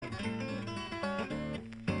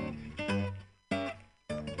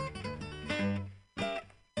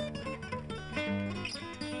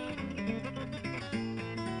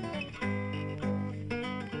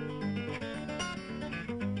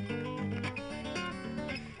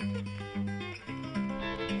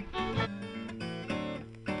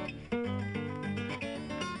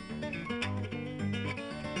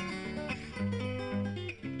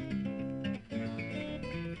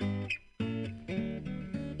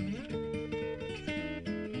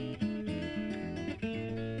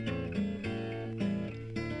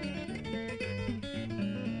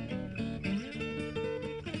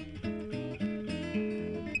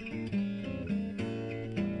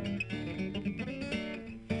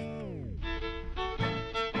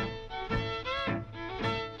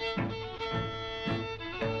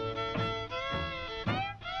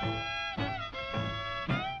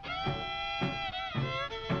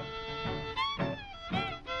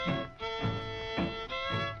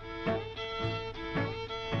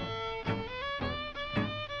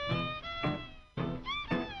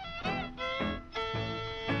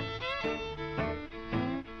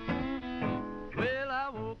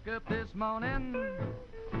milk this morning,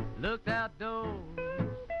 looked outdoors.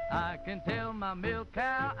 I can tell my milk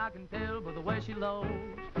cow, I can tell by the way she lows.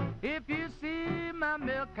 If you see my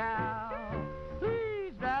milk cow,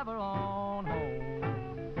 please drive her on home.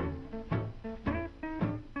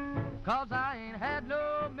 'Cause I ain't had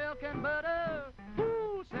no milk and butter,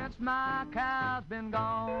 ooh, since my cow's been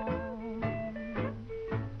gone.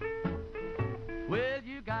 Well,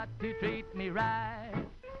 you got to treat me right,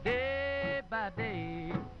 day by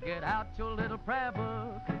day. Get out your little prayer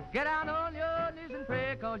book, get out on your knees and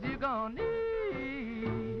pray, 'cause you're gonna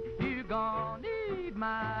need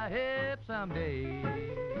my help someday.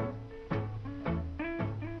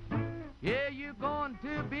 Yeah, you're going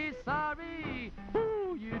to be sorry,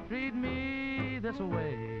 ooh, you treat me this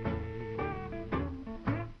way.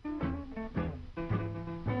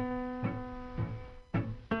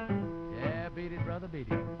 Yeah, beat it, brother, beat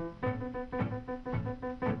it.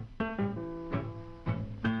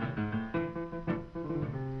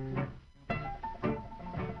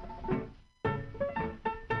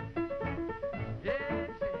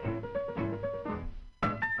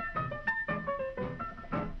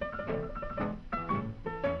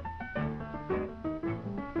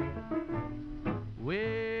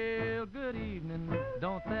 Well, good evening,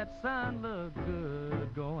 don't that sun look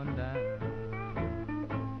good going down?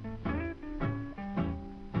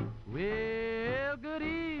 Well, good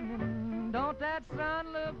evening, don't that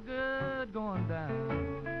sun look good going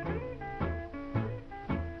down?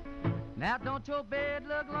 Now don't your bed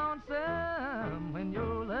look lonesome when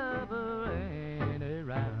your lover ain't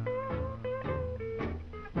around?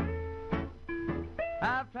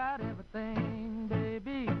 I've tried everything,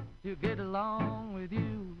 baby, to get along with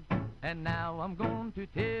you, and now I'm going to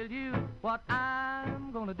tell you what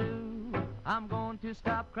I'm gonna do. I'm going to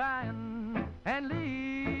stop crying and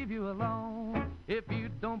leave you alone. If you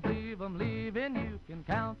don't believe I'm leaving, you can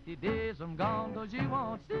count the days I'm gone, 'cause you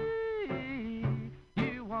won't see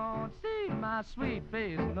my sweet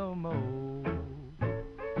face no more.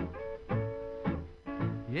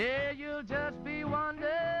 Yeah, you'll just be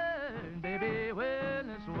wondering, baby, where in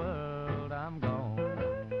this world I'm gone.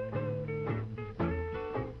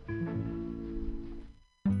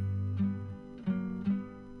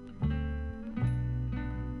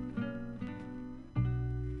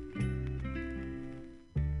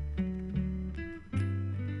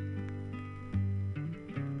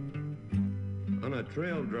 On a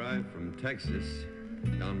trail drive from Texas,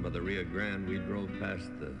 down by the Rio Grande, we drove past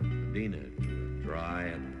the Medina, dry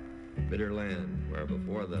and bitter land, where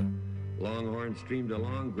before the Longhorn streamed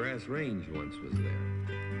along, grass range once was there.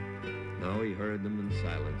 Now we heard them in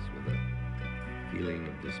silence with a feeling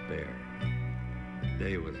of despair. The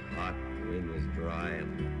day was hot, the wind was dry,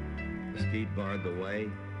 and mesquite barred the way.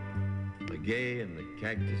 The gay and the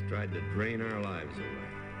cactus tried to drain our lives away.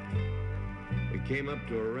 We came up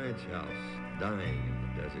to a ranch house, dying in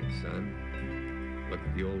the desert sun. Looked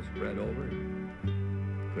at the old spread over,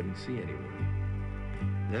 couldn't see anyone.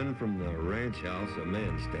 Then from the ranch house, a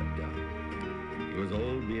man stepped out. He was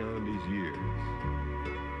old beyond his years.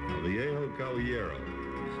 El Viejo Caballero,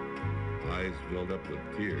 his eyes filled up with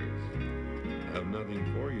tears. "I have nothing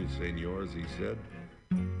for you, senors," he said.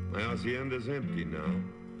 "My hacienda's empty now.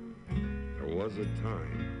 There was a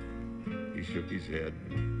time." He shook his head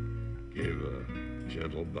and gave a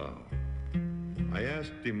gentle bow. I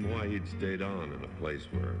asked him why he'd stayed on in a place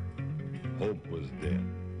where hope was dead.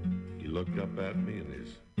 He looked up at me and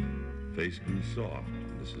his face grew soft,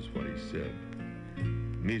 and this is what he said.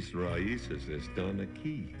 "Mis raíces están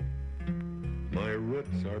aquí. My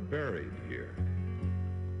roots are buried here."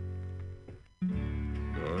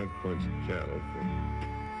 Now, I've punched cattle from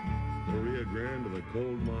the Rio Grande to the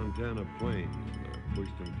cold Montana plains, and I've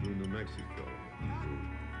pushed them through New Mexico,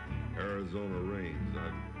 Arizona rains.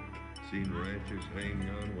 I've seen ranchers hang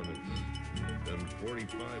on when it's been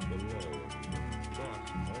 45 below, and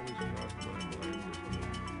thoughts always crossed my mind as to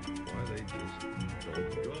why they just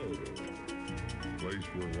don't go to a place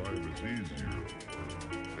where life is easier,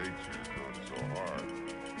 where nature is not so hard.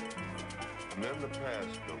 And then the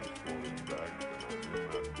past comes floating back, and I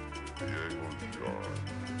met Diego Jar.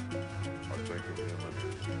 I think of him and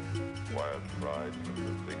his quiet pride and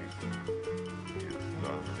the things that he has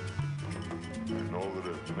done. I know that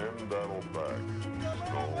if men battle back,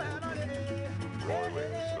 snow,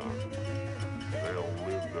 broiling sun, they'll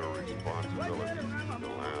live their responsibilities to the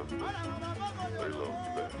land that they love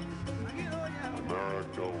best.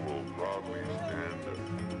 America will proudly stand, and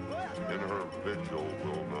in her vigil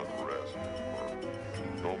will not rest.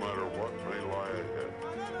 For no matter what may lie ahead,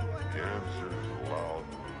 the answer is loud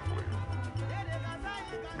and clear.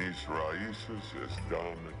 Mis raíces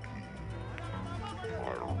están aquí. My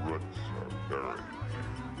roots are buried.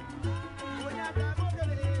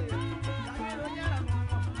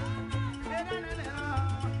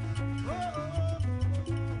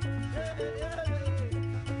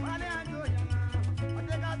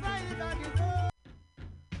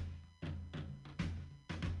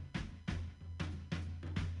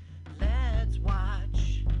 Let's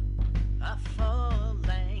watch a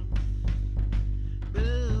full-length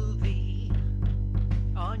movie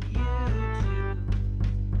on YouTube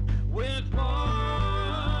with Mike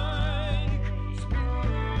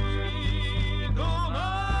Spiegelman.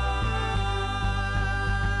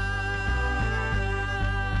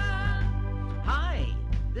 Hi,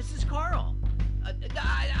 this is Carl.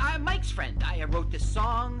 I'm Mike's friend. I wrote this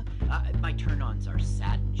song. My turn-ons are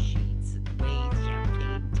satin sheets and waves,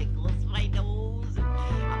 champagne tickles my nose.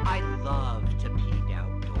 I love to pee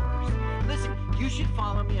outdoors. Listen, you should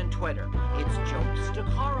follow me on Twitter. It's Jokes to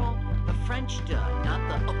Carl, the French duh, not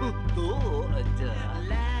the duh.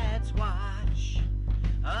 Let's watch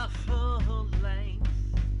a full-length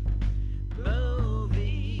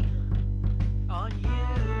movie on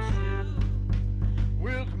YouTube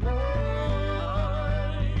with Mike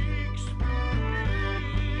Spiegelman.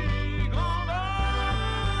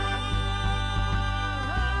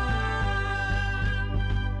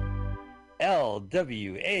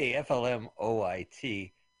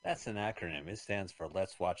 LWAFLMOIT. That's an acronym. It stands for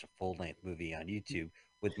Let's Watch a Full-Length Movie on YouTube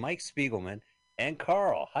with Mike Spiegelman and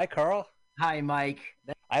Carl. Hi, Carl. Hi, Mike.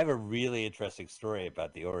 I have a really interesting story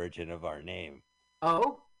about the origin of our name.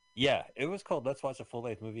 Oh? Yeah, it was called Let's Watch a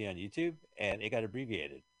Full-Length Movie on YouTube, and it got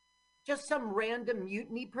abbreviated. Just some random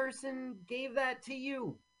mutiny person gave that to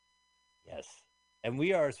you. Yes. And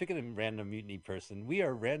we are, speaking of random mutiny person, we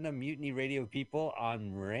are Random Mutiny Radio people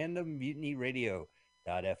on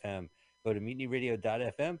randommutinyradio.fm. Go to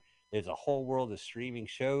mutinyradio.fm. There's a whole world of streaming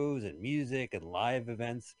shows and music and live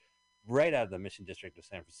events right out of the Mission District of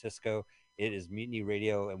San Francisco. It is Mutiny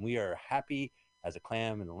Radio, and we are happy as a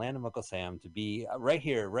clam in the land of Uncle Sam to be right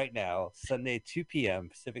here, right now, Sunday, 2 p.m.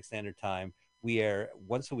 Pacific Standard Time. We air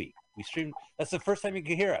once a week. We stream. That's the first time you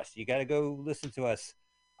can hear us. You got to go listen to us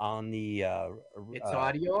on the it's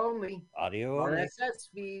audio only. Audio only. RSS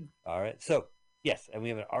feed. All right. So, yes, and we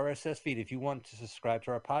have an RSS feed. If you want to subscribe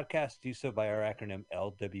to our podcast, do so by our acronym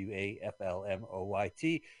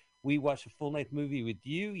LWAFLMOYT. We watch a full-length movie with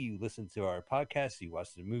you. You listen to our podcast. You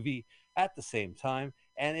watch the movie at the same time.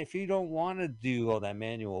 And if you don't want to do all that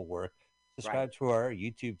manual work, subscribe to our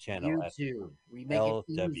YouTube channel. YouTube. We make it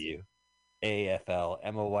easy.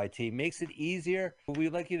 AFLMOYT makes it easier.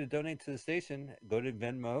 We'd like you to donate to the station. Go to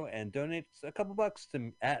Venmo and donate a couple bucks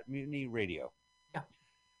to at Mutiny Radio. Yeah.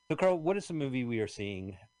 So, Carl, what is the movie we are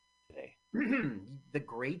seeing today? The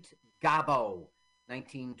Great Gabo,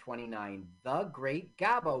 1929. The Great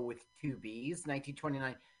Gabo with 2 B's,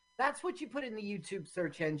 1929. That's what you put in the YouTube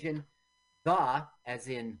search engine. The, as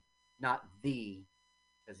in not the,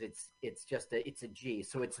 because it's just a G.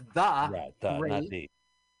 So it's the Great. Not the.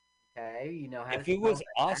 Okay, you know how if it was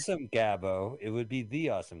Awesome Gabo, it would be the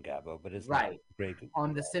Awesome Gabo, but it's right. Not Great.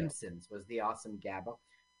 On The Simpsons was the Awesome Gabo.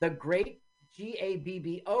 The Great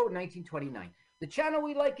GABBO, 1929. The channel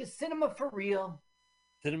we like is Cinema for Real.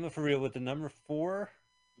 Cinema for Real with the number 4.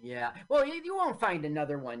 Yeah. Well, you won't find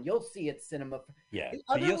another one. You'll see it Cinema. Yeah. The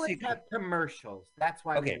other ones have commercials. That's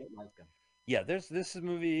why we don't like them. Yeah, this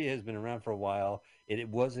movie has been around for a while. It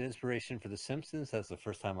was an inspiration for The Simpsons. That's the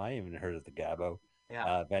first time I even heard of the Gabo.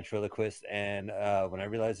 Yeah. Ventriloquist. And when I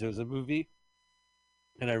realized it was a movie,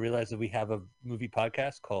 and I realized that we have a movie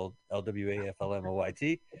podcast called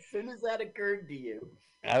LWAFLMOYT. As soon as that occurred to you.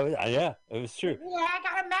 Yeah, it was true. Yeah, I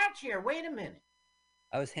got a match here. Wait a minute.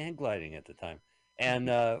 I was hand gliding at the time. And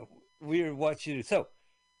we were watching. So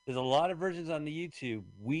there's a lot of versions on the YouTube.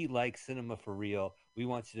 We like Cinema for Real. We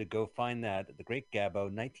want you to go find that. The Great Gabo,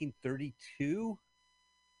 1932?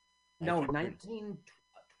 No,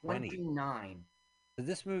 1929. So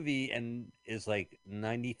this movie is like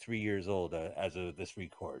 93 years old as of this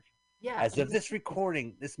record. Yeah. As of this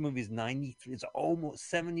recording, this movie is 93. It's almost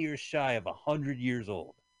 7 years shy of 100 years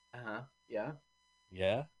old. Uh-huh. Yeah.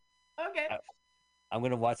 Yeah? Okay. I'm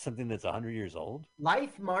going to watch something that's 100 years old.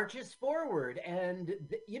 Life marches forward. And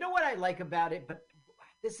you know what I like about it? But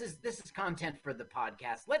this is content for the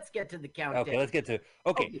podcast. Let's get to the countdown. Okay, let's get to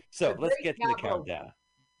so let's get to the countdown.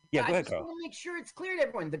 Yeah, go ahead, Carl. I just want to make sure it's clear to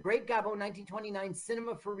everyone. The Great Gabo, 1929,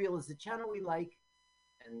 Cinema for Real is the channel we like.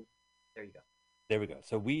 And there you go. There we go.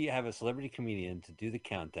 So we have a celebrity comedian to do the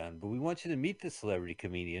countdown, but we want you to meet the celebrity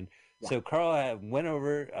comedian. Yeah. So Carl went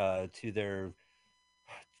over to their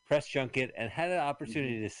press junket, and had an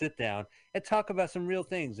opportunity to sit down and talk about some real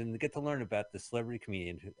things and get to learn about the celebrity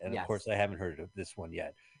comedian. And of course, I haven't heard of this one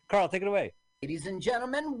yet. Carl, take it away. Ladies and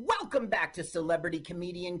gentlemen, welcome back to Celebrity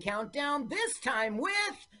Comedian Countdown, this time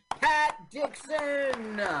with Pat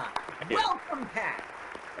Dixon. Welcome, Pat.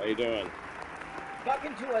 How you doing?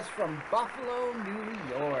 Talking to us from Buffalo, New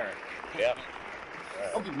York. Yep.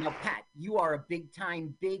 Okay, now, Pat, you are a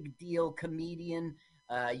big-time, big-deal comedian.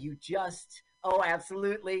 You just... Oh,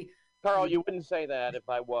 absolutely. Carl, you wouldn't say that if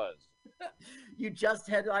I was. You just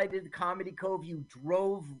headlighted Comedy Cove. You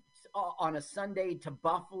drove on a Sunday to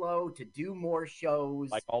Buffalo to do more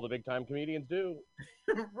shows. Like all the big-time comedians do.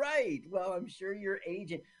 Right. Well, I'm sure your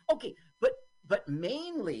agent. Okay, but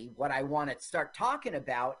mainly what I want to start talking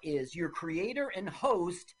about is you're creator and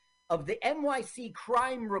host of the NYC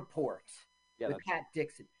Crime Report with Pat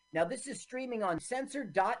Dixon. Now, this is streaming on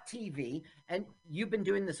censored.tv, and you've been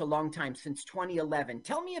doing this a long time, since 2011.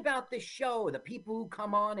 Tell me about this show, the people who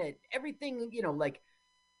come on it, everything, you know, like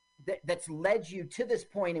that's led you to this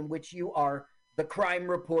point in which you are the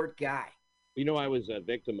crime report guy. You know, I was a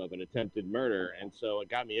victim of an attempted murder, and so it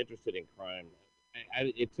got me interested in crime.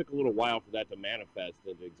 It took a little while for that to manifest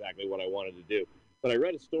into exactly what I wanted to do. But I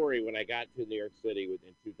read a story when I got to New York City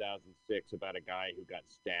in 2006 about a guy who got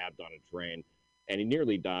stabbed on a train. And he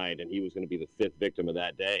nearly died, and he was going to be the fifth victim of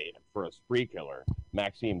that day for a spree killer,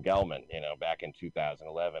 Maxime Gelman, you know, back in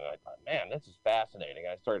 2011. And I thought, man, this is fascinating.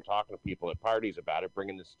 I started talking to people at parties about it,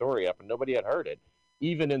 bringing this story up, and nobody had heard it,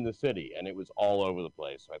 even in the city, and it was all over the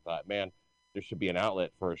place. So I thought, man, there should be an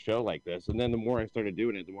outlet for a show like this. And then the more I started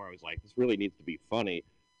doing it, the more I was like, this really needs to be funny.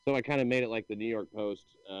 So I kind of made it like the New York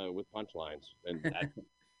Post with punchlines. And, that,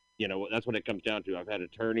 you know, that's what it comes down to. I've had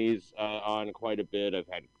attorneys on quite a bit. I've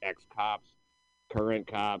had ex-cops, current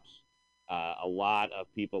cops, a lot of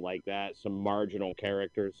people like that, some marginal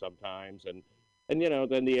characters sometimes, and you know,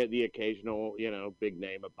 then the occasional, you know, big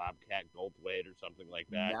name of Bobcat Goldthwait or something like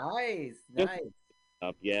that. Nice.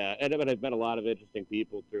 Yeah, but I've met a lot of interesting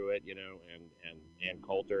people through it, you know, and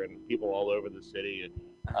Coulter and people all over the city,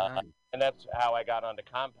 and that's how I got onto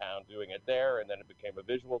Compound, doing it there, and then it became a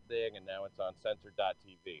visual thing, and now it's on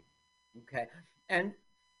censored.tv. Okay, and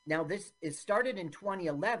now, this is started in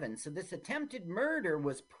 2011, so this attempted murder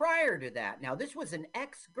was prior to that. Now, this was an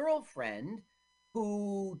ex-girlfriend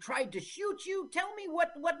who tried to shoot you. Tell me what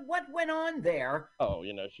went on there. Oh,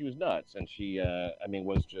 you know, she was nuts, and she, I mean,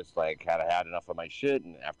 was just like, had enough of my shit,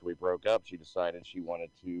 and after we broke up, she decided she wanted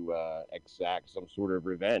to exact some sort of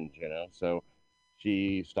revenge, you know, so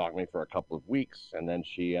she stalked me for a couple of weeks, and then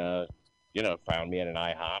she, you know, found me at an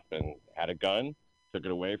IHOP and had a gun, took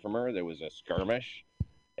it away from her. There was a skirmish.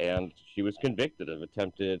 And she was convicted of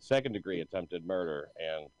second-degree attempted murder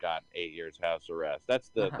and got 8 years house arrest. That's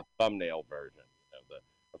the thumbnail version. You know,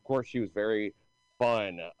 of course, she was very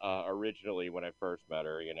fun originally when I first met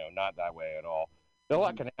her. You know, not that way at all. A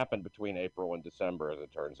lot can happen between April and December, as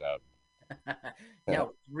it turns out.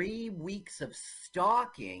 Now, 3 weeks of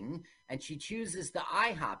stalking, and she chooses the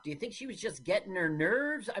IHOP. Do you think she was just getting her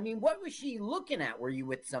nerves? I mean, what was she looking at? Were you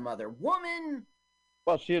with some other woman?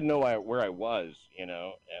 Well, she didn't know where I was, you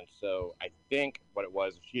know, and so I think what it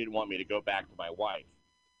was, she didn't want me to go back to my wife.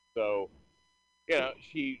 So, you know,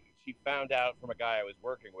 she found out from a guy I was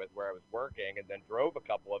working with where I was working, and then drove a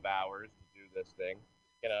couple of hours to do this thing.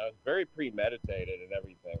 You know, very premeditated and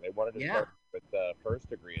everything. They wanted to start with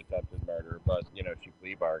first-degree attempted murder, but, you know, she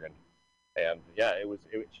plea bargained. And, yeah,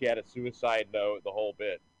 she had a suicide note, the whole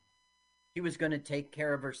bit. She was going to take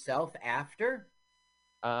care of herself after?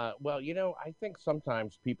 Well, you know, I think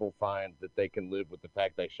sometimes people find that they can live with the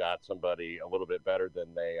fact they shot somebody a little bit better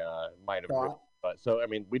than they might have. But so, I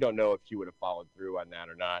mean, we don't know if she would have followed through on that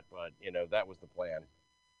or not, but, you know, that was the plan.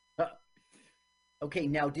 Okay,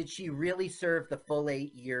 now, did she really serve the full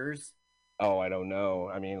 8 years? Oh, I don't know.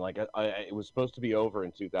 I mean, like, it was supposed to be over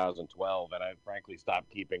in 2012, and I frankly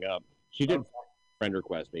stopped keeping up. She did friend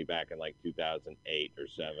request me back in, like, 2008 or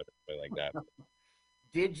 7, or something like that.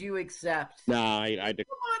 Did you accept? No, I Come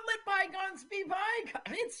on, let bygones be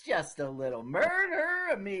bygones. It's just a little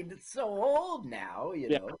murder. I mean, it's so old now, you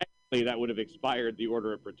know. Actually, that would have expired the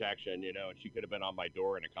order of protection, you know, and she could have been on my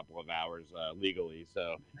door in a couple of hours legally.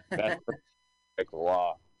 So that's the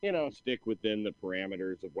law. You know, stick within the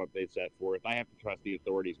parameters of what they set forth. I have to trust the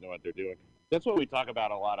authorities know what they're doing. That's what we talk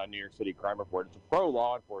about a lot on New York City Crime Report. It's a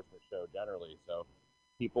pro-law enforcement show generally, so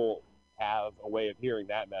people have a way of hearing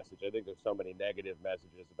that message. I think there's so many negative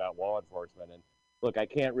messages about law enforcement. And look, I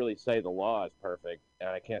can't really say the law is perfect, and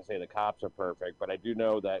I can't say the cops are perfect, but I do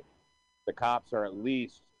know that the cops are at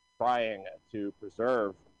least trying to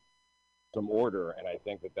preserve some order, and I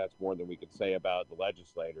think that that's more than we could say about the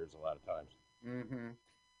legislators a lot of times. Mm-hmm.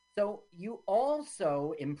 So you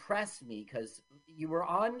also impressed me because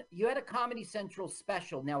you had a Comedy Central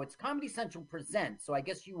special. Now it's Comedy Central Presents, so I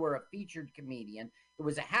guess you were a featured comedian. It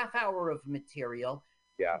was a half hour of material.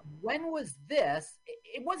 Yeah. When was this?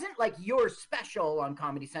 It wasn't like your special on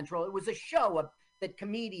Comedy Central. It was a show that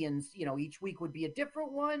comedians, each week would be a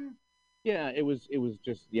different one. Yeah, it was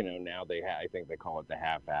just, now I think they call it the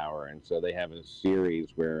half hour, and so they have a series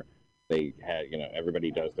where they had,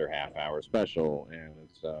 everybody does their half hour special, and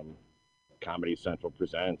it's Comedy Central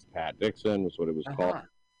Presents Pat Dixon was what it was called.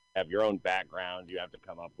 Have your own background you have to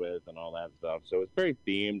come up with and all that stuff. So it's very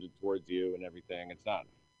themed towards you and everything.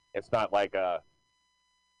 It's not like a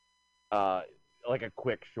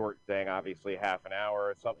quick short thing, obviously half an hour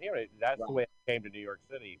or something. That's the way it came to New York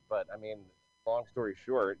City. But I mean, long story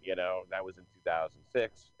short, that was in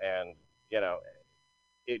 2006, and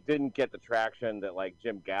it didn't get the traction that like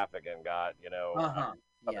Jim Gaffigan got,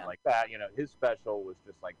 something like that. His special was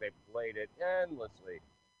just like they played it endlessly.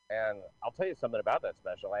 And I'll tell you something about that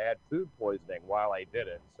special. I had food poisoning while I did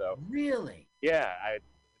it. So really, yeah, I had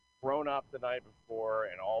thrown up the night before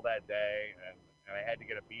and all that day, and I had to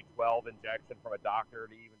get a B12 injection from a doctor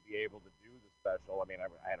to even be able to do the special. I mean,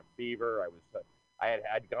 I had a fever.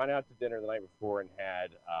 I'd gone out to dinner the night before and had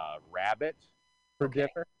rabbit for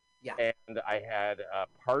dinner. Yeah. And I had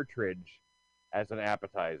partridge as an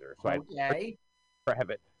appetizer. So I had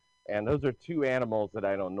rabbit. And those are two animals that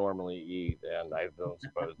I don't normally eat, and I don't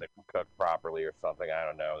suppose they can cook properly or something. I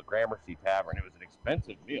don't know. The Gramercy Tavern, it was an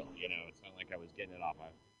expensive meal. It's not like I was getting it off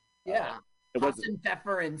of. Hot and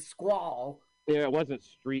pepper and squall. Yeah, it wasn't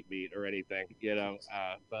street meat or anything,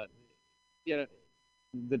 but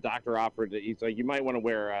the doctor offered that he's like, you might want to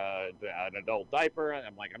wear an adult diaper.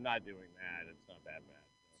 I'm like, I'm not doing that. It's not that bad.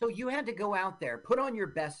 So you had to go out there, put on your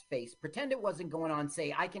best face, pretend it wasn't going on,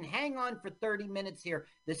 say, I can hang on for 30 minutes here.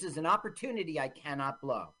 This is an opportunity I cannot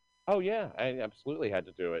blow. Oh, yeah, I absolutely had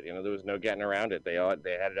to do it. There was no getting around it. They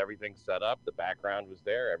had everything set up. The background was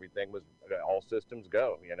there. Everything was, all systems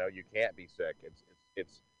go. You can't be sick.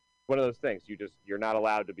 It's one of those things. You're not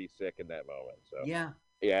allowed to be sick in that moment. So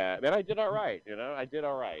yeah, and I did all right. I did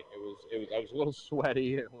all right. I was a little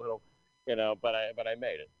sweaty and a little, but I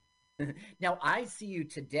made it. Now, I see you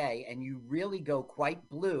today, and you really go quite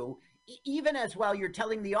blue, even as while you're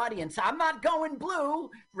telling the audience, I'm not going blue,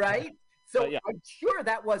 right? So I'm sure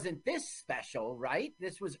that wasn't this special, right?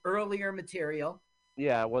 This was earlier material.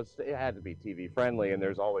 Yeah, it had to be TV friendly, and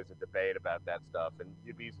there's always a debate about that stuff, and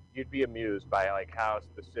you'd be amused by like how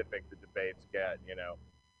specific the debates get,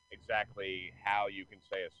 exactly how you can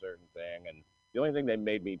say a certain thing. And the only thing they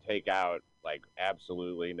made me take out, like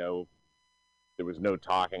absolutely no, there was no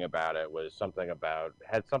talking about it, was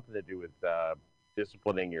had something to do with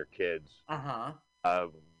disciplining your kids.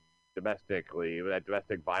 Domestically, that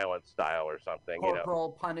domestic violence style or something.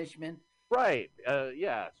 Corporal punishment. Right.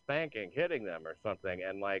 Spanking, hitting them or something.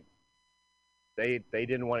 And like they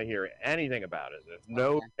didn't want to hear anything about it. There's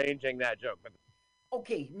no changing that joke.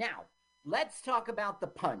 Okay, now let's talk about the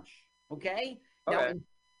punch. Okay? Now in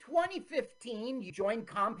 2015, you joined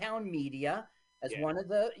Compound Media as one of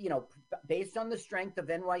the, based on the strength of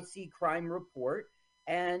NYC Crime Report.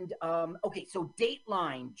 And, so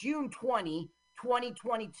Dateline, June 20,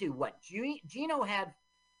 2022. What? Gino had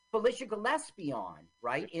Felicia Gillespie on,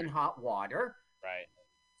 right, in Hot Water. Right.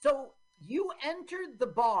 So you entered the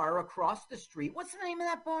bar across the street. What's the name of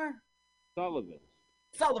that bar?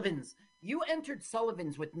 Sullivan's. You entered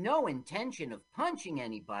Sullivan's with no intention of punching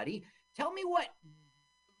anybody. Tell me what,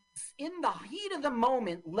 in the heat of the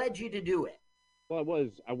moment, led you to do it. Well,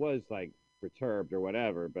 I was like perturbed or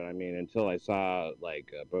whatever, but I mean, until I saw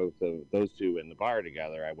like both of those two in the bar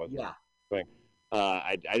together, I wasn't going.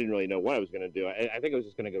 I didn't really know what I was going to do. I think I was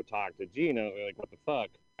just going to go talk to Gino. Like, what the fuck?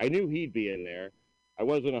 I knew he'd be in there. I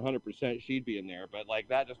wasn't 100% she'd be in there, but like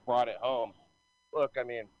that just brought it home. Look, I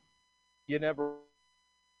mean, you never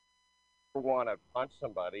want to punch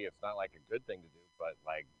somebody. It's not like a good thing to do, but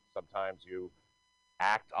like sometimes you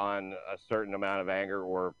act on a certain amount of anger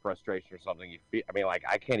or frustration or something you feel. I mean, like,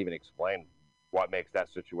 I can't even explain what makes that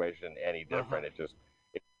situation any different. It's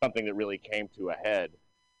something that really came to a head.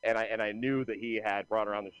 And I knew that he had brought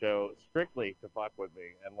her on the show strictly to fuck with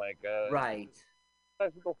me. And like, right.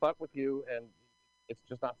 Sometimes people fuck with you and it's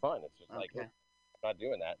just not fun. It's just like, I'm not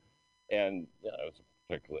doing that. And,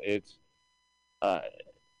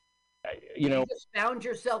 you you just found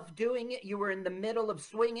yourself doing it. You were in the middle of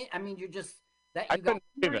swinging. I mean, it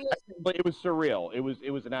was surreal.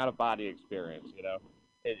 It was an out of body experience.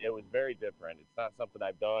 It was very different. It's not something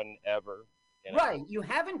I've done ever. Right. You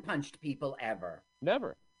haven't punched people ever.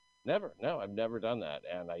 Never. No, I've never done that.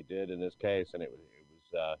 And I did in this case. And it was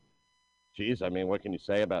geez, I mean, what can you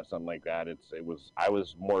say about something like that? I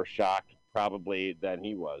was more shocked probably than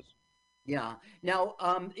he was. Yeah. Now,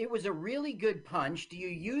 it was a really good punch. Do you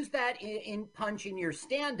use that in punch in your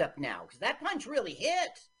stand-up now? Because that punch really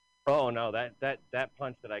hit. Oh no, that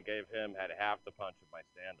punch that I gave him had half the punch of my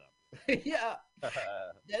Yeah.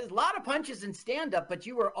 stand-up. There's a lot of punches in stand-up, but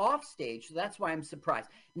you were off stage, so that's why I'm surprised.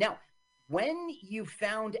 Now, when you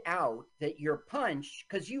found out that your punch,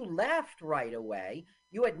 because you left right away,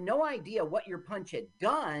 you had no idea what your punch had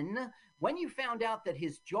done. When you found out that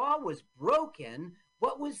his jaw was broken,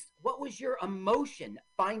 what was your emotion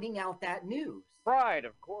finding out that news? Pride,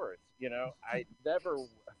 of course. I never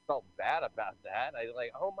felt bad about that. I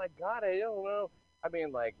like, oh my god, I don't know. I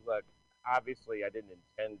mean, like, look, obviously, I didn't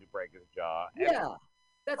intend to break his jaw. Yeah,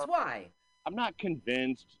 that's why. I'm not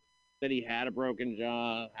convinced that he had a broken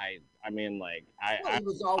jaw. I mean, like, Well, he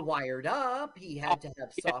was all wired up. He had to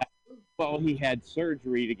have soft. well, he had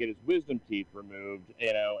surgery to get his wisdom teeth removed,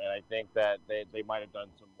 and I think that they might have done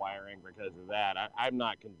some wiring because of that. I'm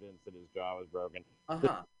not convinced that his jaw was broken.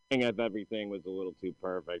 Uh-huh. I think everything was a little too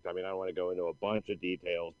perfect. I mean, I don't want to go into a bunch of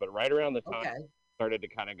details, but right around the time I started to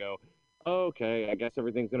kind of go, okay, I guess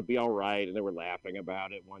everything's going to be all right. And they were laughing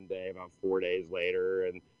about it one day, about 4 days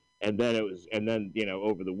later. And then,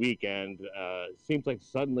 over the weekend, seems like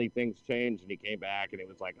suddenly things changed and he came back and it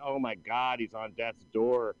was like, oh my God, he's on death's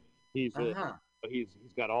door. He's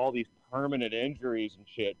got all these permanent injuries and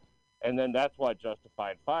shit. And then that's what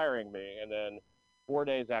justified firing me. And then 4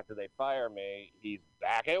 days after they fire me, he's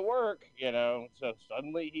back at work, so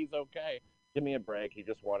suddenly he's okay. Give me a break. He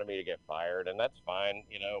just wanted me to get fired, and that's fine,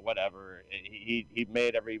 whatever. He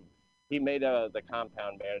made the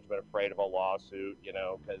compound management afraid of a lawsuit,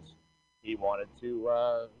 because he wanted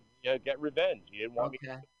to get revenge. He didn't want me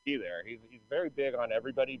to be there. He's very big on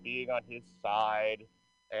everybody being on his side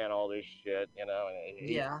and all this shit, and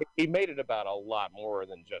he made it about a lot more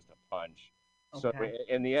than just a punch. So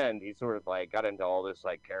in the end, he sort of like got into all this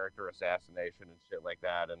like character assassination and shit like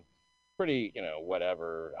that, and pretty,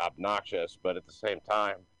 whatever, obnoxious. But at the same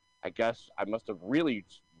time, I guess I must have really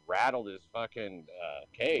rattled his fucking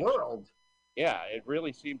cage. World. Yeah, it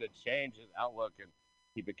really seemed to change his outlook, and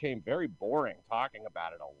he became very boring talking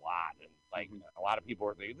about it a lot. And like a lot of people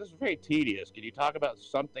were thinking, this is very tedious. Can you talk about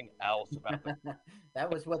something else about the That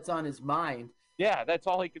was what's on his mind. Yeah, that's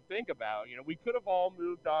all he could think about. We could have all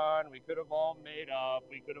moved on. We could have all made up.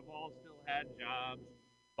 We could have all still had jobs.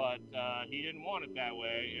 But he didn't want it that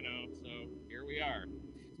way, so here we are.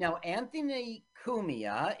 Now, Anthony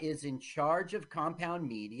Cumia is in charge of Compound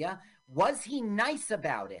Media. Was he nice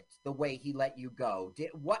about it, the way he let you go? Did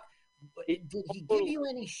he give you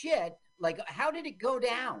any shit? Like, how did it go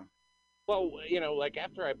down? Well, like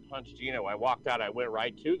after I punched Gino, I walked out. I went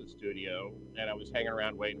right to the studio, and I was hanging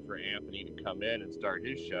around waiting for Anthony to come in and start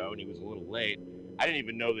his show, and he was a little late. I didn't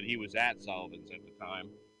even know that he was at Sullivan's at the time.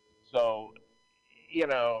 So,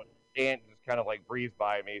 Ant just kind of like breezed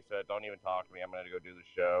by me, said, "Don't even talk to me. I'm going to go do the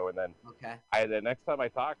show." And then, the next time I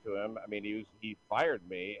talked to him, I mean, he fired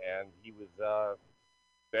me, and he was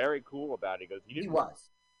very cool about it. He goes, He didn't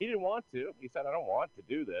want to. He said, "I don't want to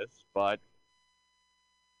do this, but."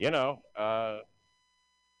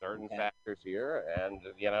 Certain factors here, and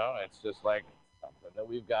it's just like something that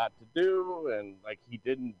we've got to do, and like he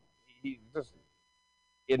just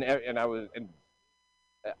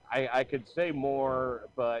I could say more,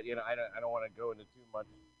 but I don't want to go into too much.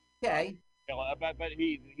 Okay. But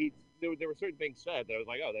there were certain things said that I was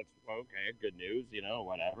like, oh, that's okay, good news,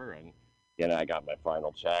 whatever, and I got my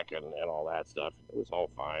final check and all that stuff. It was all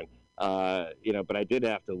fine, but I did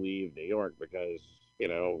have to leave New York because.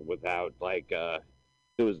 Without like there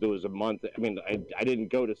was a month. I mean, I didn't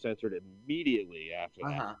go to Censored immediately after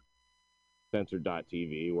that.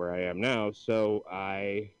 Censored.tv, where I am now. So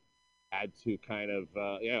I had to kind of,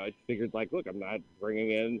 I figured like, look, I'm not bringing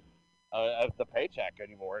in the paycheck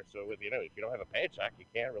anymore. So if you don't have a paycheck, you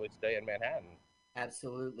can't really stay in Manhattan.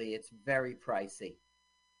 Absolutely, it's very pricey.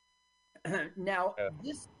 Now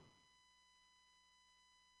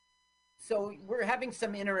So we're having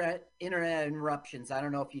some internet interruptions. I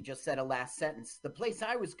don't know if you just said a last sentence. The place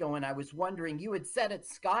I was going, I was wondering, you had said at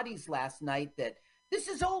Scotty's last night that this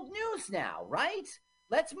is old news now, right?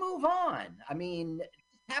 Let's move on. I mean, it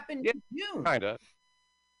happened in June. Kind of.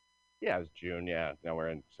 Yeah, it was June. Yeah. Now we're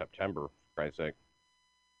in September, for Christ's sake.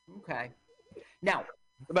 Okay. Now.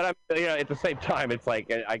 But at the same time, it's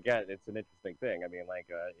like, I get it's an interesting thing. I mean, like,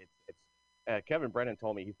 it's Kevin Brennan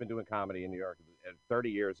told me he's been doing comedy in New York. In 30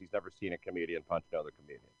 years, he's never seen a comedian punch another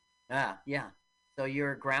comedian. Yeah. So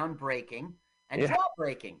you're groundbreaking and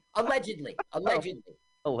jaw-breaking, allegedly.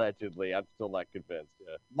 Allegedly, I'm still not convinced.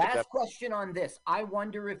 Yeah. Last question on this. I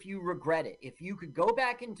wonder if you regret it. If you could go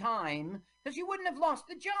back in time, because you wouldn't have lost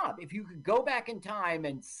the job. If you could go back in time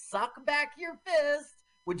and suck back your fist,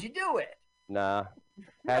 would you do it? Nah,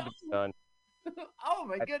 had to be done. Oh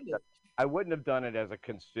my goodness. I wouldn't have done it as a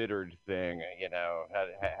considered thing,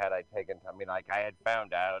 had I taken. I mean, like I had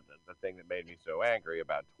found out the thing that made me so angry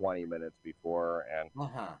about 20 minutes before, and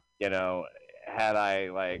had I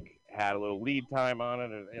like had a little lead time on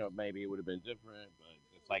it, maybe it would have been different. But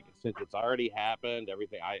it's like since it's already happened,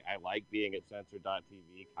 everything. I like being at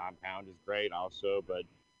Censored.tv. Compound is great, also, but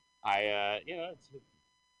it's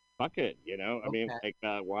fuck it, I mean, like,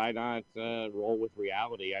 why not roll with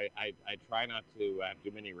reality? I try not to have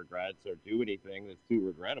too many regrets or do anything that's too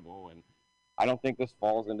regrettable, and I don't think this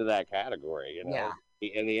falls into that category. Yeah.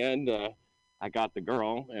 In the end, I got the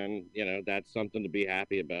girl, and that's something to be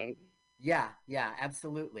happy about. Yeah,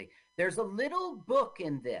 absolutely. There's a little book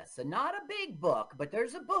in this, and not a big book, but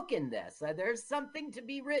there's a book in this. There's something to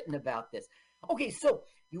be written about this. Okay, so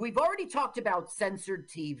we've already talked about censored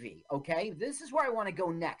TV, okay? This is where I want to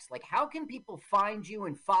go next. Like, how can people find you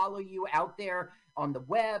and follow you out there on the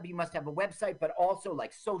web? You must have a website, but also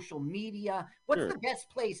like social media. What's the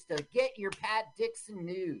best place to get your Pat Dixon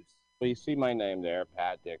news? Well, you see my name there,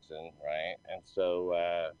 Pat Dixon, right? And so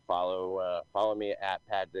follow me at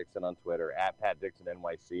Pat Dixon on Twitter, at Pat Dixon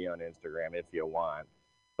NYC on Instagram if you want.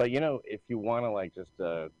 But, if you want to, like, just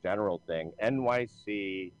a general thing,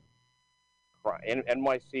 NYC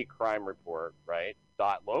Crime Report, right?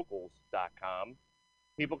 .locals.com.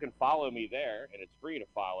 People can follow me there, and it's free to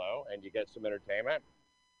follow, and you get some entertainment.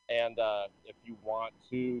 And if you want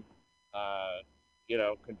to,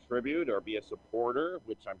 contribute or be a supporter,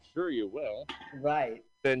 which I'm sure you will, right?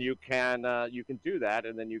 Then you can do that,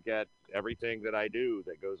 and then you get everything that I do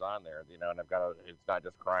that goes on there. And I've got it's not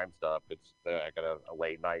just crime stuff. It's I got a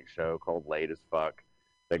late night show called Late as Fuck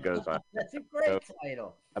that goes on. That's a great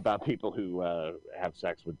title. About people who have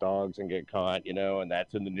sex with dogs and get caught, and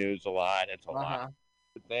that's in the news a lot. It's a lot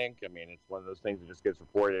to think. I mean, it's one of those things that just gets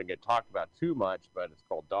reported and get talked about too much, but it's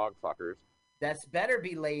called Dog Fuckers. That's better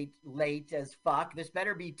be late as fuck. This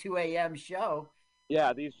better be 2 a.m. show.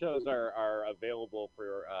 Yeah, these shows are available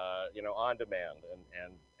for on demand,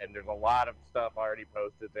 and there's a lot of stuff already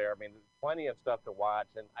posted there. I mean, there's plenty of stuff to watch,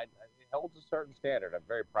 and it holds a certain standard. I'm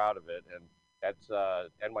very proud of it, and that's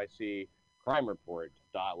NYC Crime Report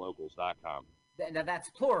 .locals.com. Now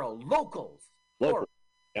that's plural. Locals. Plural.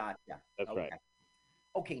 Yep. Gotcha. That's right.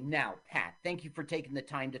 Okay, now, Pat, thank you for taking the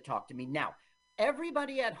time to talk to me. Now,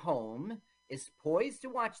 everybody at home is poised to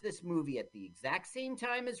watch this movie at the exact same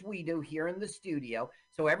time as we do here in the studio.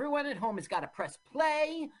 So everyone at home has got to press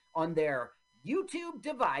play on their YouTube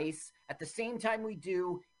device at the same time we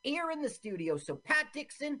do here in the studio. So Pat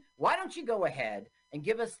Dixon, why don't you go ahead and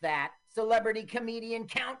give us that celebrity comedian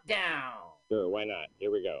countdown? Sure, why not?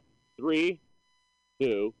 Here we go. 3,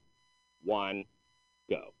 2, 1,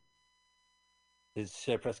 go.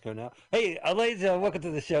 Should I press go now? Hey, ladies, welcome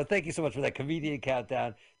to the show. Thank you so much for that comedian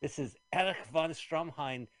countdown. This is Erich von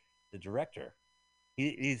Stromheim, the director.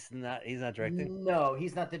 He's not directing? No,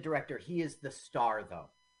 he's not the director. He is the star, though.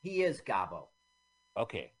 He is Gabo.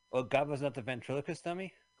 Okay. Well, Gabo's not the ventriloquist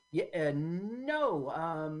dummy? Yeah,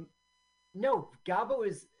 no. No, Gabo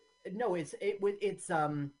is it's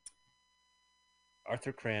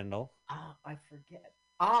Arthur Crandall. Oh, I forget.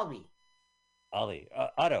 Ollie.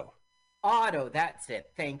 Otto, that's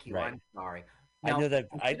it. Thank you. Right. I'm sorry. Now, I know that.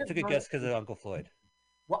 I took a guess because of Uncle Floyd.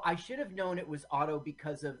 Well, I should have known it was Otto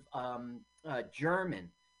because of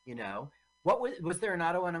German. What was there an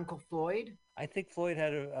Otto and Uncle Floyd? I think Floyd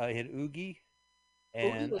had Oogie.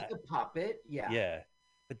 And Oogie was the puppet. Yeah. Yeah,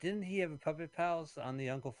 but didn't he have a Puppet Pals on the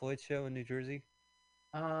Uncle Floyd show in New Jersey?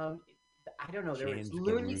 I don't know. There was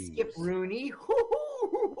Looney Skip Rooney.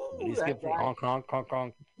 Looney Skip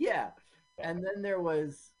Rooney. Yeah, and then there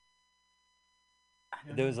was.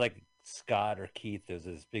 There was like Scott or Keith. There was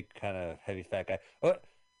this big kind of heavy fat guy.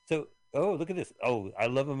 Oh, look at this. Oh, I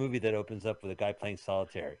love a movie that opens up with a guy playing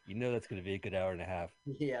solitaire. You know that's going to be a good hour and a half.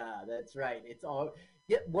 Yeah, that's right. It's all.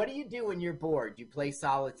 Yeah, what do you do when you're bored? You play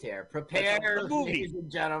solitaire. Prepare, ladies and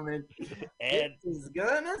gentlemen. And this is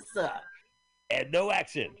gonna suck. And no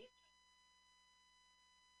action.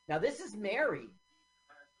 Now this is Mary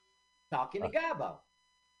talking to Gabo.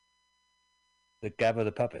 The Gabo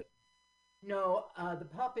the puppet. No, the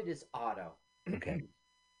puppet is Otto. Okay.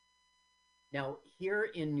 Now, here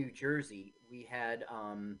in New Jersey, we had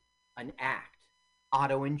an act,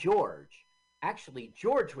 Otto and George. Actually,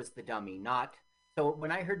 George was the dummy, not... So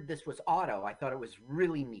when I heard this was Otto, I thought it was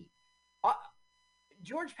really neat.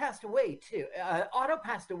 George passed away too. Otto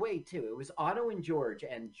passed away too. It was Otto and George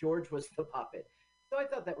was the puppet. So I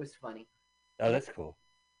thought that was funny. Oh, that's cool.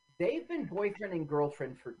 They've been boyfriend and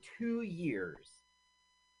girlfriend for 2 years.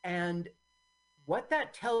 And what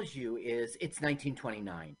that tells you is it's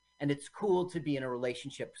 1929 and it's cool to be in a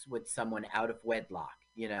relationship with someone out of wedlock,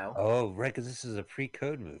 you know? Oh, right, because this is a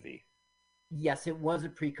pre-code movie. Yes, it was a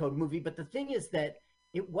pre-code movie, but the thing is that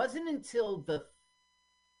it wasn't until the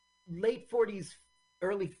late 40s,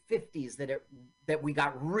 early 50s that we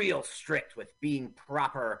got real strict with being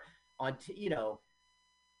proper on, in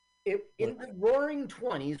the roaring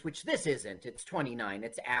 20s, which this isn't, it's 29,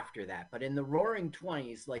 it's after that, but in the roaring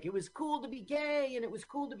 20s, like, it was cool to be gay and it was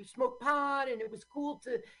cool to smoke pot and it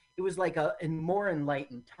was like a more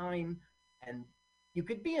enlightened time. And you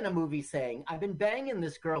could be in a movie saying, I've been banging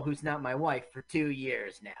this girl who's not my wife for 2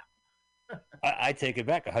 years now. I take it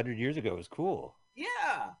back. 100 years ago was cool.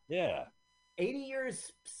 Yeah. 80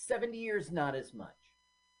 years, 70 years, not as much.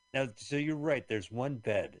 Now, so you're right. There's one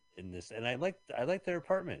bed in this, and I like their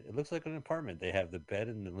apartment. It looks like an apartment. They have the bed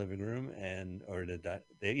in the living room,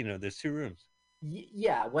 there's 2 rooms.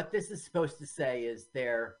 Yeah, what this is supposed to say is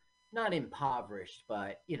they're not impoverished,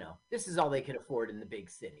 but this is all they can afford in the big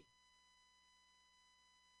city.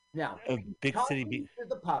 Now, big city to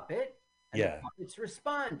the puppet, and yeah, the puppet's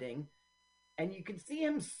responding, and you can see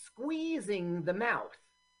him squeezing the mouth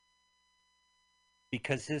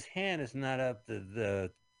because his hand is not up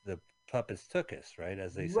the puppet's tuchus, right?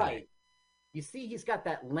 As they say. Right. You see, he's got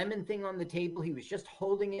that lemon thing on the table. He was just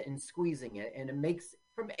holding it and squeezing it, and it makes,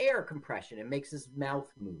 from air compression, it makes his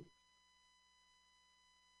mouth move.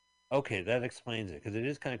 Okay, that explains it, because it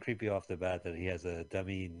is kind of creepy off the bat that he has a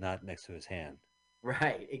dummy not next to his hand.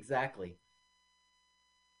 Right, exactly.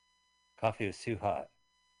 Coffee was too hot.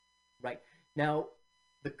 Right. Now,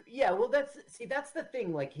 that's the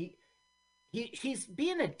thing. Like, he's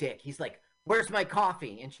being a dick. He's like, where's my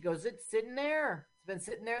coffee? And she goes, it's sitting there. It's been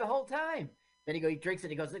sitting there the whole time. Then he drinks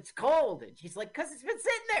it. He goes, it's cold. And she's like, because it's been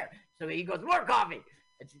sitting there. So he goes, more coffee.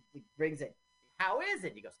 And she brings it. How is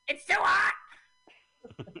it? He goes, it's too hot.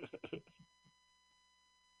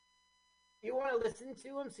 You want to listen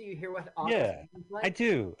to him so you hear what yeah, like? I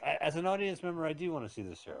do. As an audience member, I do want to see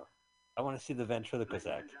the show. I want to see the ventriloquist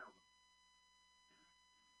act.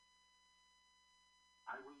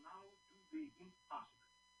 I will now do the impossible.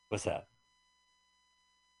 What's that?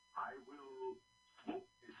 I will smoke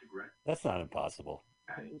a cigarette. That's not impossible.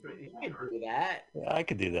 You can do that. Yeah, I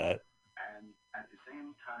could do that. And at the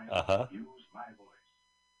same time, use my voice.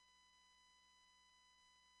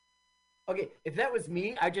 Okay, if that was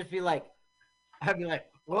me, I'd be like,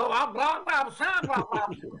 well,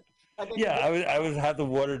 yeah, I would have the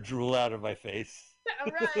water drool out of my face.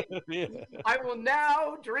 Right. Yeah. I will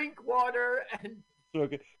now drink water and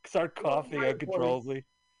start coughing uncontrollably.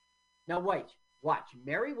 Now, watch.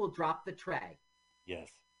 Mary will drop the tray. Yes.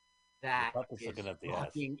 That is looking at the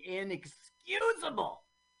fucking inexcusable.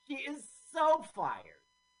 She is so fired.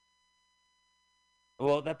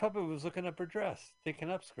 Well, that puppet was looking up her dress, taking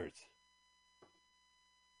up skirts.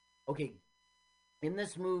 Okay, in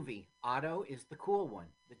this movie, Otto is the cool one,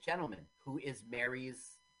 the gentleman, who is Mary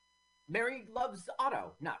loves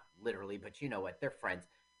Otto. Not literally, but you know what, they're friends.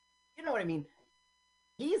 You know what I mean?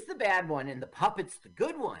 He's the bad one, and the puppet's the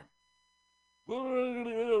good one. Excuse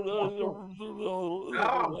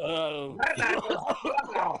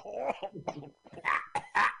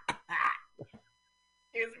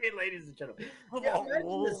me, ladies and gentlemen. Yeah,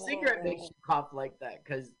 imagine the cigarette makes you cough like that,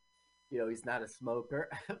 because he's not a smoker.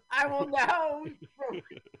 I will now.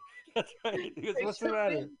 That's right. Because what's the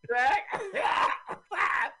matter?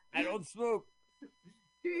 I don't smoke.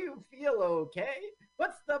 Do you feel okay?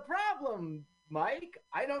 What's the problem, Mike?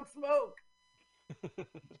 I don't smoke.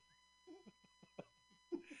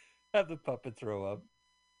 Have the puppet throw up.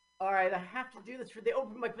 All right, I have to do this for the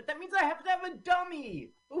open mic, but that means I have to have a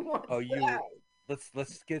dummy. Who wants that?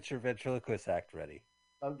 Let's get your ventriloquist act ready.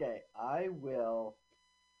 Okay, I will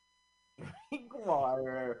drink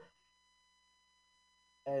water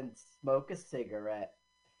and smoke a cigarette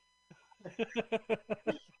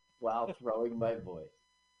while throwing my voice.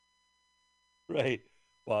 Right,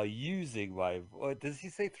 while using my voice. Does he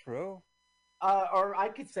say throw? Or I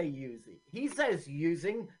could say using. He says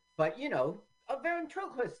using, but a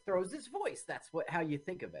ventriloquist throws his voice. That's how you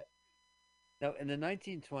think of it. Now, in the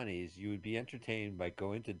 1920s, you would be entertained by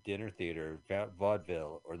going to dinner theater,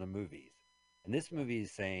 vaudeville, or the movies. And this movie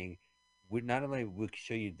is saying, we not only will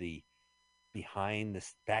show you the behind the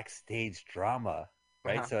backstage drama,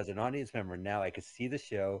 right? So as an audience member now, I could see the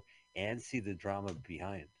show and see the drama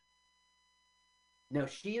behind. No,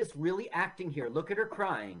 she is really acting here. Look at her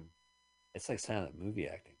crying. It's like silent movie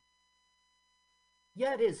acting.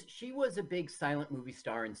 Yeah, it is. She was a big silent movie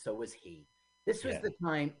star, and so was he. This was Yeah. the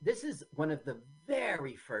time. This is one of the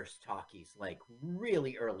very first talkies, like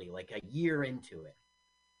really early, like a year into it.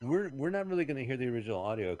 We're not really going to hear the original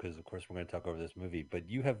audio because, of course, we're going to talk over this movie. But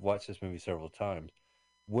you have watched this movie several times.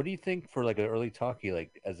 What do you think for like an early talkie,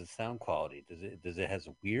 like as a sound quality? Does it has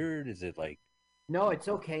weird? Is it like No, it's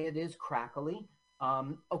okay. It is crackly.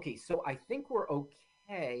 Okay, so I think we're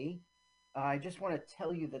okay. I just want to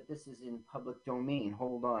tell you that this is in public domain.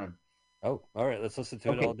 Hold on. oh, all right, let's listen to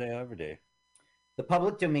it Okay. all day, every day. The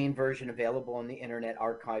public domain version available on the Internet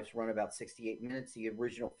Archives run about 68 minutes. The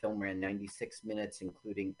original film ran 96 minutes,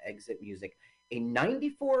 including exit music. A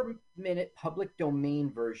 94-minute public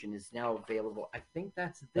domain version is now available. I think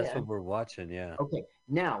that's That's this. what we're watching. Yeah. Okay,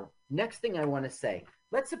 now, next thing I want to say.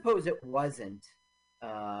 Let's suppose it wasn't,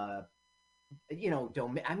 domain.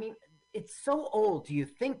 I mean, it's so old. Do you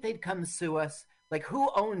think they'd come sue us? Like, who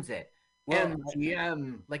owns it? Well,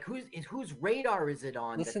 MGM. Like, whose radar is it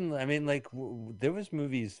on? listen, I mean, like there was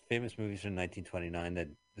movies, famous movies from 1929 that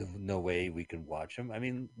no way we could watch them. I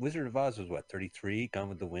mean, Wizard of Oz was what 33, Gone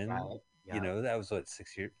with the Wind. Right, yeah. That was what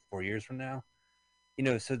 6 years, 4 years from now.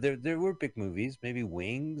 So there were big movies, maybe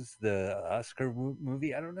Wings, the Oscar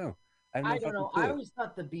movie. I don't know. I have no I don't fucking know. clue. I always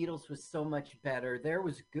thought the Beatles was so much better. There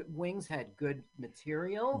was good. Wings had good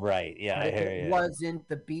material. Right? Yeah, But I if hear it you. wasn't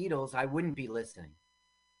the Beatles, I wouldn't be listening.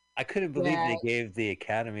 I couldn't believe they gave the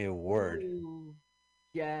Academy Award.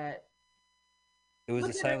 Yeah. It was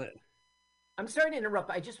Look a at her. silent. I'm sorry to interrupt,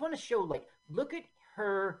 but I just want to show, like, look at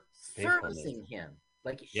her servicing him.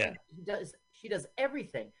 Like, Yeah. she does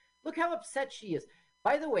everything. Look how upset she is.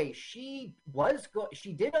 By the way, she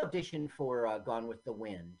did audition for Gone with the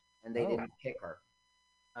Wind, and they didn't pick her.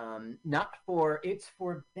 It's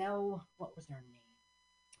for Belle. What was her name?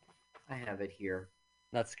 I have it here.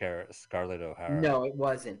 Not Scarlett O'Hara. No, it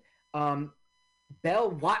wasn't.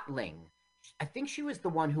 Belle Watling. I think she was the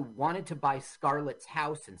one who wanted to buy Scarlett's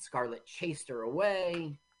house, and Scarlett chased her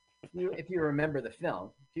away. If you remember the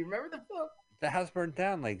film. Do you remember the film? The house burned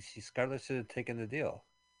down. Like Scarlett should have taken the deal.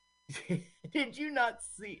 Did you not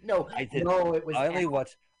see? No, I did. No, it was. I only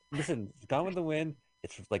watched. Listen, Gone with the Wind.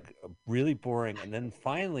 It's like really boring, and then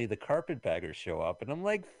finally the carpetbaggers show up, and I'm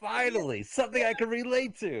like, finally something I can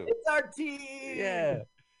relate to. It's our team. Yeah,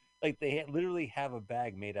 like they literally have a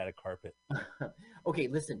bag made out of carpet. Okay,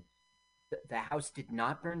 listen. The house did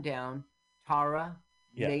not burn down. Tara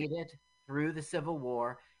made it through the Civil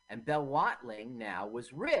War, and Belle Watling now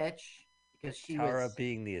was rich because Tara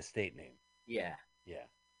being the estate name. Yeah. Yeah.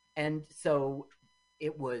 And so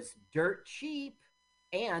it was dirt cheap,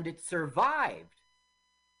 and it survived.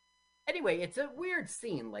 Anyway, it's a weird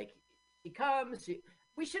scene. Like, she comes.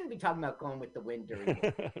 We shouldn't be talking about Going with the Wind during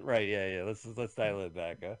this. Right, yeah. Let's dial it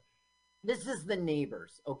back, huh? This is the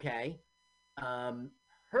neighbors, okay?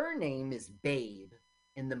 Her name is Babe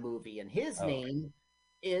in the movie, and his name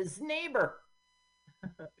is Neighbor.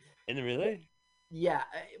 In the really? Yeah,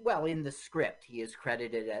 well, in the script, he's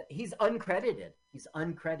uncredited. He's uncredited.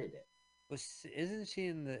 Isn't she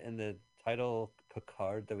in the title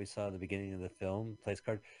card that we saw at the beginning of the film, place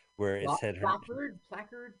card, where it said her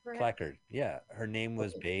placard, perhaps? Placard. Yeah, her name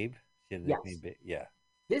was Babe. She had the nickname Babe. Yeah.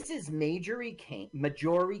 This is Marjorie Kane.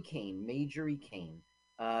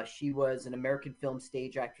 She was an American film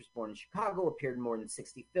stage actress born in Chicago, appeared in more than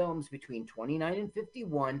 60 films between 29 and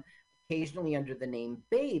 51, occasionally under the name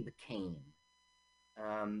Babe Kane.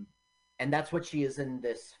 And that's what she is in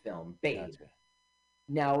this film, Babe. Gotcha.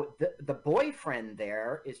 Now, the boyfriend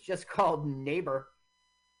there is just called Neighbor.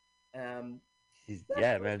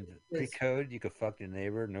 Yeah, man. Pre-code, you could fuck your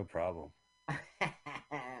neighbor, no problem.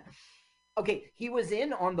 Okay, he was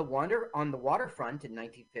on the Waterfront in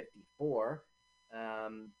 1954.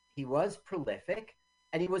 He was prolific,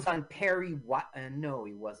 and he was on Perry. No,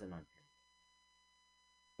 he wasn't on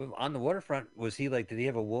Perry. On the Waterfront, was he like? Did he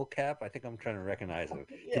have a wool cap? I think I'm trying to recognize him.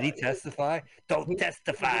 Yeah, did he testify? Don't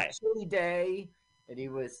testify. It was a chilly day, and he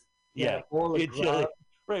was chilly.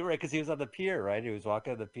 Right, because he was on the pier, right? He was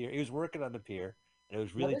walking on the pier. He was working on the pier, and it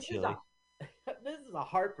was really chilly. This is a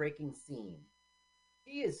heartbreaking scene.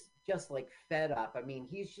 He is just like fed up. I mean,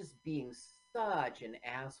 he's just being such an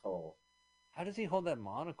asshole. How does he hold that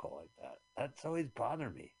monocle like that? That's always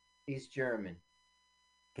bothered me. He's German.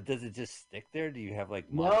 But does it just stick there? Do you have like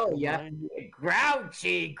no? Yeah,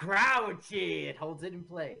 grouchy. It holds it in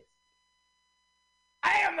place.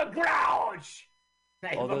 I am a grouch.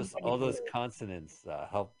 All those consonants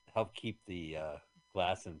help keep the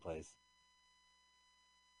glass in place.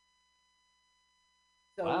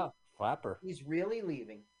 So wow, flapper. He's really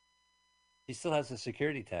leaving. He still has a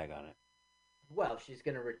security tag on it. Well, she's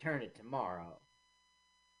going to return it tomorrow.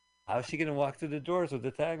 How's she gonna walk through the doors with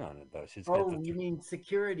the tag on it though? She's got Oh, you mean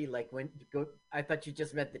security? Like when go? I thought you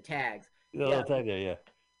just meant the tags. the Yeah, little tag there, yeah.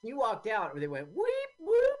 he walked out, and they went whoop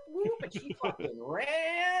whoop whoop, and she fucking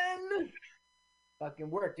ran. Fucking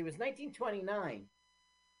worked. It was 1929.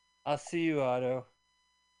 I'll see you, Otto.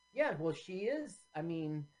 Yeah, well, she is. I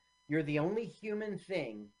mean, you're the only human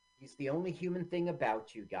thing. He's the only human thing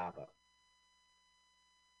about you, Gabo.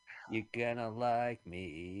 You're gonna like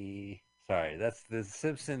me. Sorry, that's the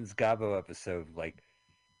Simpsons Gabo episode. Like,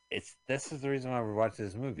 this is the reason why we're watching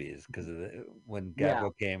this movie is because of when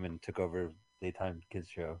Gabo came and took over daytime kids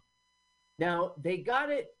show. Now they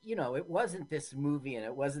got it. You know, it wasn't this movie, and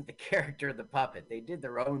it wasn't the character of the puppet. They did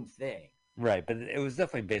their own thing. Right, but it was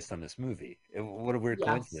definitely based on this movie. What a weird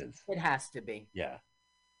coincidence. It has to be. Yeah.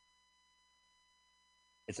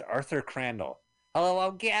 It's Arthur Crandall. Hello,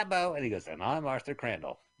 I'm Gabo, and he goes, and I'm Arthur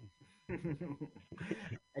Crandall.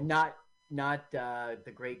 And not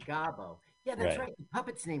the great Gabo. Yeah, that's right. The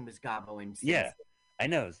puppet's name was Gabo. Yeah, I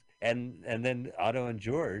know. And then Otto and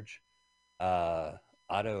George.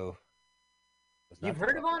 Otto. You've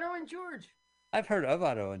heard of Otto and George? I've heard of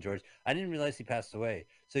Otto and George. I didn't realize he passed away.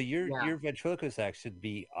 So your ventriloquist act should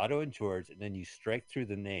be Otto and George, and then you strike through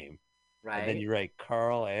the name. Right. And then you write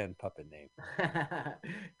Carl and puppet name.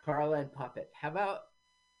 Carl and puppet. How about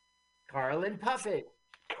Carl and puppet?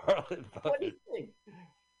 Carl and puppet. What do you think?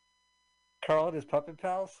 Carl and his puppet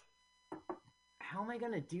pals? How am I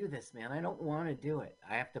going to do this, man? I don't want to do it.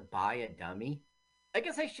 I have to buy a dummy. I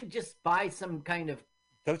guess I should just buy some kind of...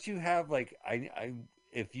 Don't you have, like, I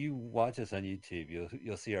if you watch us on YouTube,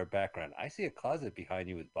 you'll see our background. I see a closet behind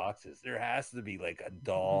you with boxes. There has to be, like, a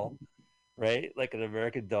doll, right? Like an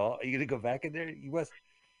American doll. Are you going to go back in there? You must...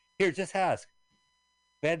 Here, just ask.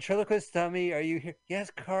 Ventriloquist dummy, are you here?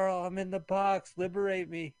 Yes, Carl, I'm in the box. Liberate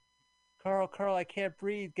me. Carl, I can't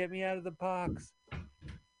breathe. Get me out of the box.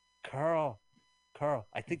 Carl,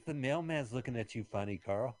 I think the mailman's looking at you funny,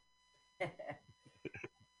 Carl.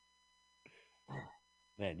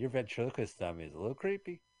 Man, your ventriloquist dummy is a little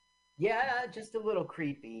creepy. Yeah, just a little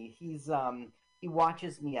creepy. He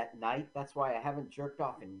watches me at night. That's why I haven't jerked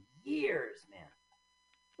off in years, man.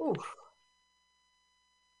 Oof.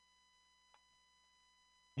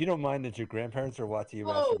 You don't mind that your grandparents are watching you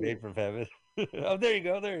masturbate from heaven? Oh, there you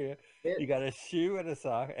go. There you go. You got a shoe and a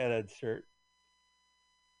sock and a shirt.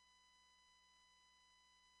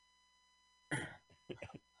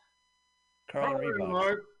 Carl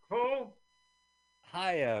Reebok. Cole.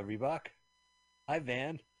 Hi, Reebok. Hi,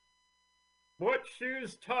 Van. What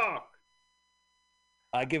shoes talk?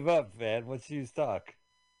 I give up, Van. What shoes talk?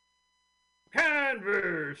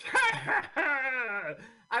 Converse.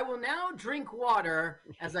 I will now drink water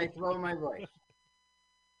as I throw my voice.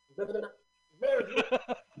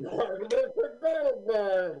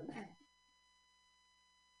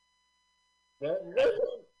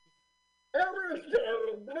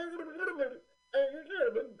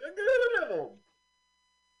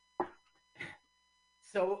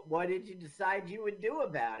 So, what did you decide you would do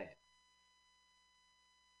about it?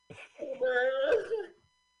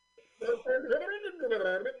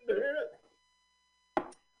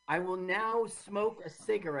 I will now smoke a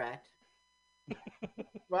cigarette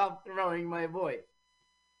while throwing my voice.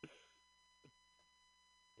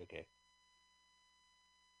 Okay.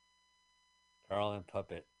 Carl and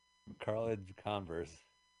Puppet. Carl and Converse.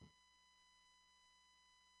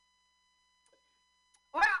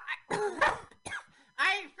 Well,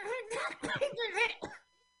 I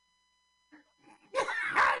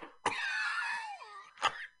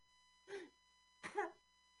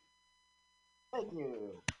Thank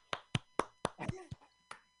you.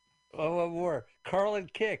 Oh, one more. Carl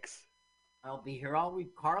and Kicks. I'll be here all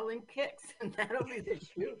week. Carl and Kicks, and that'll be the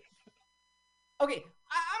shoot. Okay,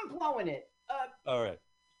 I'm blowing it. All right.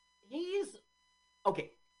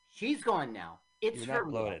 Okay. She's gone now. It's You're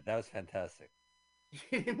not blowing it. That was fantastic.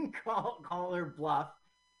 You didn't call her bluff.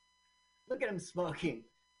 Look at him smoking.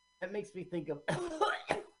 That makes me think of.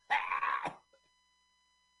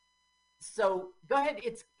 So go ahead.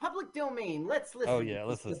 It's public domain. Let's listen. Oh yeah,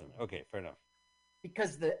 let's listen. Okay, fair enough.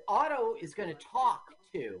 Because the auto is going to talk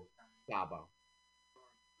to Gabo.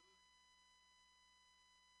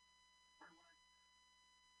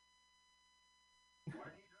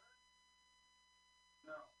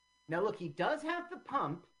 Now look, he does have the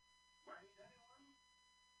pump.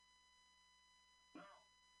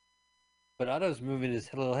 But Otto's moving his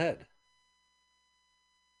little head.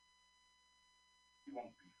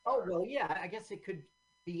 Oh, well, yeah, I guess it could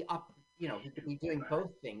be up, he could be doing both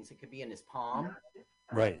things. It could be in his palm.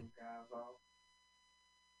 Right.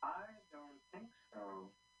 I don't think so.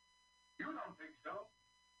 You don't think yourself?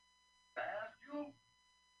 I asked you?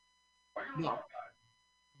 What are you No. talking about?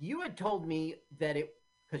 You had told me that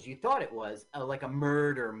because you thought it was like a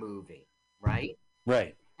murder movie, right?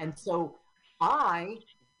 Right. And so I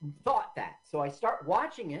thought that. So I start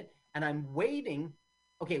watching it and I'm waiting.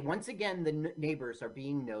 Okay, once again, the neighbors are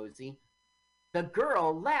being nosy. The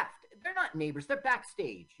girl left. They're not neighbors, they're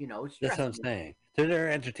backstage, That's what I'm stressing. saying. They're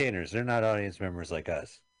entertainers. They're not audience members like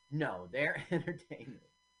us. No, they're entertainers.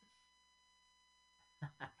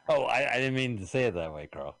 Oh, I didn't mean to say it that way,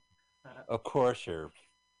 Carl. Of course you're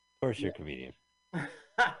a comedian.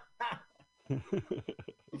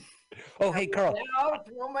 Oh, hey, Carl. Now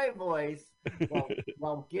through my voice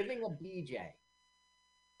while giving a BJ.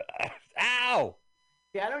 Ow!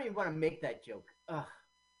 See, I don't even want to make that joke. Ugh.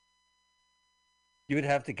 You would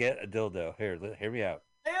have to get a dildo. Here, hear me out.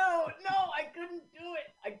 Ew, no, I couldn't do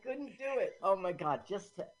it. I couldn't do it. Oh my God,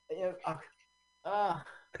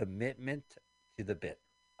 Commitment to the bit.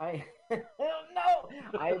 No,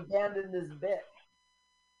 I abandoned this bit.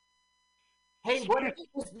 Hey, what if it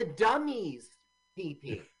was the dummies,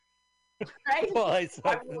 PP? Right? Well, I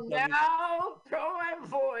will now throw my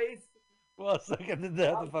voice. Well, so I can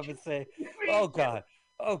the puppet say, "Oh God,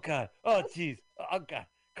 oh God, oh jeez, oh God,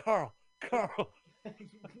 Carl."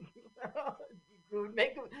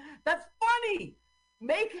 Make him. That's funny.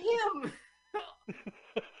 Make him.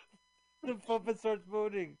 The puppet starts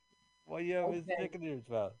moaning while you have his dick in his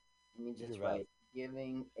mouth. Let me just write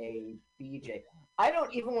giving a BJ. I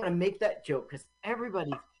don't even want to make that joke because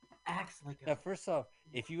everybody acts like a... Now, first off,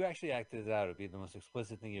 if you actually acted it out, it'd be the most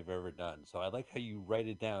explicit thing you've ever done. So I like how you write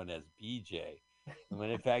it down as BJ,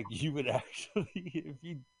 when in fact you would actually, if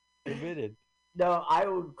you committed. No, I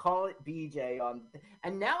would call it BJ on,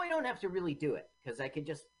 and now I don't have to really do it because I can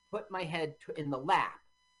just put my head in the lap.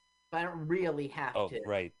 I don't really have to. Oh,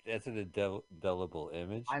 right. That's an indelible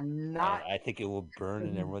image. I'm not. I think it will burn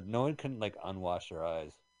in everyone. No one can like unwash their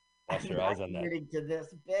eyes. Wash their eyes on that. Getting to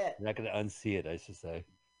this bit. You're not going to unsee it, I should say.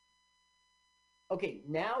 Okay,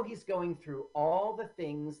 now he's going through all the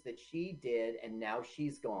things that she did, and now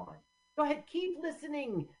she's gone. Go ahead, keep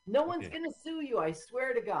listening. No one's going to sue you, I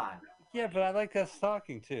swear to God. Yeah, but I like us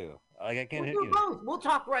talking too. Like I can't hit you. Both. We'll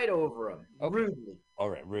talk right over him. Okay. Rudely. All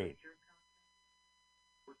right, rude.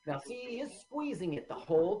 Now, see, he is squeezing it the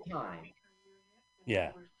whole time.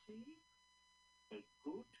 Yeah.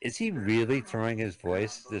 Is he really throwing his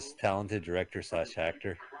voice, this talented director /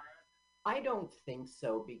 actor? I don't think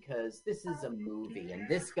so, because this is a movie, and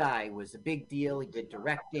this guy was a big deal. He did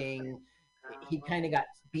directing. He kind of got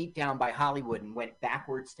beat down by Hollywood and went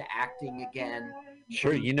backwards to acting again.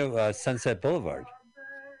 Sure, Sunset Boulevard.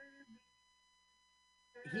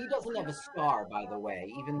 He doesn't have a star, by the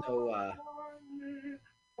way, even though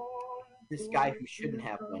this guy who shouldn't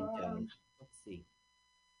have one does. Let's see.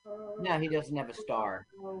 No, he doesn't have a star.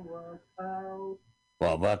 Well,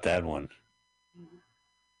 about that one.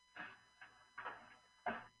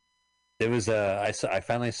 There was I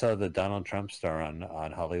finally saw the Donald Trump star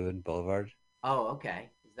on Hollywood Boulevard. Oh, okay.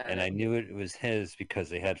 I knew it was his because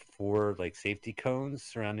they had 4 like safety cones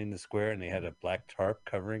surrounding the square, and they had a black tarp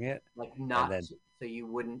covering it. Like so you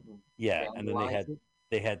wouldn't. Yeah, and then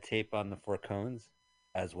they had tape on the 4 cones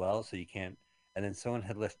as well, so you can't. And then someone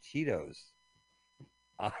had left Cheetos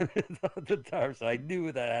on the tarp, so I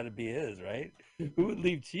knew that had to be his, right? Who would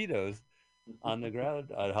leave Cheetos on the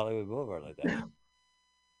ground on Hollywood Boulevard like that?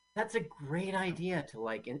 That's a great idea to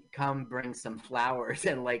like come bring some flowers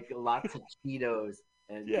and like lots of Cheetos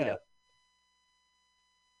and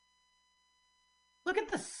Look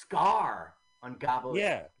at the scar on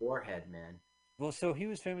Gabo's forehead, man. Well, so he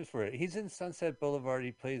was famous for it. He's in Sunset Boulevard.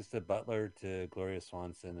 He plays the butler to Gloria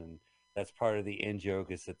Swanson, and that's part of the in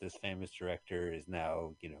joke is that this famous director is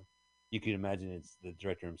now, you can imagine it's the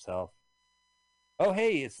director himself. Oh,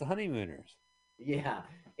 hey, it's the Honeymooners. Yeah,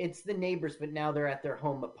 it's the neighbors, but now they're at their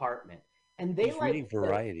home apartment. And they like reading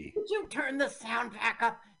Variety. Would you turn the sound back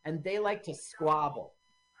up? And they like to squabble.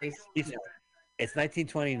 It's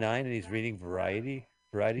 1929 and he's reading Variety.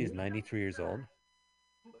 Variety is 93 years old.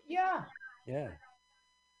 Yeah. Yeah.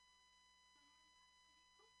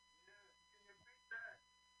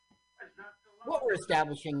 What we're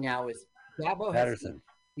establishing now is Gabo Patterson has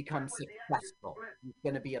become successful. He's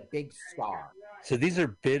going to be a big star. So these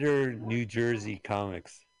are bitter New Jersey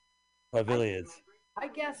comics, affiliates. I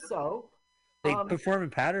guess so. They perform in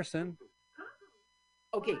Patterson.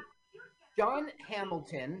 Okay, John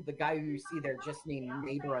Hamilton, the guy who you see there, just named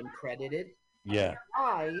Neighbor Uncredited. Yeah.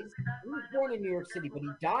 Dies. He was born in New York City, but he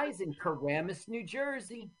dies in Paramus, New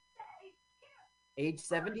Jersey, age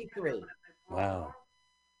 73. Wow.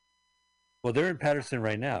 Well, they're in Patterson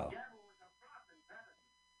right now.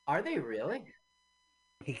 Are they really?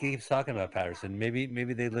 He keeps talking about Patterson. Maybe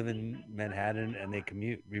they live in Manhattan and they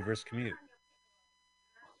reverse commute.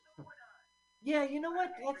 Yeah, you know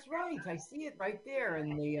what? That's right. I see it right there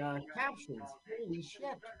in the captions. Holy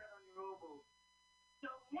shit.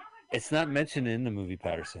 It's not mentioned in the movie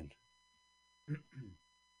Patterson. Did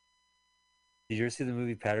you ever see the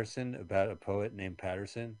movie Patterson about a poet named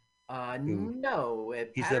Patterson? No.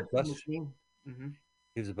 He's a Patterson bus. was named. Mhm.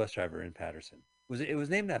 He was a bus driver in Patterson. It was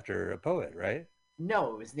named after a poet, right?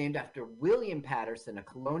 No, it was named after William Patterson, a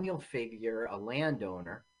colonial figure, a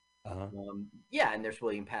landowner. Uh-huh. Yeah, and there's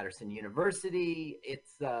William Patterson University.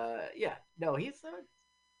 It's yeah, no,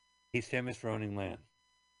 He's famous for owning land.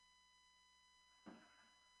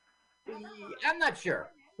 I'm not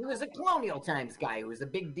sure. He was a colonial times guy who was a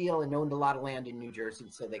big deal and owned a lot of land in New Jersey,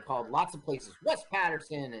 so they called lots of places West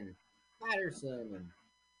Patterson and Patterson. And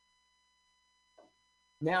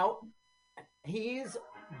now he's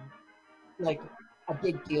like a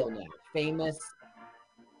big deal now, famous.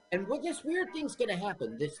 And what this weird thing's going to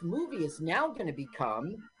happen? This movie is now going to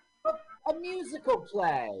become a musical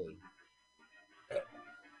play.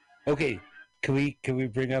 Okay, can we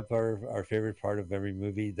bring up our favorite part of every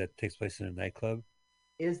movie that takes place in a nightclub?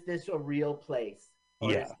 Is this a real place?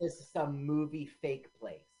 Or Yeah. is this some movie fake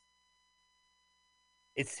place?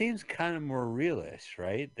 It seems kind of more realish,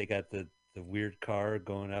 right? They got the weird car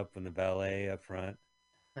going up and the ballet up front.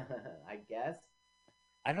 I guess.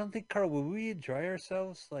 I don't think, Carl, will we enjoy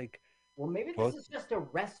ourselves? Like, Well, maybe both? this is just a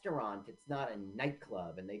restaurant. It's not a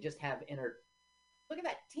nightclub, and they just have Look at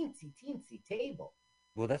that teensy table.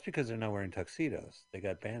 Well, that's because they're not wearing tuxedos. They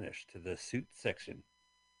got banished to the suit section.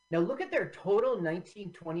 Now look at their total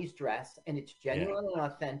 1920s dress, and it's genuine and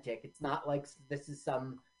authentic. It's not like this is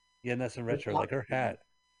some. Yeah, and that's some retro. Like her hat.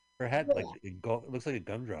 Her hat, like it looks like a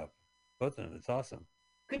gumdrop. Both of them. It's awesome.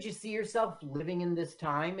 Could you see yourself living in this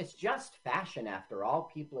time? It's just fashion, after all.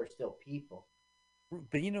 People are still people.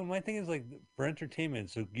 But my thing is, like, for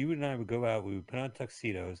entertainment, so you and I would go out, we would put on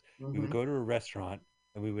tuxedos, we would Mhm. go to a restaurant,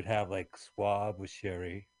 and we would have like Swab with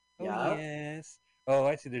Sherry. Yeah. Oh, yes. Oh,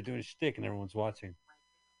 I see they're doing a shtick and everyone's watching.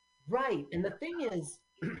 Right. And the thing is,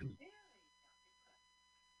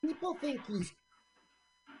 people think he's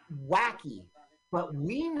wacky, but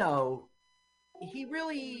we know he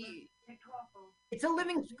really, it's a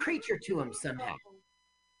living creature to him somehow.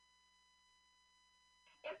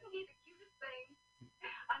 Isn't he the cutest thing?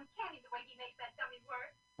 Uncanny the way he makes that dummy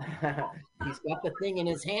work. He's got the thing in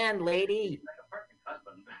his hand, lady. Like a perfect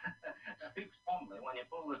husband. Speaks formally when you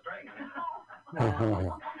pull the string.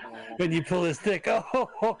 When you pull his stick,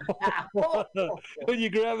 oh, when you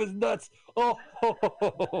grab his nuts, oh.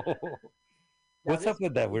 What's up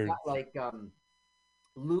with that weird? Got like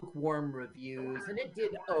lukewarm reviews, and it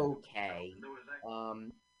did okay.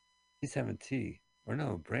 He's having tea, or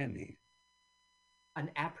no, brandy. An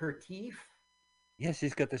aperitif. Yes,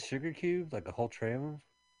 he's got the sugar cubes, like a whole tray of them.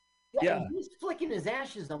 Yeah, and he's flicking his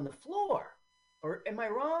ashes on the floor. Or am I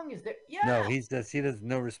wrong? Is there? Yeah. No, he does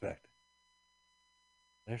no respect.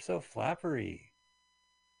 They're so flappery.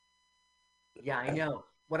 Yeah, I know.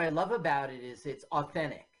 What I love about it is it's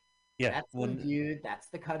authentic. Yeah, That's the dude. That's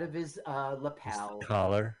the cut of his lapel.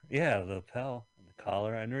 Collar. Yeah, the lapel and the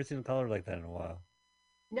collar. I've never seen a collar like that in a while.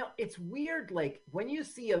 No, it's weird. Like when you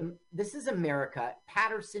see this is America,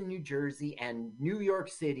 Paterson, New Jersey, and New York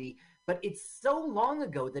City, but it's so long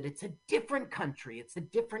ago that it's a different country. It's a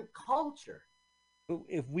different culture. But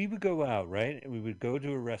if we would go out, right, and we would go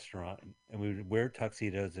to a restaurant and we would wear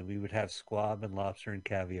tuxedos and we would have squab and lobster and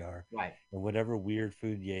caviar, right, and whatever weird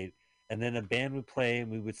food you ate, and then a band would play and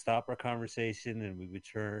we would stop our conversation and we would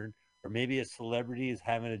turn, or maybe a celebrity is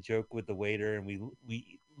having a joke with the waiter and we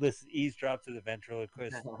listen, eavesdrop to the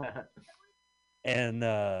ventriloquist. And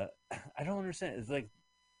I don't understand. It's like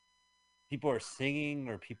people are singing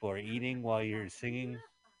or people are eating while you're singing.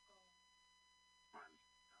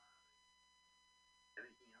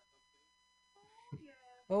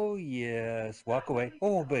 Oh, yes. Walk away.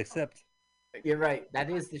 Oh, but except. You're right. That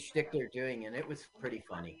is the shtick they're doing, and it was pretty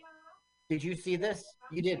funny. Did you see this?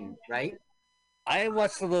 You didn't, right? I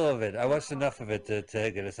watched a little of it. I watched enough of it to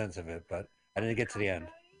get a sense of it, but I didn't get to the end.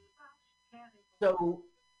 So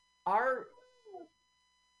our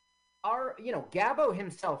Gabbo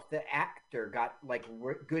himself, the actor, got like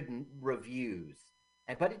good reviews,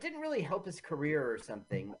 but it didn't really help his career or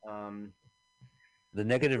something. The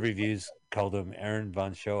negative reviews called him Aaron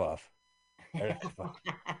Von Showoff.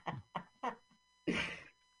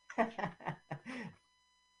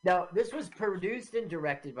 Now, this was produced and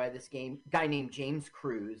directed by this guy named James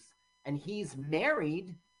Cruz, and he's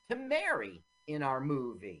married to Mary in our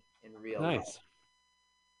movie in real life.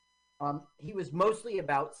 He was mostly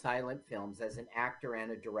about silent films as an actor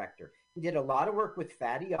and a director. He did a lot of work with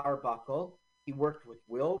Fatty Arbuckle. He worked with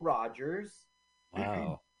Will Rogers.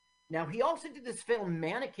 Wow. Now, he also did this film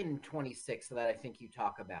Mannequin 26 that I think you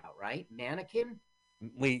talk about, right? Mannequin?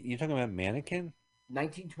 Wait, you're talking about Mannequin?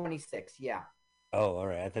 1926, yeah. Oh, all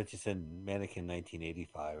right. I thought you said Mannequin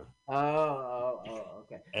 1985.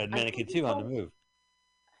 Okay. And I Mannequin think 2 on the move.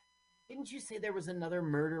 Didn't you say there was another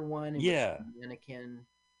murder one? Yeah. Mannequin.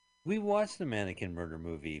 We watched the Mannequin murder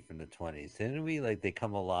movie from the 20s, didn't we? Like They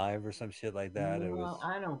Come Alive or some shit like that. No, It was.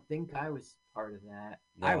 I don't think I was part of that.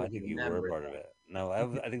 No, I think you were part of it. No,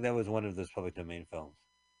 I think that was one of those public domain films.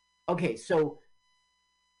 Okay, so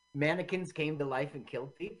mannequins came to life and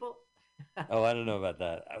killed people? Oh, I don't know about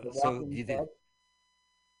that. So do you think?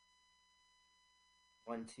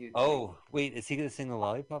 1, 2, 3. Oh, wait, is he going to sing the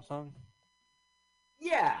Lollipop song?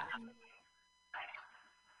 Yeah.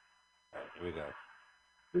 All right, here we go.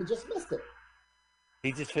 We just missed it.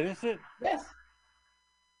 He just finished it? Yes.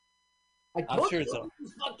 I'm sure it's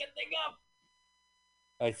this fucking thing up.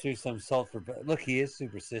 I threw some salt for. Look, he is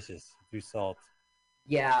superstitious. Threw salt.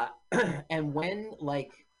 Yeah, and when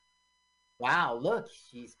wow, look,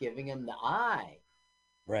 she's giving him the eye.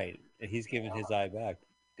 Right, he's giving his eye back.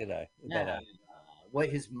 Good eye. Yeah. That eye. What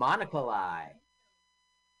his monocle eye?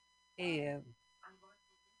 And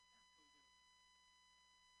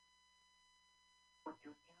Would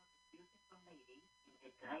you tell the beautiful lady in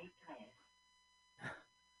the gray dress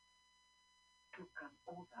to come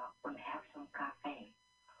over and have some cafe?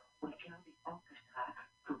 We'll tell the orchestra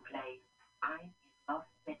to play I'm in love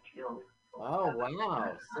with you. Oh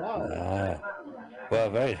wow! So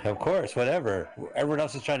well, right, of course, whatever. Everyone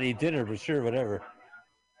else is trying to eat dinner, but sure, whatever.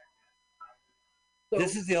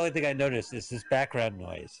 This is the only thing I noticed is this background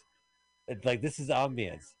noise. It's like this is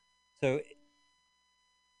ambience. So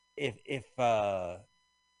if this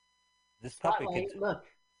puppet spotlight, could look,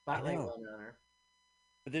 spotlight know. went on her.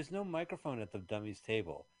 But there's no microphone at the dummy's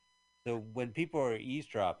table. So when people are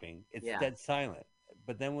eavesdropping, it's dead silent.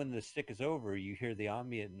 But then when the stick is over, you hear the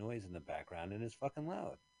ambient noise in the background, and it's fucking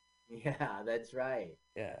loud. Yeah, that's right.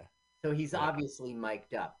 Yeah. So he's obviously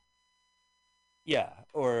mic'd up. Yeah,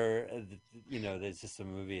 or there's just a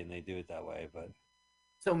movie and they do it that way. But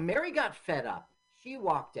so Mary got fed up. She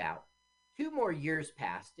walked out. 2 more years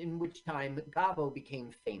passed, in which time Gabo became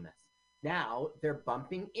famous. Now they're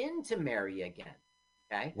bumping into Mary again.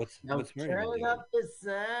 Okay. What's Mary turn doing? up the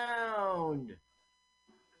sound.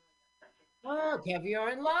 Oh, caviar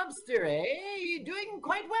and lobster, eh? You're doing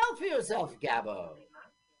quite well for yourself, Gabo.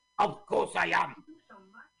 Of course I am. You do so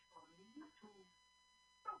much for me, you two.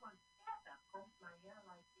 No one ever combed my hair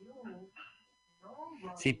like you. No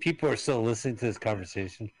one. See, people are still listening to this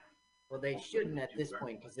conversation. Well, they shouldn't at this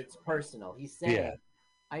point because it's personal. He's saying,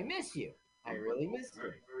 I miss you. I really miss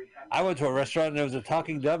you. I went to a restaurant and there was a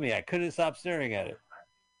talking dummy. I couldn't stop staring at it.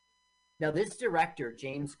 Now, this director,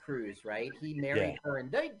 James Cruz, right? He married her,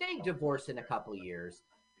 and they divorced in a couple of years.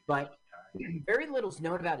 But very little's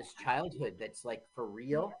known about his childhood that's, like, for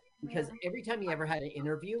real. Because every time he ever had an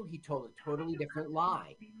interview, he told a totally different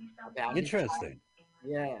lie about his Interesting.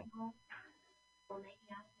 Yeah.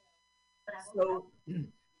 So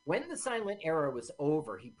when the silent era was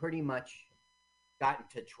over, he pretty much got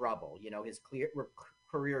into trouble. You know, his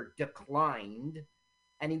career declined,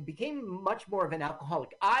 and he became much more of an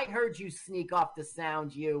alcoholic. I heard you sneak off the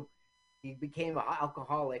sound, you. He became an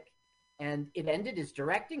alcoholic, and it ended his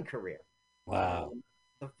directing career. Wow.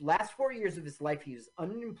 The last 4 years of his life, he was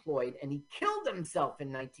unemployed, and he killed himself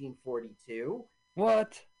in 1942.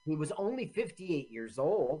 What? He was only 58 years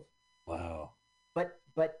old. Wow.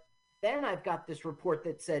 But then I've got this report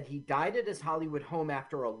that said he died at his Hollywood home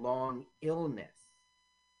after a long illness.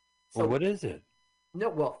 So, well, what is it? No,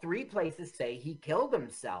 well, 3 places say he killed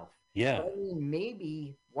himself. Yeah. So, I mean,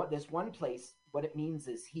 maybe this one place, what it means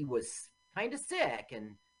is he was kind of sick,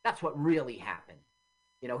 and that's what really happened.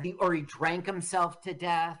 You know, he drank himself to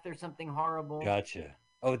death or something horrible. Gotcha.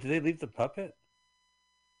 Oh, did they leave the puppet?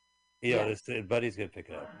 Yeah, Buddy's gonna pick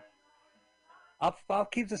it up. I'll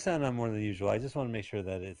keep the sound on more than usual. I just want to make sure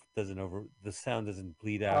that the sound doesn't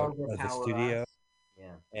bleed out of the studio. Us.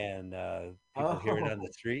 Yeah. And people hear it on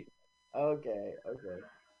the street. Okay.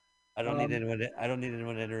 I don't need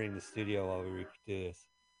anyone entering the studio while we do this.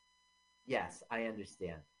 Yes, I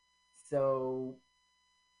understand. So,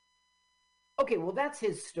 okay, well, that's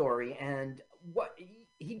his story, and what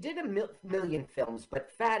he did a million films, but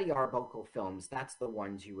Fatty Arbuckle films, that's the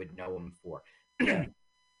ones you would know him for.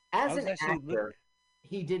 As an actor,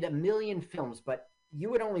 he did a million films, but you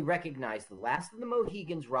would only recognize The Last of the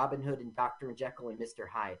Mohegans, Robin Hood, and Dr. Jekyll and Mr.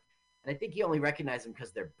 Hyde. And I think you only recognize them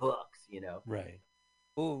because they're books, you know? Right.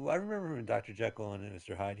 Oh, I remember when Dr. Jekyll and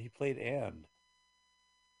Mr. Hyde. He played and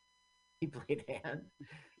He played Anne.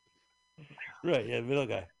 right, yeah, middle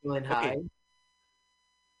guy. Glenn Okay, Hyde.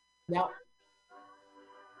 Now,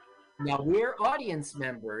 now we're audience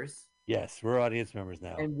members, yes, we're audience members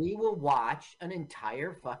now, and we will watch an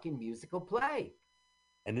entire fucking musical play.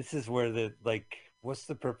 and this is where the like, what's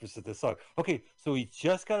the purpose of this song? Okay, so we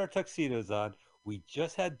just got our tuxedos on. We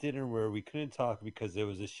just had dinner where we couldn't talk because there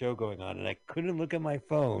was a show going on, and I couldn't look at my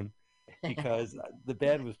phone because the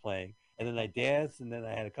band was playing. And then I danced, and then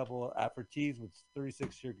I had a couple of aperitifs with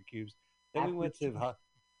 36 sugar cubes. Then we went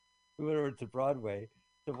over to Broadway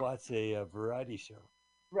to watch a variety show.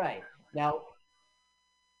 Right. Now,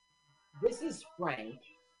 this is Frank.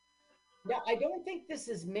 Now, I don't think this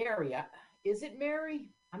is Mary. Is it Mary?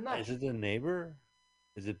 I'm not Is sure. it the neighbor?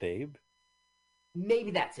 Is it Babe?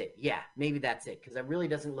 Maybe that's it. Yeah, maybe that's it, because it really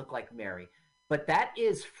doesn't look like Mary. But that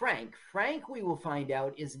is Frank. Frank, we will find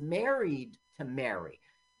out, is married to Mary.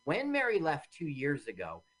 When Mary left 2 years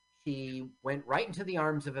ago, she went right into the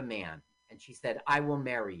arms of a man, and she said, I will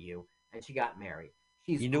marry you. And she got married.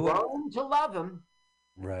 She's You know what? grown to love him.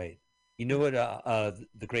 Right. You know what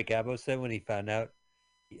the great Gabo said when he found out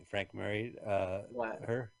Frank married What?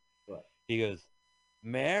 her? What? He goes,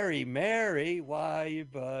 Mary, Mary, why you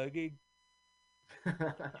bugging?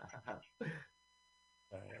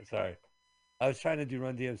 Sorry. I was trying to do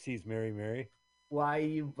Run DMC's Mary, Mary. Why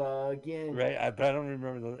you bugging? Right. But I don't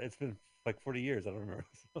remember. It's been like 40 years. I don't remember.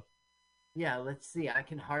 Yeah, let's see. I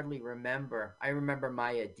can hardly remember. I remember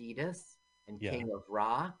my Adidas and Yeah. King of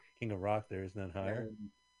Rock. King of Rock, there is none higher. And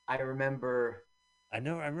I remember. I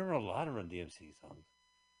remember a lot of Run DMC songs.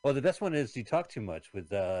 Well, the best one is You Talk Too Much with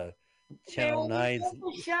Channel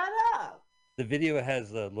 9's. Shut up. The video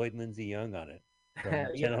has Lloyd Lindsay Young on it from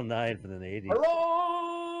Yeah. Channel 9 from the 80s.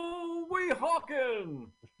 Hello, we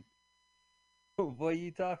hawking. Boy,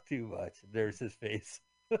 you talk too much. There's his face.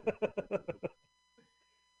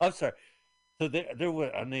 I'm sorry. So there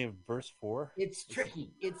were on the verse 4. It's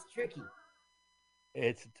tricky. It's tricky.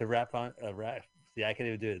 It's to rap on rap. See, I can't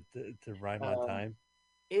even do it to rhyme on time.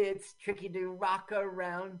 It's tricky to rock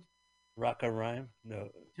around. Rock a rhyme? No.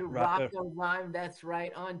 To rock a rhyme, that's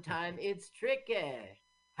right, on time. It's tricky.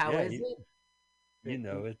 How is it? You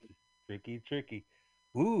know it. Tricky, tricky.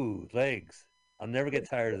 Ooh, legs. I'll never get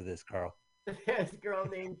tired of this, Carl. There's a girl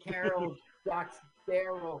named Carol rocks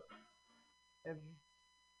barrel.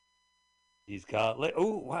 He's got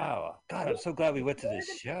oh wow. God, I'm so glad we went to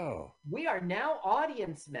this show. We are now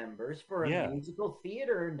audience members for a musical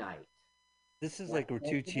theater night. This is like we're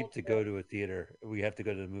too cheap to go to a theater. We have to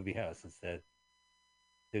go to the movie house instead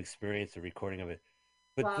to experience the recording of it.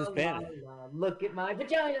 But this band, look at my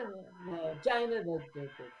vagina, vagina,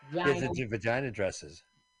 is it vagina dresses?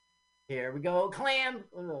 Here we go, clam.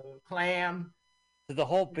 So the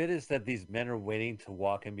whole bit is that these men are waiting to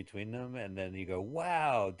walk in between them, and then you go,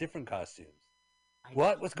 "Wow, different costumes."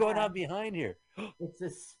 What's going on behind here? It's a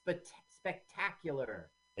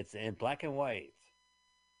spectacular. It's in black and white.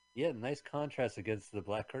 Yeah, nice contrast against the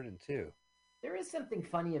black curtain too. There is something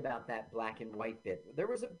funny about that black and white bit. There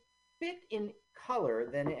was a bit in color,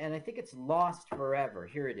 and I think it's lost forever.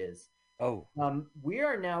 Here it is. Oh. We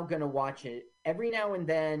are now going to watch it every now and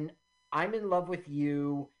then. I'm in Love with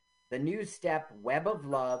You, The New Step, Web of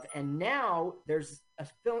Love, and now there's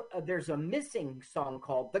a missing song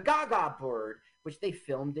called The Gaga Bird, which they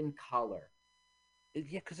filmed in color.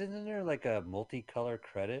 Yeah, because isn't there like a multicolor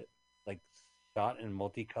credit, like shot in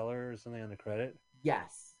multicolor or something on the credit?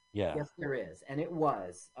 Yes. Yeah. Yes, there is, and it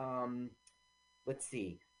was. Let's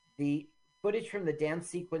see. The footage from the dance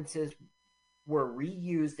sequences were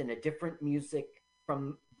reused in a different music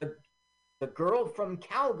from the Girl from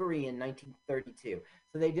Calgary in 1932.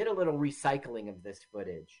 So they did a little recycling of this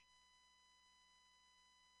footage.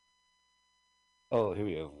 Oh, here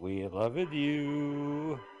we go. We love it,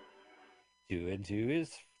 you. 2 and 2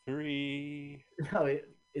 is 3. Oh,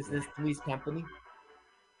 is this Three's Company?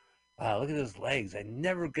 Wow, look at those legs. I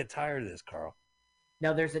never get tired of this, Carl.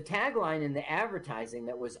 Now, there's a tagline in the advertising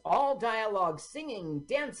that was all dialogue, singing,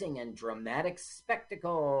 dancing, and dramatic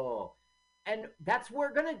spectacle. And that's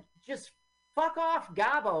we're going to just fuck off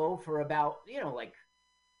Gabo for about, like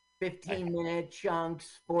 15-minute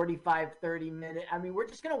chunks, 45, 30-minute. I mean, we're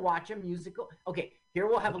just going to watch a musical. Okay, here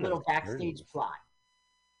we'll have a little backstage plot.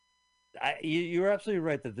 You're absolutely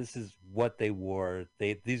right that this is what they wore.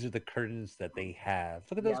 These are the curtains that they have.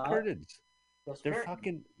 Look at those curtains. They're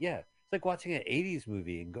fucking, It's like watching an 80s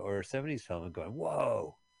movie or a 70s film and going,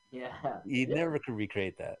 whoa. Yeah. You never could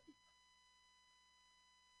recreate that.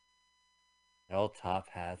 All top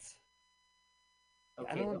hats. I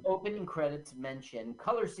Okay, the don't. opening credits mention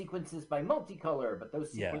color sequences by Multicolor, but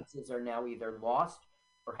those Yeah. sequences are now either lost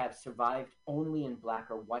or have survived only in black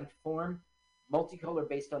or white form. Multicolor,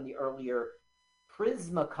 based on the earlier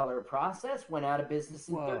Prismacolor process, went out of business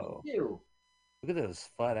in Whoa! 32. Look at those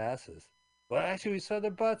flat asses. Well, actually, we saw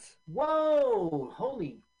their butts. Whoa!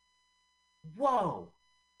 Holy, whoa!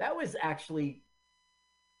 That was actually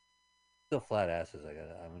Still flat asses.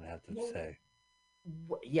 I'm gonna have to well, say.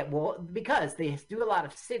 yeah. Well, because they do a lot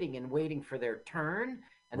of sitting and waiting for their turn,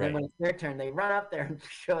 and then Right, when it's their turn, they run up there and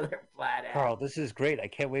show their flat ass. Carl. This is great. I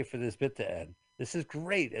can't wait for this bit to end. This is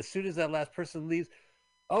great. As soon as that last person leaves,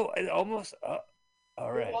 oh, it almost.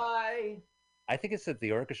 All right. Why? I think it's that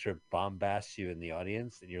the orchestra bombasts you in the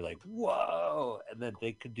audience, and you're like, "Whoa!" And then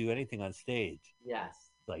they could do anything on stage. Yes.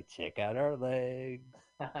 It's like, check out our legs.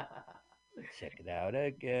 Check it out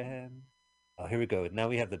again. Oh, here we go. Now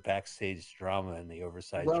we have the backstage drama in the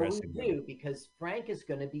oversized Well, we dressing room. do because Frank is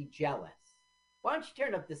going to be jealous. Why don't you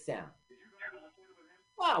turn up the sound?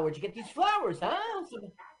 Wow, where'd you get these flowers, huh?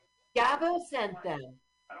 Gabo sent them.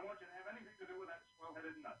 I don't want you to have anything to do with that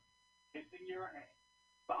swell-headed nut. Kissing your hand,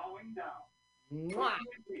 bowing down, Mwah.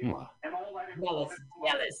 and all that. Jealous,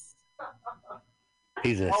 jealous.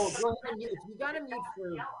 He's a. Oh, go ahead and mute. If you got to mute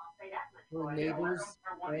for neighbors,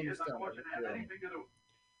 I I understand. don't want you to have anything to do.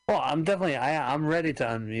 Well, I'm definitely. I'm ready to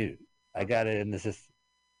unmute. I got it in the system.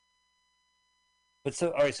 But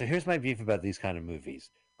so, all right. So here's my beef about these kind of movies.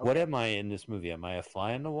 Okay. What am I in this movie? Am I a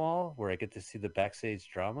fly on the wall where I get to see the backstage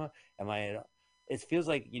drama? Am I? It feels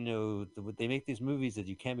like they make these movies that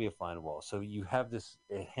you can't be a fly on the wall. So you have this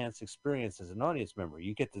enhanced experience as an audience member.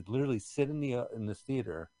 You get to literally sit in the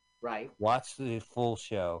theater, Right. watch the full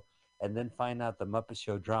show, and then find out the Muppet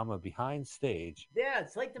Show drama behind stage. Yeah,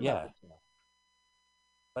 it's like the Yeah. Muppet Show.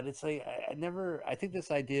 But it's like I never. I think this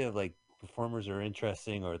idea of like performers are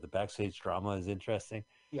interesting or the backstage drama is interesting.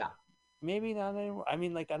 Yeah. Maybe not anymore. I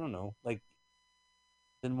mean, like I don't know. Like,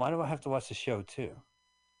 then why do I have to watch the show too?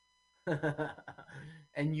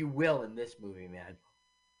 And you will in this movie, man.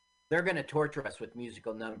 They're going to torture us with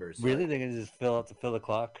musical numbers. So. Really, they're gonna just fill the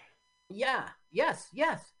clock? Yeah. Yes.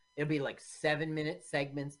 Yes. It'll be like 7-minute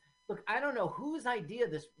segments. Look, I don't know whose idea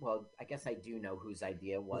this. Well, I guess I do know whose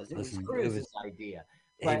idea it was. It was Listen, Cruz's idea.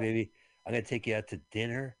 Hey, But- baby, I'm gonna take you out to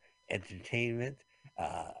dinner, entertainment,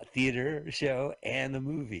 a theater show, and the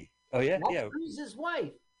movie. Oh yeah, That's yeah. Cruz's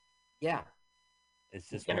wife. Yeah. It's It's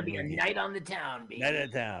just going to one be a movie. night on the town, baby. Night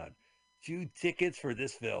of town. 2 tickets for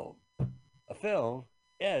this film. A film?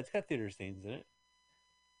 Yeah, it's got theater scenes in it.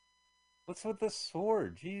 What's with the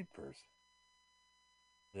sword? Jeepers.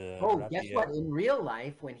 Oh, guess what? In real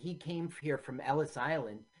life, when he came here from Ellis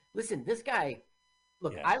Island, listen, this guy,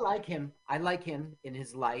 look, Yeah. I like him. I like him in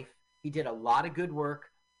his life. He did a lot of good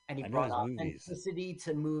work, and he I know brought his movies. authenticity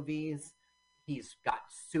to movies. He's got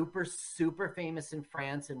super, super famous in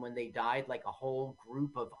France, and when they died, like a whole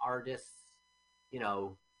group of artists,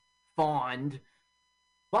 fawned.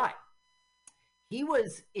 But he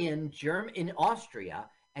was in Austria,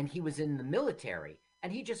 and he was in the military,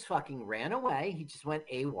 and he just fucking ran away. He just went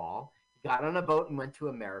AWOL. He got on a boat and went to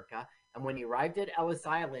America. And when he arrived at Ellis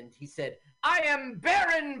Island, he said, "I am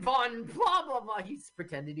Baron von blah, blah, blah." He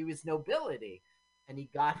pretended he was nobility. And he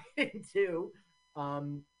got into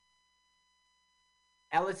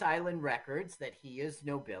Ellis Island Records that he is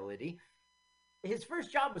nobility. His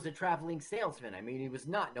first job was a traveling salesman. I mean, he was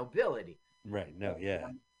not nobility. Right, no, yeah.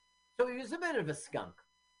 So he was a bit of a skunk.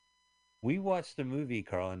 We watched a movie,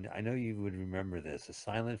 Carl, and I know you would remember this, a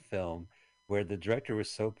silent film where the director was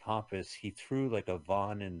so pompous, he threw like a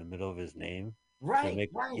Von in the middle of his name. Right,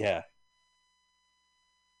 right. Yeah.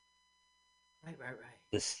 Right.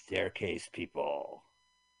 The Staircase People.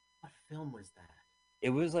 What film was that? It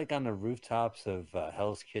was like on the rooftops of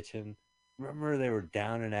Hell's Kitchen. Remember, they were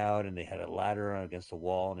down and out, and they had a ladder against a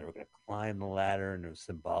wall, and they were going to climb the ladder, and it was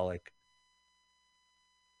symbolic.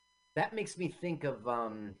 That makes me think of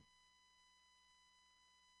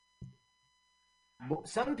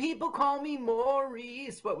Some People Call Me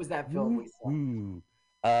Maurice. What was that film we saw?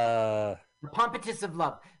 The Pompatus of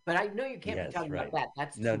Love. But I know you can't be talking about that.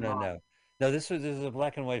 That's no. No, this was a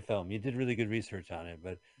black and white film. You did really good research on it,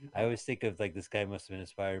 but I always think of like this guy must have been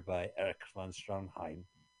inspired by Erich von Stroheim.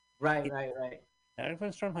 Right. Erich von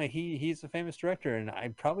Stroheim, he's a famous director, and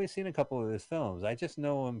I've probably seen a couple of his films. I just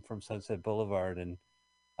know him from Sunset Boulevard and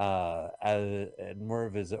more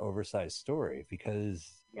of his oversized story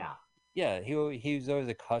because he was always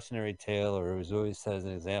a cautionary tale, or it was always set as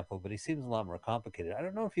an example, but he seems a lot more complicated. I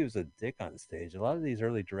don't know if he was a dick on stage. A lot of these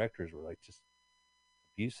early directors were like just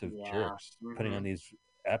abusive jerks, putting on these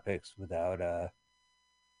epics without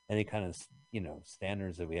any kind of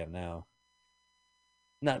standards that we have now.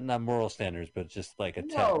 Not moral standards, but just like a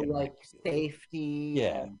tech. No, And like safety.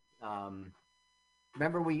 Yeah. And,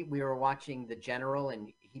 remember we were watching The General,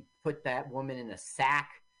 and he put that woman in a sack,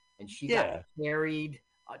 and she got carried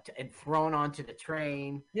and thrown onto the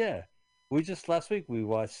train. Yeah. We just last week we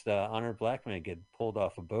watched Honored Black Man get pulled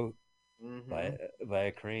off a boat by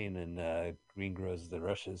a crane in Green Grows the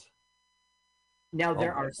Rushes. Now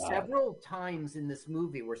there are several times in this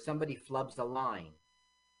movie where somebody flubs a line,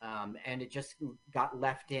 and it just got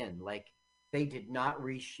left in. Like they did not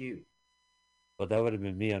reshoot. Well, that would have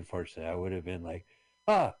been me, unfortunately. I would have been like,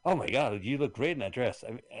 oh my God, you look great in that dress.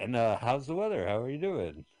 And how's the weather? How are you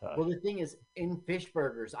doing? Well, the thing is, in fish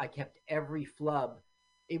burgers, I kept every flub.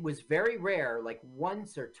 It was very rare, like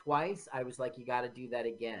once or twice. I was like, you got to do that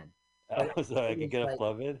again. So I could get a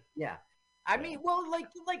flub in? Yeah. I mean, well, like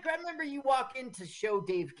I remember you walk in to show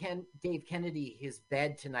Dave Kennedy his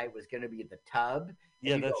bed tonight was going to be the tub.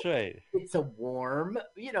 Yeah, that's right. It's a warm,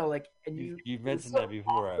 like, and you mentioned that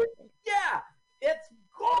before. Yeah, it's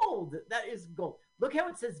gold. That is gold. Look how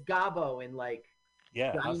it says Gabo in like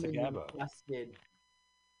House of Gabo. Encrusted.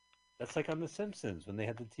 That's like on The Simpsons when they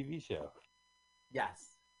had the TV show.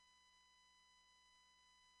 Yes.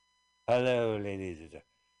 Hello, ladies and gentlemen.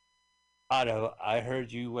 Otto, I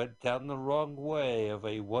heard you went down the wrong way of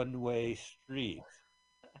a one-way street.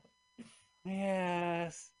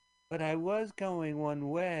 Yes, but I was going one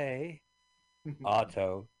way.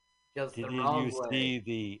 Otto, didn't you see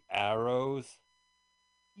the arrows?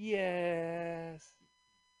 Yes.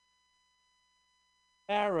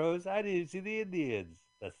 Arrows? I didn't see the Indians.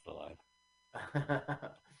 That's the line.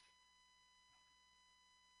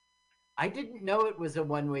 I didn't know it was a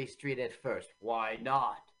one-way street at first. Why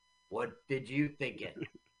not? What did you think it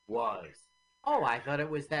was? Oh, I thought it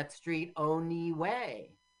was that street only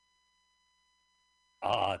way.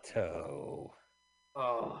 Otto.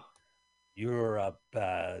 Oh. You're a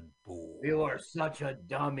bad boy. You are such a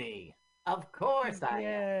dummy. Of course I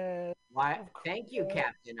am. Why? Thank you,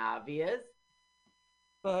 Captain Obvious.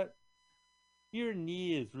 But your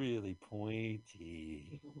knee is really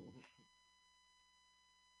pointy.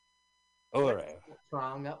 All right.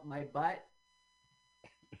 Strong up my butt.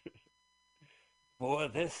 For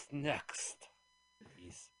this next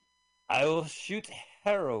piece, I will shoot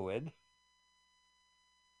heroin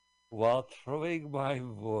while throwing my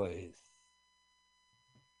voice.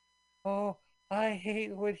 Oh, I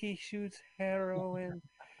hate when he shoots heroin.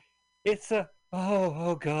 It's a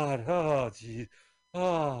oh God, oh jeez,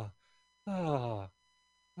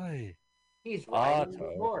 hey. He's riding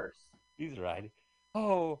a horse. He's riding.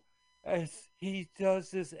 Oh, as he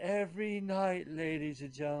does this every night, ladies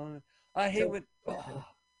and gentlemen. I hate when. Oh.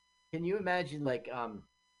 Can you imagine, like,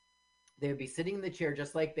 they would be sitting in the chair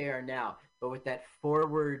just like they are now, but with that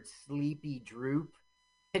forward sleepy droop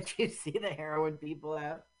that you see the heroin people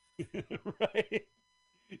have? Right.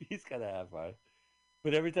 He's gotta have fun.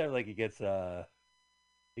 But every time, like, he gets a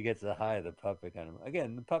high, the puppet kind of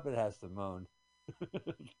again. The puppet has to moan.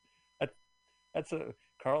 that's a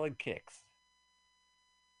Carlin kicks.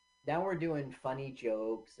 Now we're doing funny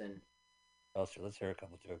jokes and. Oh, sure. Let's hear a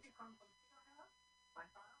couple jokes.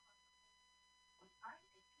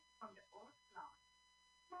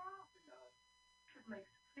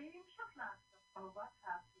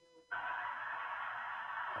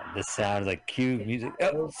 This sounds like cue music.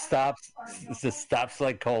 Oh, stops. This just stops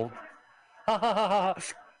like cold. Ha ha ha ha.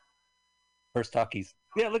 First talkies.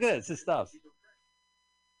 Yeah, look at it. It just stops.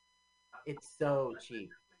 It's so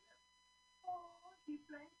cheap.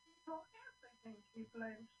 He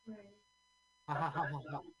blames me.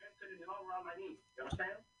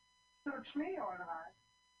 Suits me, all right.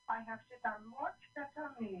 I have sit on much better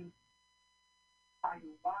meal. Are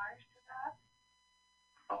you wise to that?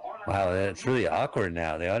 Wow, it's really awkward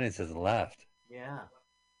now. The audience has left. Yeah.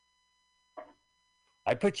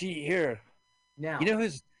 I put you here. Now, you know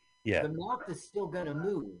who's... Yeah. The mouth is still going to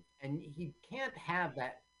move, and he can't have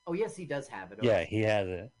that. Oh, yes, he does have it. Okay. Yeah, he has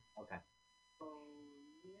it. Okay.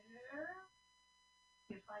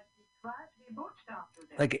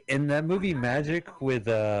 Like in that movie Magic with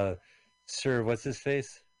Sir what's his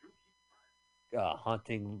face?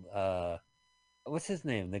 Haunting what's his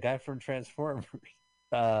name? The guy from Transformers.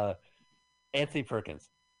 Anthony Perkins.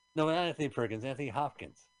 No, not Anthony Perkins, Anthony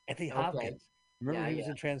Hopkins. Anthony Hopkins. Remember he was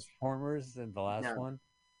in Transformers in the last one?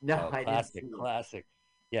 No, I classic, didn't see classic.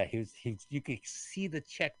 Yeah, he you could see the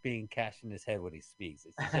check being cashed in his head when he speaks.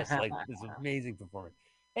 It's just like this amazing performance.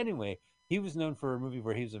 Anyway, he was known for a movie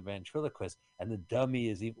where he was a ventriloquist, and the dummy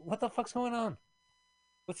is even. What the fuck's going on?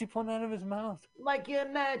 What's he pulling out of his mouth? Like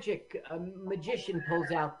magic. A magician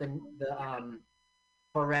pulls out the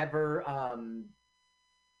forever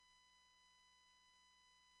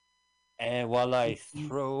And while I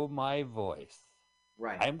throw my voice,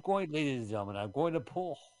 Right. I'm going, ladies and gentlemen, I'm going to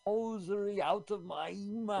pull hosiery out of my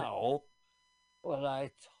mouth while I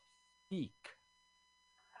speak.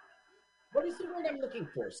 What is the word I'm looking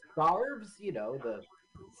for? Scarves? You know, the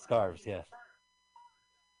Scarves, yes.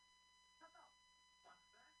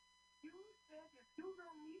 You said if you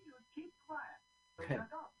don't need to keep quiet. So shut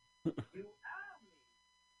up. You are me.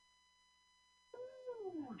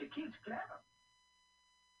 Ooh, the kid's clever.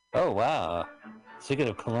 Oh, wow. Speaking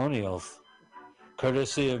of colonials,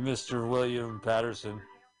 courtesy of Mr. William Patterson.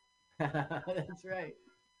 That's right.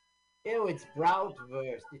 Ew, it's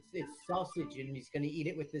bratwurst. It's sausage, and he's gonna eat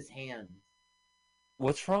it with his hands.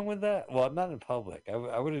 What's wrong with that? Well, I'm not in public.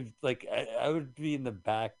 I would have, like, I would be in the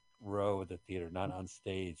back row of the theater, not on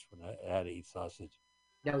stage when I had to eat sausage.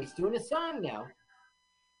 No, he's doing a song now.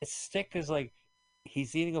 His stick is like,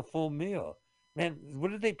 he's eating a full meal. Man, what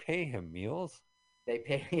did they pay him? Meals? They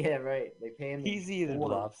pay, yeah, right. They pay him. He's eating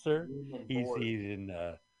board. lobster. He's board. eating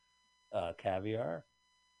caviar.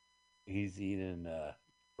 He's eating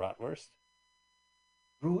bratwurst.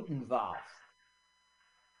 Rutenwurst.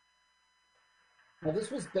 Now,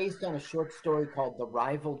 this was based on a short story called The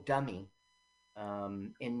Rival Dummy.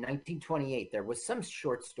 In 1928, there was some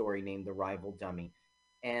short story named The Rival Dummy.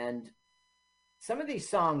 And some of these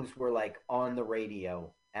songs were like on the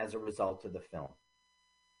radio as a result of the film.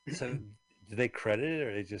 So, did they credit it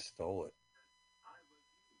or they just stole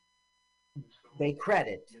it? They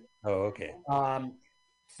credit. Oh, okay.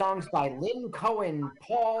 Songs by Lynn Cohen,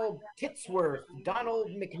 Paul Titsworth, Donald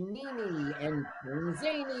McNeely, and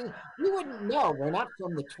Zaney. You wouldn't know. We're not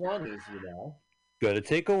from the 20s, you know. Gotta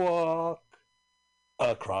take a walk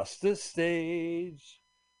across the stage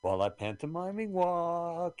while I'm pantomiming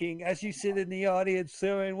walking as you sit in the audience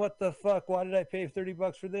saying, what the fuck? Why did I pay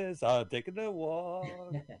 $30 for this? I'm taking a walk.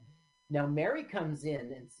 Now, Mary comes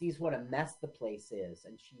in and sees what a mess the place is,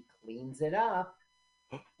 and she cleans it up.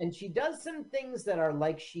 And she does some things that are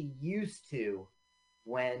like she used to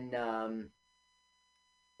when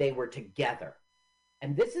they were together.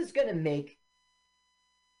 And this is going to make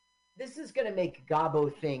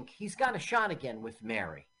Gabo think he's got a shot again with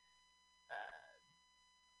Mary.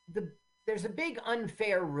 There's a big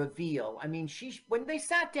unfair reveal. I mean, when they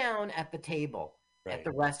sat down at the table at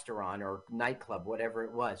the restaurant or nightclub, whatever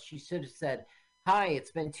it was, she should have said, "Hi,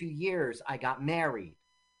 it's been 2 years. I got married."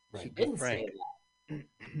 Right. She didn't say that.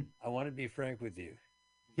 I want to be frank with you.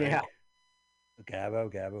 Yeah.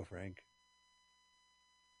 Gabo, Frank.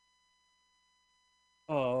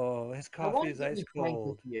 Oh, his coffee is ice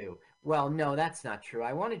cold. With you. Well, no, that's not true.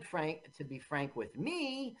 I wanted Frank to be frank with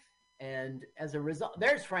me, and as a result,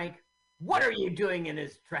 there's Frank. What are you doing in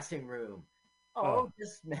his dressing room? Oh,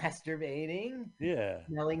 just masturbating. Yeah.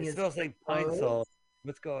 Smelling it smells like pine salt.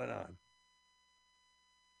 What's going on?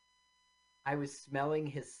 I was smelling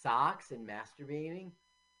his socks and masturbating.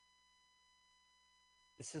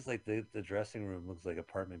 This is like the dressing room looks like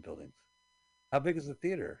apartment buildings. How big is the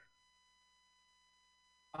theater?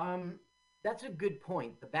 That's a good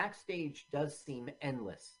point. The backstage does seem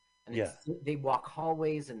endless. And yeah. They walk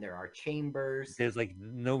hallways and there are chambers. There's like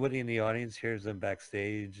nobody in the audience hears them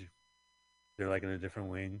backstage. They're like in a different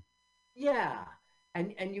wing. Yeah.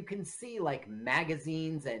 And you can see like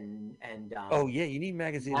magazines and oh yeah, you need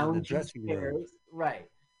magazines in the dressing room. Right.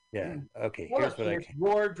 Yeah. Okay. Well, here's what there's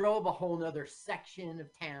wardrobe, a whole nother section of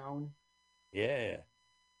town. Yeah.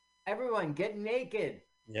 Everyone get naked.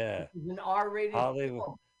 Yeah. This is an R-rated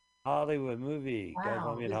Hollywood movie. Wow, guys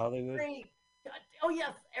want me in Hollywood? Great. Oh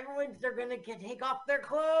yes, they're gonna take off their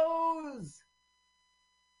clothes.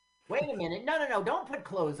 Wait a minute. No, don't put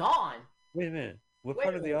clothes on. Wait a minute. What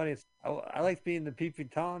part of the audience? I like being the peeping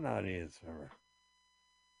Tom audience. Remember?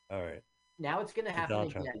 All right. Now it's going to happen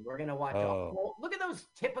again. We're going to watch. Look at those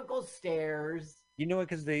typical stairs. You know what?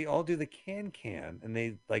 Because they all do the can, and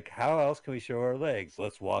they like. How else can we show our legs?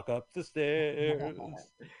 Let's walk up the stairs.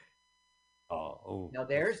 Now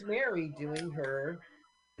there's Mary doing her.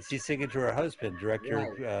 She's singing to her husband,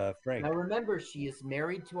 director Frank. Now remember, she is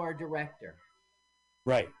married to our director.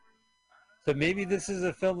 Right. So maybe this is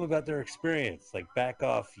a film about their experience. Like, back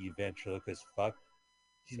off, you ventriloquist fuck.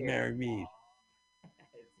 She's married me.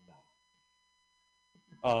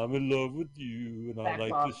 I'm in love with you, and I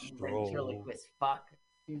like to stroll. Ventriloquist fuck.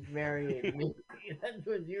 She's married me. That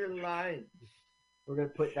was your line. We're going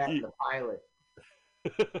to put that in the pilot.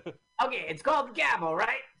 Okay, it's called Gabo,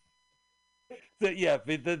 right? So, yeah,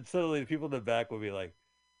 but then suddenly the people in the back will be like,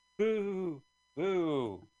 boo,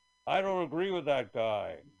 boo. I don't agree with that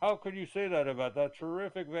guy. How could you say that about that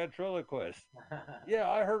terrific ventriloquist? Yeah,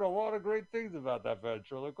 I heard a lot of great things about that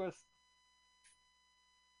ventriloquist.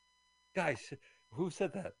 Guys, who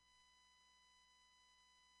said that?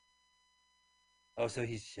 Oh, so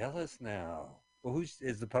he's jealous now. Well,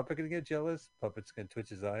 is the puppet gonna get jealous? Puppet's gonna twitch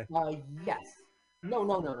his eye. Yes. No,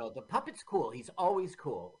 no, no, no. The puppet's cool. He's always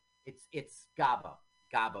cool. It's Gabo.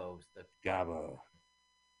 Gabo's the Gabo.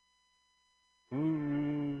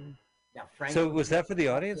 Ooh. now Frank. So was that for the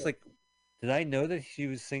audience? Like, did I know that she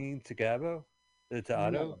was singing to Gabo? To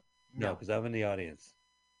Otto? No, because I'm in the audience.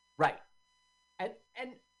 Right.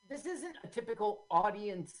 And this isn't a typical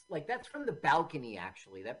audience. Like, that's from the balcony,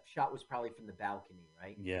 actually. That shot was probably from the balcony,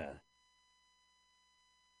 right? Yeah.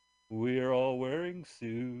 We're all wearing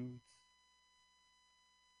suits.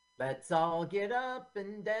 Let's all get up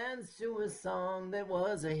and dance to a song that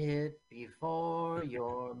was a hit before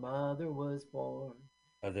your mother was born.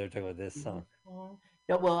 Oh, they're talking about this song.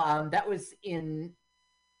 No, well, that was in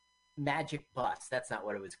Magic Bus. That's not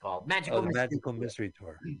what it was called. Magical Mystery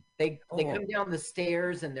Tour. They come down the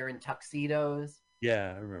stairs and they're in tuxedos.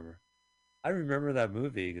 Yeah, I remember. I remember that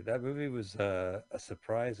movie. That movie was a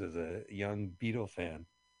surprise as a young Beatle fan.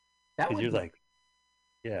 Because you're like,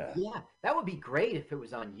 yeah. Yeah, that would be great if it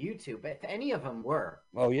was on YouTube. If any of them were.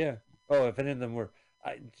 Oh, yeah. Oh, if any of them were.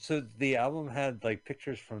 So the album had like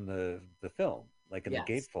pictures from the film, like in the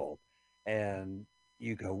gatefold. And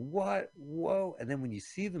you go, what? Whoa. And then when you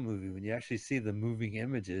see the movie, when you actually see the moving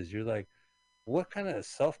images, you're like, what kind of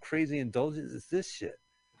self-crazy indulgence is this shit?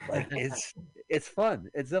 Like, it's fun.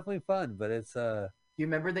 It's definitely fun, but it's... Do you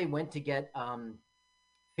remember they went to get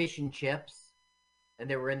fish and chips? And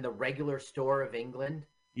they were in the regular store of England?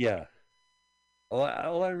 Yeah. All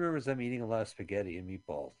I remember is them eating a lot of spaghetti and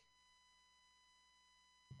meatballs.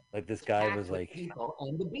 Like, this guy was like... People,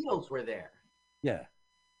 and the Beatles were there. Yeah.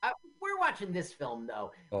 We're watching this film,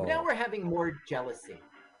 though. Oh. Now we're having more jealousy.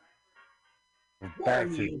 Where are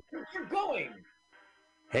you? You're going.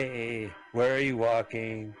 Hey, where are you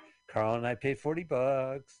walking? Carl and I paid $40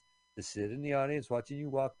 to sit in the audience watching you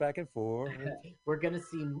walk back and forth. We're going to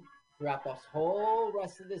see, throughout this whole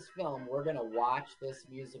rest of this film, we're going to watch this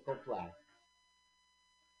musical play.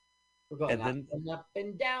 We're going up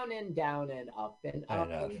and down and down and up and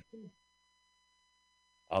up.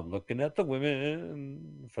 I'm looking at the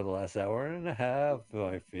women for the last hour and a half.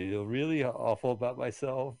 I feel really awful about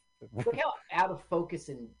myself. Look how out of focus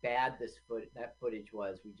and bad that footage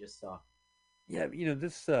was we just saw. Yeah,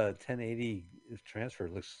 this 1080 transfer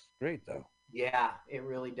looks great, though. Yeah, it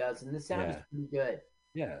really does. And the sound is pretty good.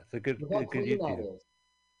 Yeah, it's a good YouTube.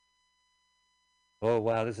 Oh,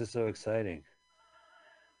 wow, this is so exciting.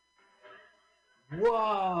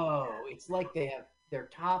 Whoa, it's like they're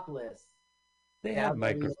topless. They had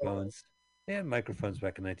microphones. They had microphones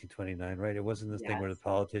back in 1929, right? It wasn't this thing where the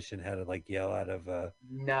politician had to like yell out of a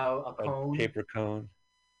cone. Paper cone.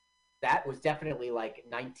 That was definitely like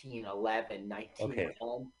 1911, 1910.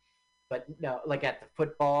 Okay. But no, like at the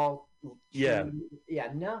football. Yeah. Yeah,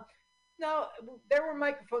 no, there were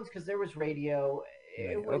microphones because there was radio.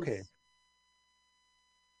 It was, okay.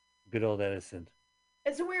 Good old Edison.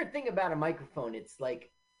 It's a weird thing about a microphone. It's like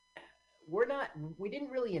we didn't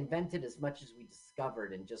really invent it as much as we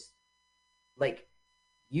discovered, and just like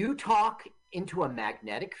you talk into a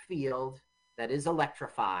magnetic field that is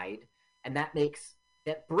electrified, and that breaks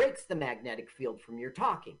the magnetic field from your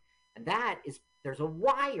talking. And there's a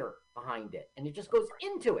wire behind it, and it just goes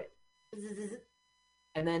into it.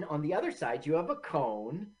 And then on the other side, you have a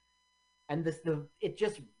cone, and it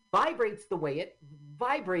just vibrates the way it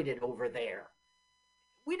vibrated over there.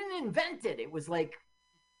 We didn't invent it. It was like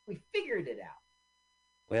we figured it out.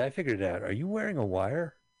 Wait, I figured it out. Are you wearing a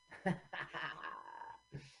wire?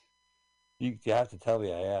 You have to tell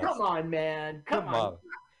me I asked. Come on, man. Come on.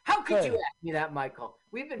 How could you ask me that, Michael?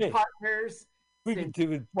 We've been partners. We've been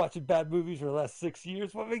doing watching bad movies for the last 6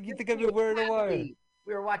 years. What makes you think I've been wearing a wire?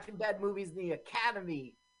 We were watching bad movies in the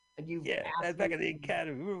Academy. And that's back in the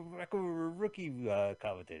Academy. We were a rookie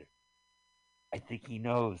commentator. I think he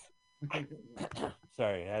knows.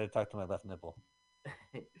 Sorry, I had to talk to my left nipple.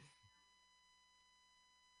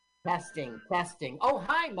 Testing. Oh,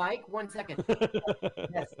 hi, Mike. 1 second.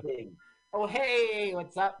 Testing. Oh, hey,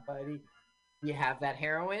 what's up, buddy? You have that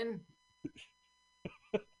heroin?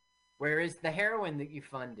 Where is the heroin that you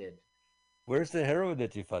funded? Where's the heroin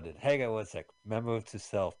that you funded? Hang on 1 sec. Memo to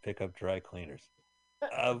self, pick up dry cleaners.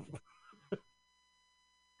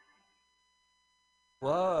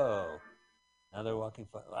 Whoa. Now they're walking.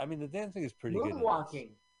 I mean, the dancing is pretty good.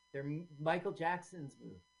 Moonwalking. They're Michael Jackson's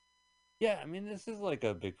move. Yeah, I mean, this is like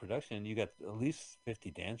a big production. You got at least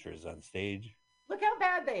 50 dancers on stage. Look how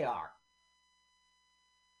bad they are.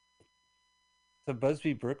 So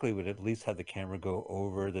Busby Berkeley would at least have the camera go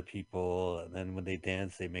over the people, and then when they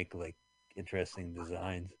dance, they make like interesting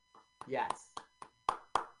designs. Yes.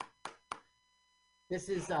 This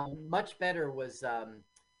is much better. Was the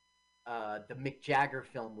Mick Jagger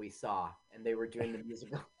film we saw, and they were doing the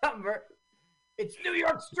musical number. It's New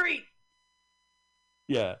York Street.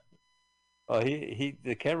 Yeah. Oh,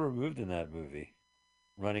 the camera moved in that movie.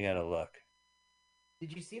 Running Out of Luck.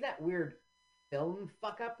 Did you see that weird film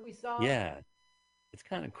fuck up we saw? Yeah. It's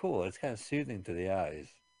kind of cool. It's kind of soothing to the eyes.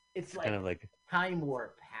 It's kind of like time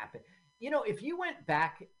warp happened. You know, if you went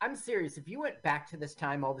back, I'm serious, if you went back to this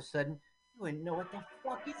time all of a sudden, you wouldn't know what the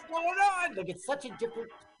fuck is going on. Like, it's such a different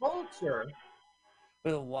culture.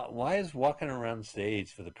 Well, why is walking around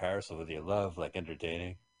stage for the parasol with your love like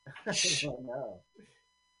entertaining? I don't know.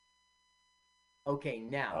 Okay,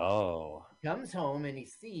 now. Oh. He comes home and he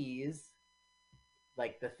sees,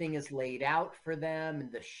 like, the thing is laid out for them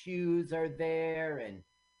and the shoes are there and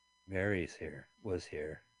Mary's here. Was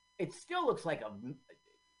here. It still looks like a...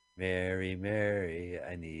 Mary, Mary,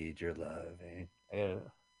 I need your loving.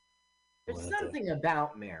 There's something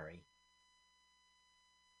about Mary.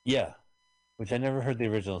 Yeah. Which I never heard the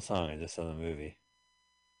original song. I just saw the movie.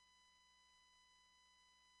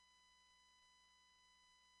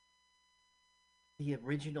 The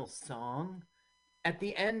original song? At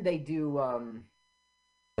the end, they do...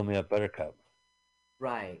 Fill Me Up Buttercup.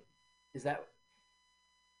 Right. Is that...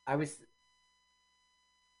 I was...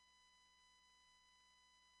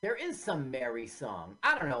 There is some Mary song.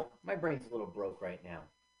 I don't know. My brain's a little broke right now.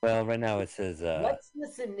 Well, right now it says... Let's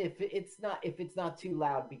listen if it's not too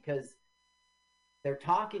loud, because they're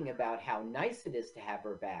talking about how nice it is to have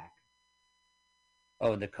her back.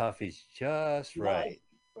 Oh, and the coffee's just right.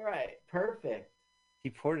 Right. Perfect. He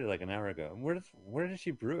poured it like an hour ago. Where did she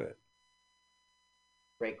brew it?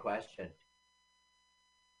 Great question.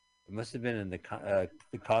 It must have been in the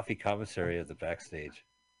coffee commissary of the backstage.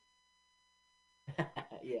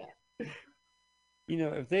 Yeah. You know,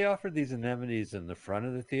 if they offered these anemones in the front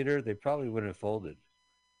of the theater, they probably wouldn't have folded.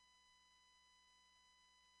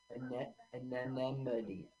 Anemones.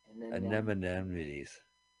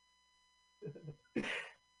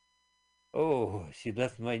 Oh, she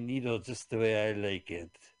left my needle just the way I like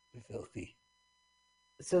it. Filthy.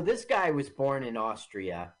 So this guy was born in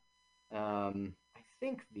Austria. I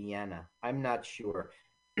think Vienna. I'm not sure.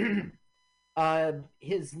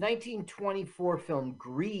 His 1924 film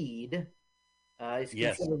Greed is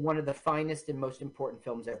considered one of the finest and most important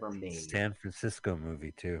films ever made. San Francisco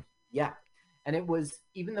movie too. Yeah, and it was,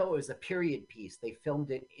 even though it was a period piece, they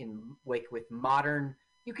filmed it in with modern.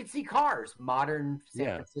 You could see cars, modern San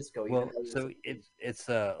Francisco. Well, so it's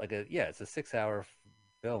a 6-hour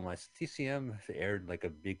film. TCM aired like a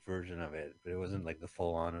big version of it, but it wasn't like the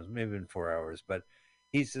full on. It was maybe in 4 hours. But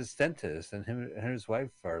he's a dentist, and him and his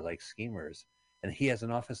wife are like schemers. And he has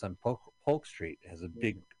an office on Polk Street. It has a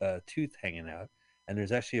big tooth hanging out, and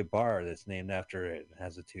there's actually a bar that's named after it. It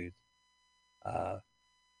has a tooth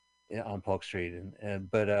on Polk Street,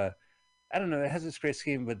 but I don't know. It has this great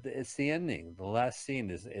scheme, but it's the ending. The last scene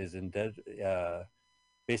is in dead.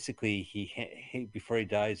 Basically, he before he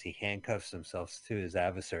dies, he handcuffs himself to his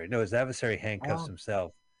adversary. No, his adversary handcuffs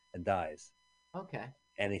himself and dies. Okay.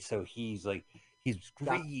 And he's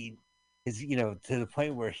greed. To the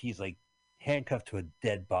point where he's like handcuffed to a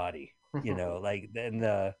dead body.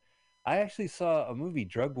 I actually saw a movie,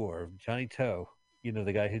 Drug War, Johnny Toe.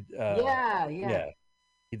 The guy who. Yeah.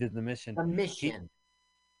 He did The Mission. The Mission.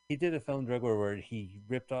 He did a film, Drug War, where he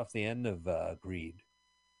ripped off the end of Greed,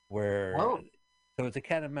 where so it's a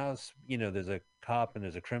cat and mouse. There's a cop and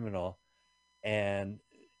there's a criminal, and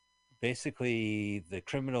basically the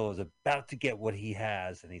criminal is about to get what he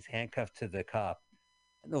has, and he's handcuffed to the cop.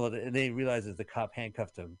 And they realize that the cop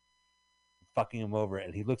handcuffed him, fucking him over,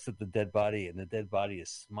 and he looks at the dead body, and the dead body is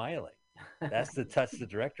smiling. That's the touch the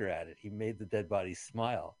director added. He made the dead body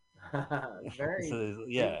smile. Very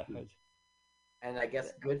and I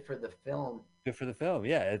guess good for the film. Good for the film,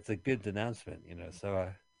 yeah. It's a good denouncement,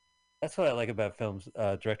 So that's what I like about films,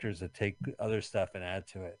 directors that take other stuff and add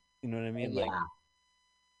to it. You know what I mean? Yeah.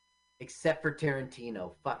 Except for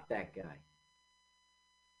Tarantino, fuck that guy.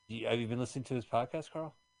 Have you been listening to his podcast,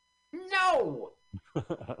 Carl? No.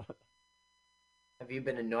 Have you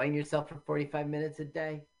been annoying yourself for 45 minutes a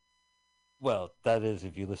day? Well, that is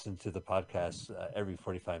if you listen to the podcast every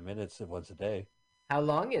 45 minutes once a day. How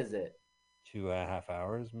long is it? 2.5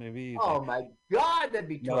 hours, maybe. Oh my God, that'd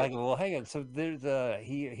be tough. Well, hang on. So there's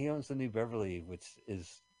he owns the New Beverly, which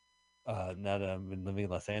is now that I've been living in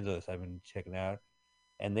Los Angeles, I've been checking out,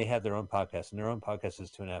 and they have their own podcast, and their own podcast is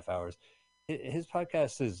 2.5 hours. His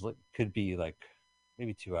podcast could be like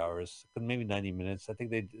maybe 2 hours, maybe 90 minutes. I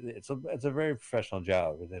think it's a very professional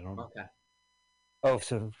job. They don't. Okay. Oh,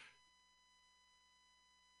 so.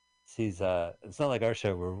 It's not like our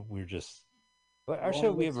show where we're just But our Long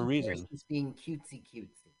show, we have a Whitson reason. Harris is being cutesy.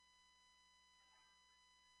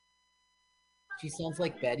 She sounds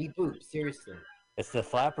like Betty Boop, seriously. It's the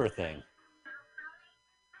flapper thing.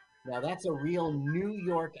 Now that's a real New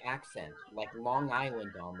York accent, like Long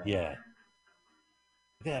Island almost. Yeah.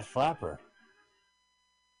 Look at that flapper.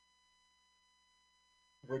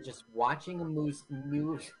 We're just watching a moose.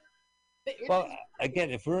 Well,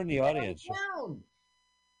 again, if we're in the audience,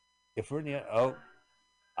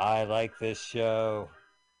 I like this show.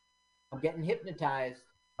 I'm getting hypnotized.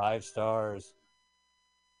 5 stars.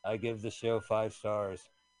 I give the show 5 stars.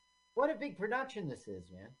 What a big production this is,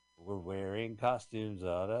 man. We're wearing costumes.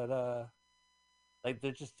 Like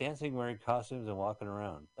they're just dancing, wearing costumes, and walking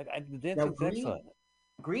around. Like the dancing's excellent.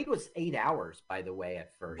 Greed was 8 hours, by the way,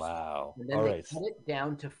 at first. Wow. And then they cut it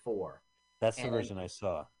down to 4. That's the version I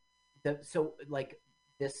saw. So, like,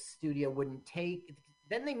 this studio wouldn't take.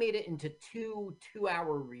 Then they made it into 2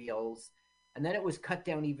 2-hour reels, and then it was cut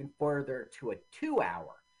down even further to a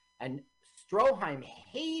 2-hour. And Stroheim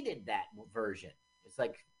hated that version. It's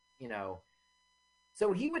like,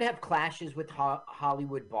 so he would have clashes with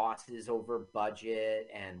Hollywood bosses over budget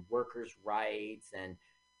and workers' rights, and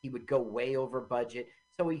he would go way over budget.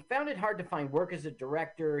 So he found it hard to find work as a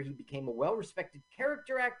director. He became a well-respected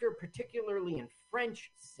character actor, particularly in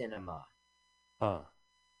French cinema. Huh.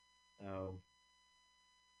 So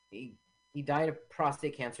he died of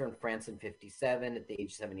prostate cancer in France in 1957 at the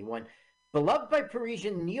age of 71. Beloved by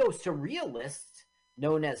Parisian neo-surrealists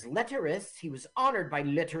known as letterists, he was honored by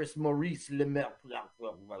letterist Maurice Lemaire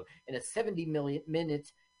in a 70-minute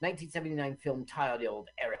 1979 film titled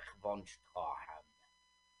Erich von Stroheim.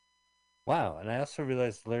 Wow, and I also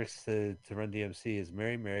realized the lyrics to Run DMC is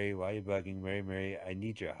Mary, Mary, why you bugging? Mary, Mary, I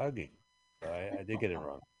need your hugging. So I did get it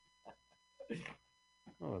wrong.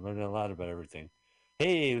 Oh, I learned a lot about everything.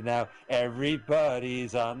 Hey, now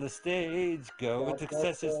everybody's on the stage. Go with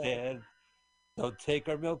success stand. Don't take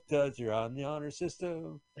our milk duds. You're on the honor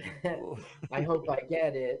system. I hope I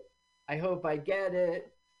get it. I hope I get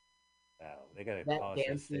it. Wow, they got to polish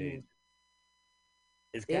the stage.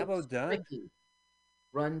 Is It's Gabo done? tricky.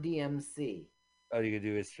 Run DMC. Oh, you gonna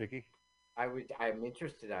do It's Tricky? I'm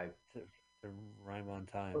interested. To rhyme on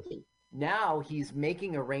time. Okay. Now he's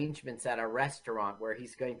making arrangements at a restaurant where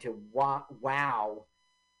he's going to wow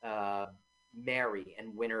Mary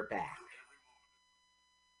and win her back.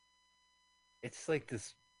 It's like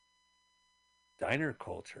this diner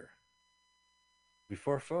culture.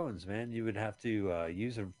 Before phones, man, you would have to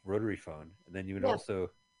use a rotary phone, and then you would also.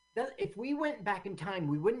 If we went back in time,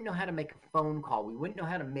 we wouldn't know how to make a phone call. We wouldn't know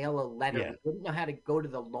how to mail a letter. Yeah. We wouldn't know how to go to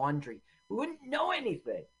the laundry. We wouldn't know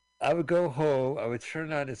anything. I would go home. I would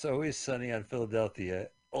turn on It's Always Sunny on Philadelphia,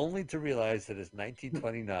 only to realize that it's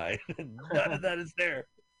 1929 and none of that is there.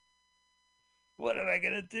 What am I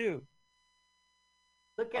gonna do?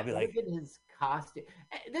 Look at his costume.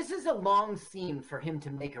 This is a long scene for him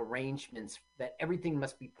to make arrangements that everything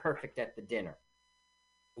must be perfect at the dinner.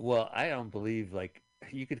 Well, I don't believe, like,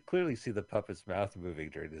 you could clearly see the puppet's mouth moving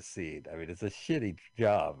during the scene. I mean, it's a shitty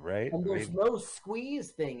job, right? And there's no squeeze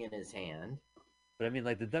thing in his hand. But I mean,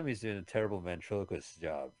 like, the dummy's doing a terrible ventriloquist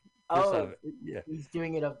job. Oh, yeah. He's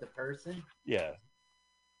doing it of the person? Yeah.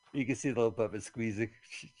 You can see the little puppet squeezing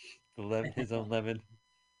his own lemon.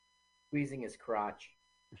 Squeezing his crotch.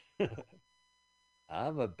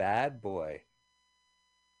 I'm a bad boy.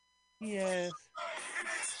 Yes.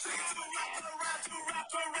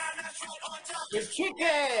 It's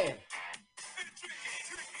tricky!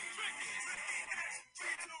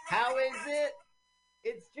 How is it?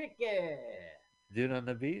 It's tricky. Dude on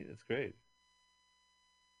the beat? That's great.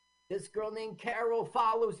 This girl named Carol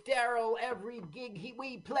follows Daryl every gig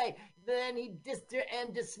we play. Then he dissed her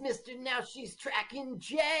and dismissed her. Now she's tracking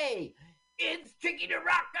Jay. It's tricky to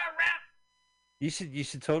rock a rap. You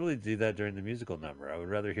should totally do that during the musical number. I would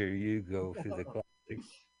rather hear you go through the classics.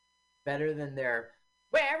 Better than their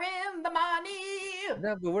 "Where in the money?"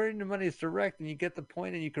 No, but Where in the Money is direct, and you get the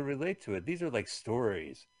point, and you can relate to it. These are like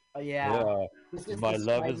stories. Oh yeah. My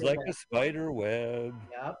love is like a spider web.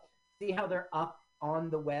 Yep. See how they're up on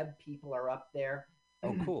the web? People are up there.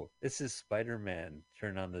 Oh, cool. This is Spider-Man,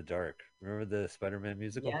 Turn on the Dark. Remember the Spider-Man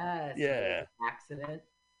musical? Yes. Yeah. Accident.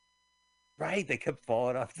 Right. They kept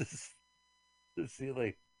falling off the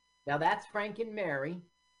ceiling. Now that's Frank and Mary.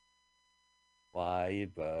 Why,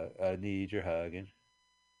 I need your hugging.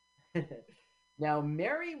 Now,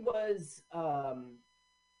 Mary was,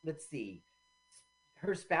 let's see,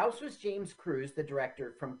 her spouse was James Cruz, the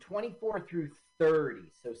director, from 24 through 30,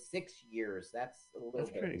 so 6 years. That's a little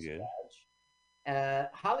bit pretty good.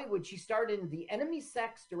 Hollywood, she starred in The Enemy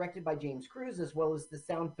Sex, directed by James Cruz, as well as the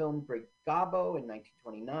sound film Great Gabo in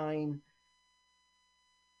 1929.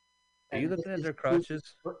 Are you And looking this at their is Pooh's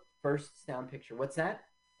crotches? first sound picture. What's that?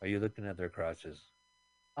 Are you looking at their crotches?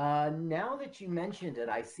 Now that you mentioned it,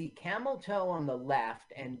 I see camel toe on the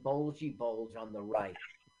left and bulgy bulge on the right.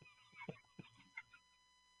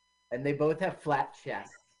 And they both have flat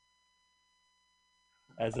chests.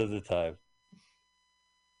 As of the time.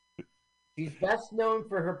 She's best known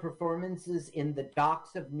for her performances in The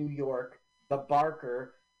Docks of New York, The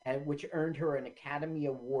Barker, and which earned her an Academy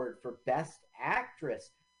Award for Best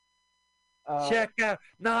Actress. Check out,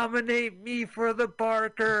 nominate me for the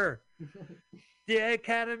Barker. The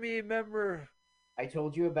Academy member. I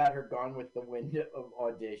told you about her Gone with the Wind of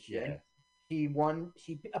audition. Yeah.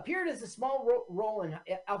 She appeared as a small role in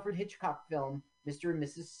Alfred Hitchcock film Mr. and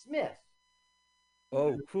Mrs. Smith.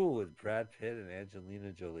 Oh, cool, with Brad Pitt and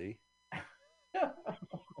Angelina Jolie.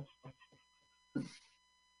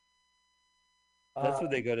 That's when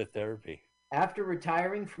they go to therapy. After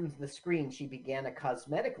retiring from the screen, she began a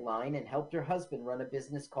cosmetic line and helped her husband run a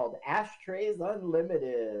business called Ashtrays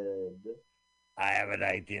Unlimited. I have an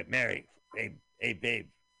idea. Mary, hey, babe.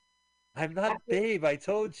 I'm not Babe, I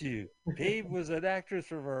told you. Babe was an actress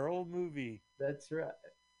from her old movie. That's right.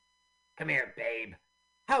 Come here, babe.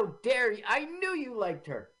 How dare you? I knew you liked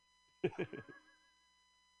her.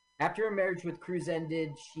 After her marriage with Cruz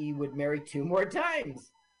ended, she would marry 2 more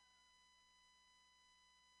times.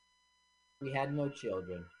 We had no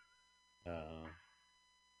children.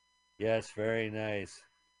 Yes, very nice.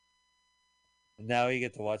 Now you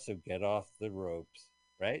get to watch them get off the ropes,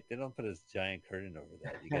 right? They don't put a giant curtain over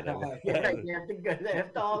that. You gotta, they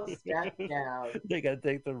have to all step down. They gotta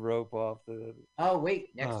take the rope off. Oh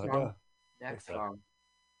wait, next song. No. Next song.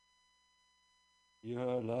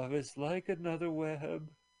 Your love is like another web.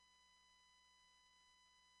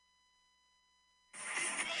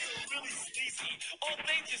 All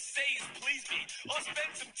they just say is please me, or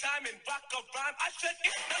spend some time in rock a rhyme. I said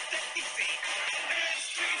it's not that easy.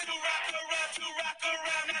 It's tricky to rock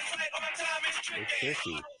around. That's right, on time is tricky. It's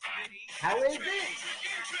tricky. How is it?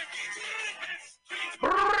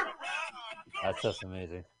 That's just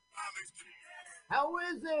amazing. How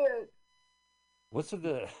is it? What's with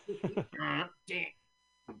the?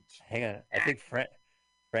 Hang on, I think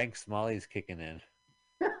Frank Smalley's kicking in.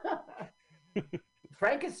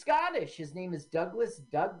 Frank is Scottish. His name is Donald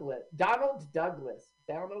Douglas.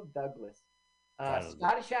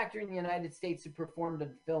 Scottish actor in the United States who performed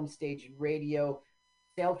on film, stage, and radio.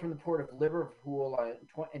 Sailed from the port of Liverpool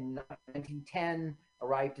in 1910.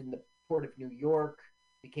 Arrived in the port of New York.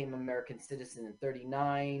 Became an American citizen in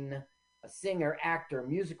 1939. A singer, actor,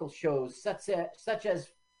 musical shows such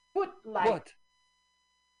as Footlight. What?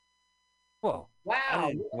 Whoa!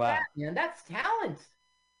 Wow! Wow! That, man, that's talent.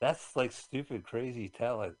 That's like stupid, crazy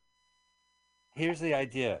talent. Here's the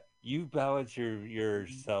idea. You balance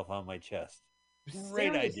yourself on my chest.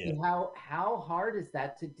 Great Seriously, idea. How hard is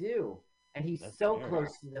that to do? And he's That's so scary.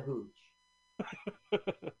 close to the hooch.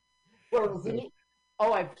 Well, isn't he?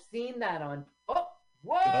 Oh, I've seen that on. Oh,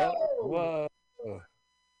 whoa! Whoa!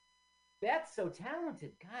 That's so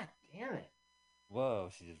talented. God damn it. Whoa!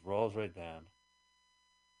 She just rolls right down.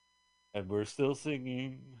 And we're still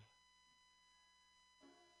singing.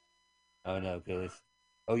 Oh no, Gillis.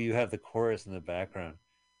 Oh, you have the chorus in the background.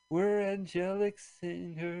 We're angelic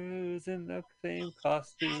singers in the same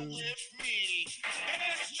costume.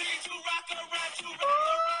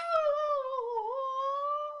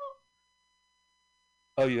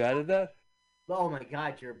 Oh, you added that? Oh my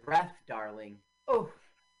God, your breath, darling. Oh.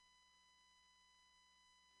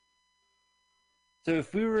 So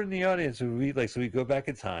if we were in the audience, would we like? So we go back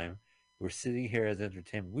in time. We're sitting here as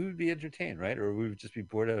entertainment. We would be entertained, right? Or we would just be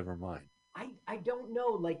bored out of our mind. I don't know.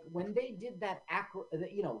 Like when they did that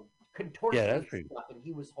contortion Yeah, that's pretty stuff, and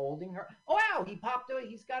he was holding her. Oh wow, he popped away.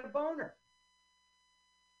 He's got a boner.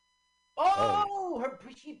 Oh,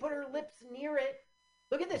 she put her lips near it.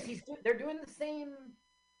 Look at this. They're doing the same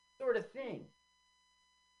sort of thing.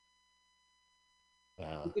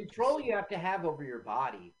 Wow. The control you have to have over your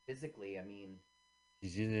body physically. I mean,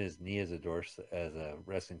 He's using his knee as a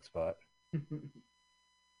resting spot.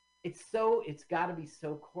 It's got to be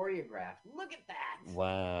so choreographed. Look at that.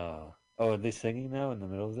 Wow. Oh, are they singing now in the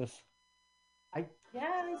middle of this? I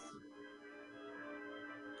guess.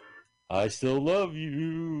 I still love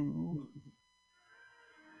you.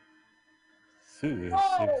 Sue.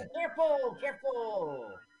 Oh,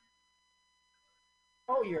 careful.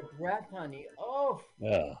 Oh, your breath, honey. Oh.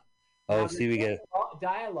 Yeah. Oh, Now see, we get.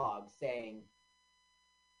 dialogue saying,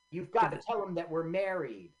 "You've got to tell them that we're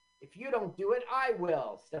married. If you don't do it, I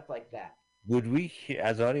will." Stuff like that. Would we,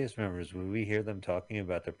 as audience members, would we hear them talking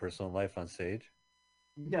about their personal life on stage?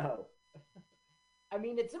 No. I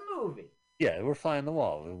mean, it's a movie. Yeah, we're flying the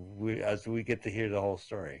wall. As we get to hear the whole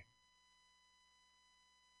story.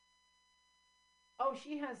 Oh,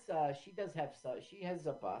 she has. She does have. She has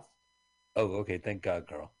a bust. Oh, okay. Thank God,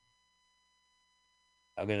 Carl.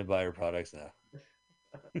 I'm gonna buy her products now.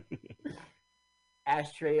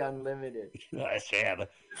 Ashtray Unlimited. Ashtray. I met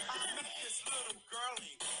this little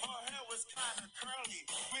girlie. Her hair was kind of curly.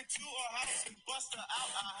 Went to her house and bust her out.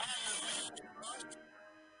 I had to.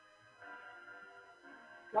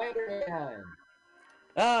 Spider-Man.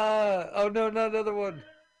 Oh no, not another one.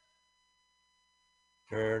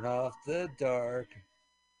 Turn off the dark.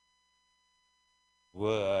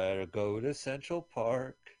 We'll go to Central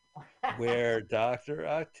Park, where Dr.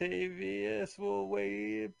 Octavius will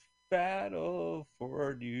wage battle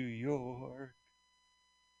for New York.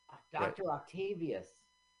 Dr. Octavius.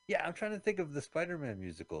 Yeah, I'm trying to think of the Spider-Man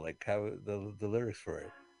musical, like how the lyrics for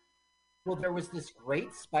it. Well, there was this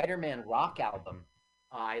great Spider-Man rock album.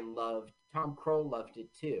 I loved. Tom Crow loved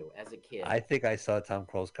it too as a kid. I think I saw Tom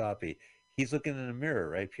Kroll's copy. He's looking in a mirror,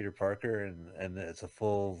 right, Peter Parker, and it's a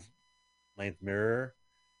full length mirror,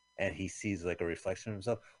 and he sees like a reflection of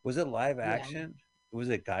himself. Was it live action? Was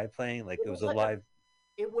it a guy playing? Like it was a live.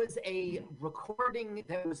 It was a recording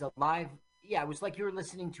that was a live. Yeah, it was like you were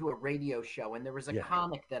listening to a radio show, and there was a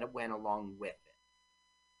comic that went along with it.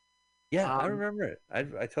 Yeah, I remember it. I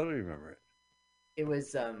totally remember it. It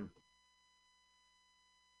was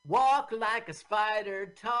walk like a spider,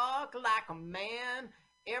 talk like a man.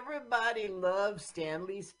 Everybody loves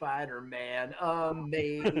Stanley Spider-Man.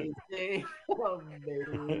 Amazing,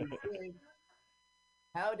 amazing.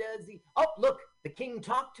 How does he? Oh, look, the king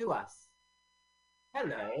talked to us.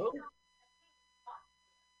 Hello.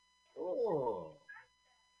 Oh.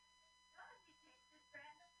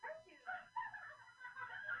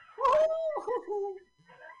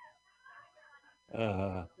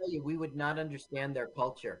 We would not understand their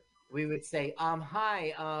culture. We would say,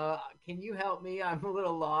 hi, can you help me? I'm a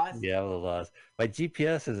little lost. Yeah, I'm a little lost. My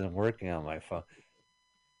GPS isn't working on my phone.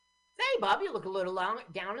 Say, Bob, you look a little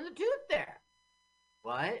down in the tooth there.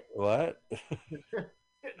 What? What?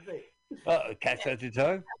 Catch that your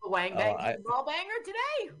tongue? A wang bang ball banger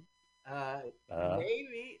today.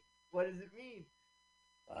 Maybe. What does it mean?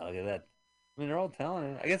 Look at that. I mean, they're all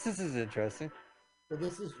talented. I guess this is interesting. So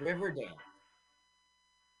this is Riverdale.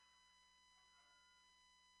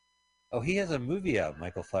 Oh, he has a movie out,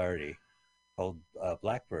 Michael Flaherty, called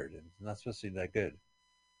Blackbird, and it's not supposed to be that good.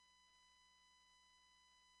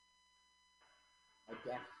 I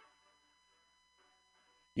guess.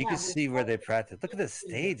 You can see where they practice. Look at this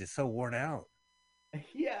stage; it's so worn out.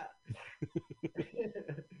 Yeah.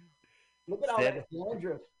 Look at all that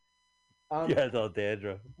dandruff. Yeah, it's all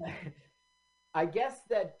dandruff. I guess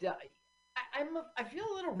that I feel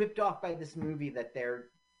a little ripped off by this movie that they're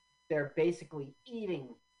basically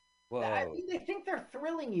eating. Whoa. I mean, they think they're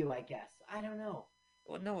thrilling you. I guess I don't know.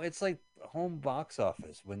 Well, no, it's like home box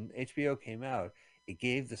office. When HBO came out, it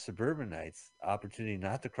gave the suburbanites opportunity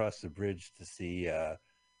not to cross the bridge to see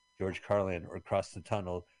George Carlin or cross the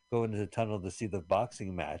tunnel, go into the tunnel to see the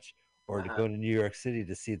boxing match, or to go to New York City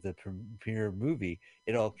to see the premiere movie.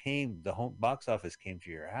 It all came, the home box office came to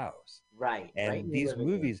your house. Right. And right these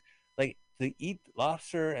movies, like to eat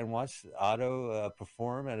lobster and watch Otto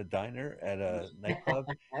perform at a diner, at a nightclub,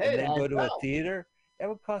 and then go to a theater, that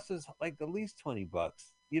would cost us like at least $20,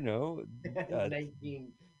 you know.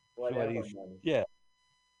 19, whatever. 20, yeah.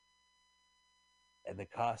 And the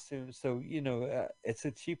costumes, so you know, it's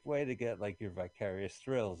a cheap way to get like your vicarious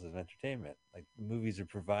thrills and entertainment. Like movies are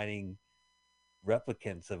providing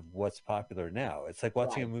replicants of what's popular now. It's like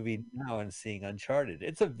watching a movie now and seeing Uncharted.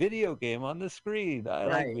 It's a video game on the screen. I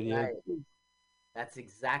like video games. That's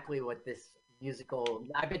exactly what this musical.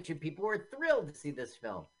 I bet you people were thrilled to see this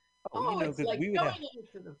film. Oh, you know, it's like we going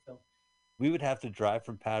into the film. We would have to drive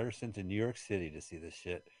from Patterson to New York City to see this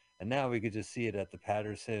shit. And now we could just see it at the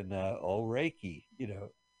Patterson Old Reiki, you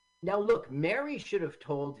know. Now, look, Mary should have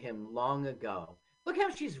told him long ago. Look how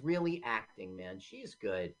she's really acting, man. She's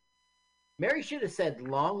good. Mary should have said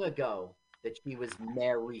long ago that she was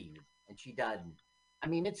married, and she doesn't. I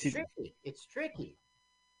mean, it's tricky. It's tricky.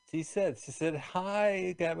 She said,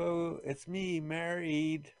 hi, Gabo, it's me,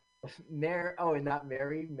 married. Oh, and not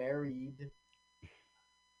Mary, married.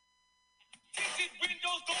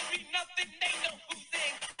 Windows don't mean nothing, they know who's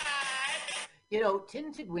inside. You know,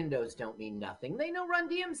 tinted windows don't mean nothing. They know Run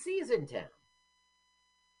DMC's in town.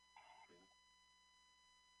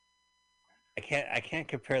 I can't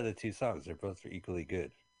compare the two songs. They're both equally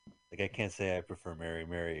good. Like I can't say I prefer Mary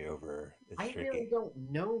Mary over It's Tricky. Really don't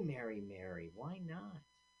know Mary Mary. Why not?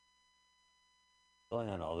 Only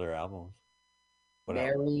on all their albums.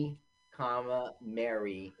 Mary, comma,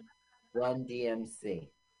 Mary. Run DMC.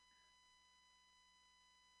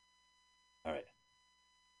 All right.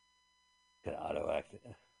 Good auto acting.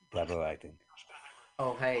 Gabo acting.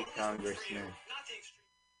 Oh, hey, Congressman.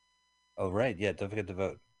 Oh, right. Yeah, don't forget to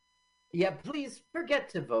vote. Yeah, please forget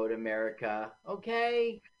to vote, America.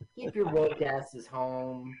 Okay? Keep your woke asses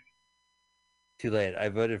home. Too late. I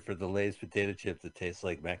voted for the Lay's potato chips that taste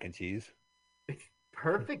like mac and cheese.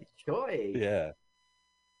 Perfect choice. Yeah.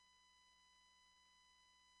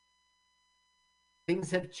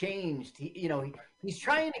 Things have changed. He's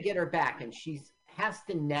trying to get her back, and she has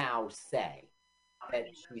to now say that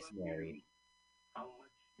she's married. How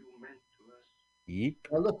much you meant to us. Yep.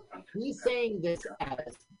 Now look, he's saying this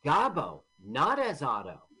as Gabo, not as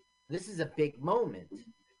Otto. This is a big moment.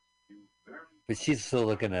 But she's still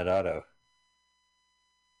looking at Otto.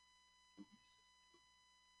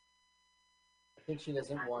 I think she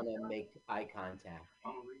doesn't want to make eye contact.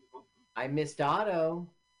 I missed Otto.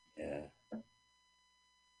 Yeah.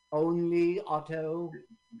 Only Otto.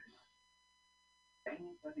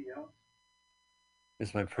 Anybody else?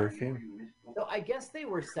 Miss my perfume? So I guess they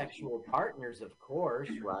were sexual partners, of course,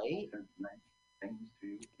 right?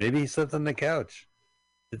 Maybe he slept on the couch.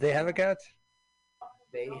 Did they have a couch?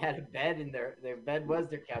 They had a bed in their bed was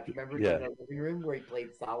their couch. Remember in the living room where he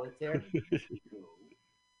played solitaire?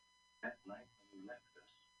 That night when you left us,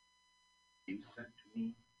 you said to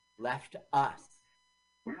me, left us.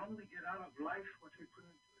 we only get out of life what we put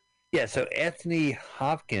into it. Yeah, so Anthony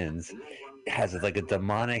Hopkins has like a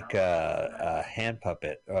demonic hand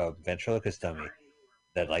puppet, ventriloquist dummy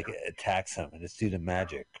that like attacks him, and it's due to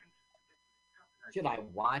magic. Should I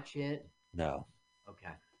watch it? No.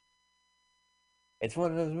 Okay. It's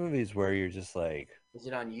one of those movies where you're just like... Is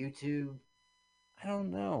it on YouTube? I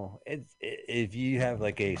don't know. If you have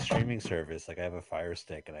like a streaming service, like I have a Fire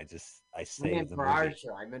Stick, and I save the movie. Our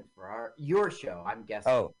show. I meant for your show. I'm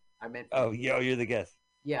guessing. Oh. I meant. You're the guest.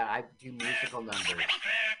 Yeah, I do musical numbers.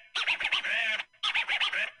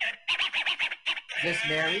 Is this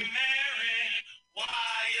Mary?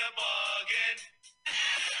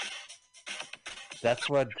 That's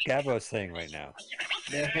what Gabo's saying right now.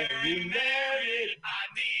 Mary, Mary.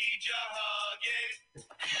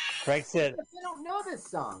 Frank said, I don't know this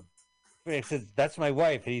song. Frank said, that's my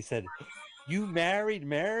wife. And he said, you married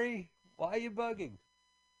Mary? Why are you bugging?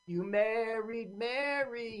 You married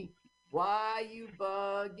Mary. Why you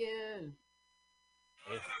bugging?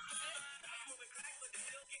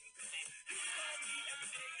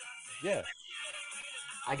 Yeah.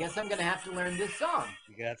 I guess I'm going to have to learn this song.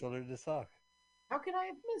 You're going to have to learn this song. How can I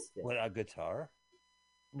have missed it? What, a guitar?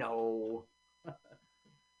 No.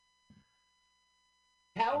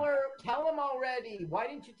 Tell him already. Why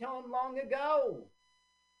didn't you tell him long ago?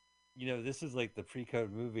 You know, this is like the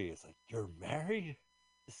pre-code movie. It's like, you're married?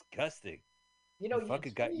 Disgusting. You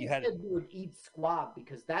would eat squab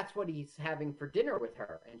because that's what he's having for dinner with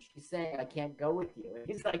her. And she's saying, I can't go with you. And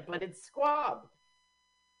he's like, but it's squab.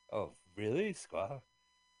 Oh, really? Squab?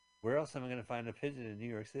 Where else am I going to find a pigeon in New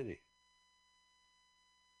York City?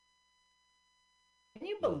 Can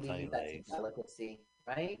you believe that's a delicacy,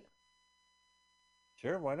 right?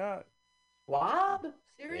 Sure, why not? Squab?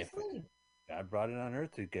 Seriously? God brought it on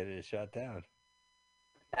Earth to get it shot down.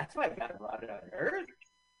 That's why God brought it on Earth.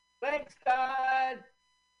 Thanks, God.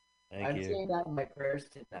 I'm saying that in my prayers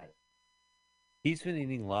tonight. He's been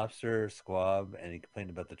eating lobster, squab, and he complained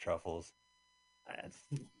about the truffles.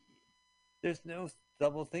 There's no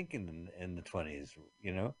double thinking in the 20s,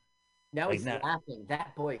 you know? Now he's laughing.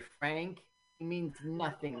 That boy, Frank, he means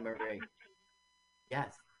nothing, Marie.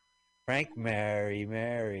 Yes. Frank,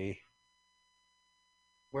 Mary.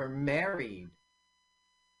 We're married.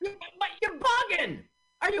 But you're bugging!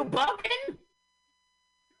 Are you bugging?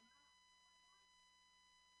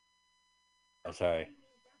 I'm sorry.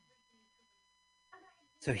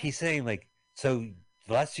 So he's saying, like, so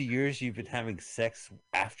the last 2 years you've been having sex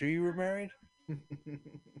after you were married?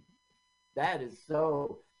 That is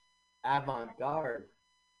so avant-garde.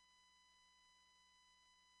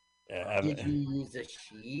 Did you use a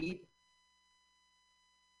sheet?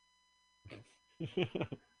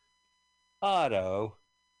 Otto.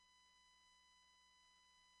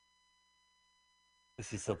 Is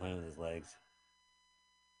he still playing with his legs?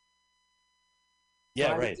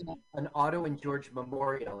 Yeah, right. An Otto and George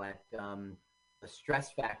memorial at the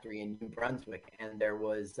Stress Factory in New Brunswick, and there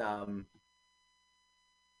was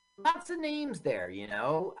lots of names there. You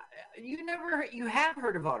know, you have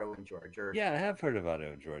heard of Otto and George, or yeah, I have heard of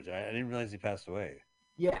Otto and George. I didn't realize he passed away.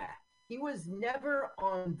 Yeah, he was never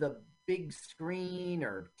on the big screen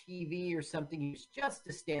or TV or something. He was just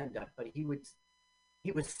a stand-up, but he was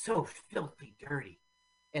so filthy dirty.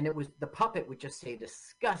 and the puppet would just say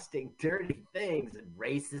disgusting, dirty things and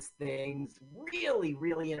racist things, really,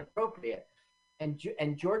 really inappropriate. And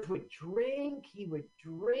George would drink. He would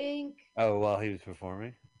drink. Oh, while he was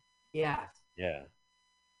performing. Yes. Yeah.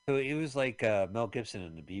 So it was like Mel Gibson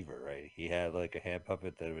in The Beaver, right? He had like a hand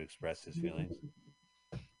puppet that would express his feelings.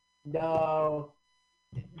 No,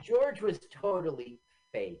 George was totally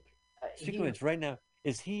fake. Speaking of which, right now,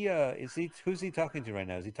 is he? Who's he talking to right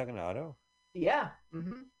now? Is he talking to Otto? Yeah.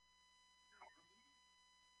 Mm-hmm.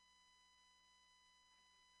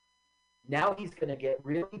 Now he's gonna get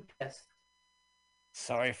really pissed.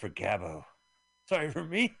 Sorry for Gabbo. Sorry for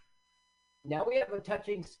me. Now we have a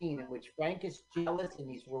touching scene in which Frank is jealous and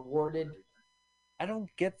he's rewarded. I don't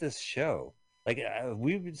get this show. Like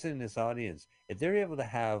we've been sitting in this audience. If they're able to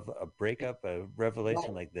have a breakup, a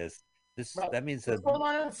revelation like this, that means what's that going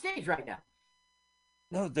on stage right now.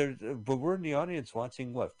 no, but we're in the audience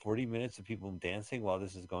watching what 40 minutes of people dancing while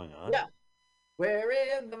this is going on. Yeah, we're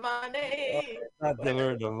in the money. Not that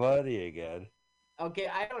we're in the money again. Okay,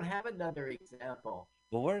 I don't have another example.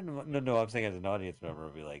 Well, we're in the, no. I'm saying as an audience member,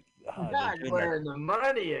 we'll be like, God, we're in the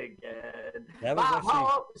money again. That was Bob actually-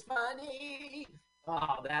 Hope is funny.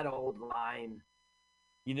 Oh, that old line.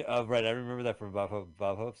 You know, right? I remember that from Bob Hope.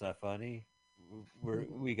 Bob Hope's not funny.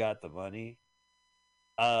 We got the money.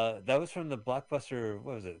 That was from the blockbuster.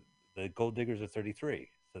 What was it? The Gold Diggers of 33.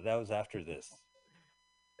 So that was after this.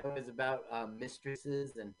 It was about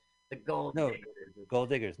mistresses and the gold No, diggers. Gold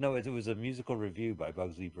Diggers. No, it was a musical review by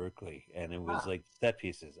Bugsley Berkeley, and it was like set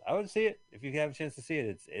pieces. I would see it if you have a chance to see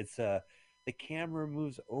it. It's the camera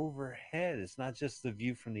moves overhead. It's not just the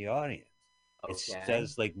view from the audience. It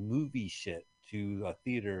says like movie shit to a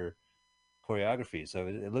theater choreography, so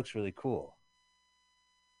it looks really cool.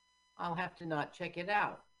 I'll have to not check it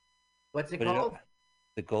out. What's it But called?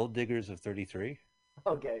 The Gold Diggers of 33.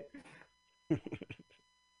 Okay.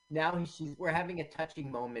 Now we're having a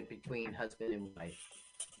touching moment between husband and wife.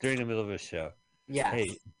 During the middle of a show. Yeah.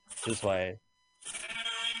 Hey, this is why.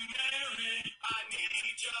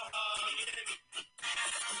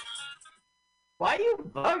 Why are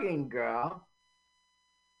you bugging, girl?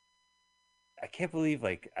 I can't believe,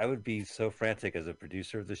 like, I would be so frantic as a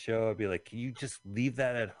producer of the show. I'd be like, can you just leave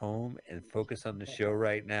that at home and focus on the show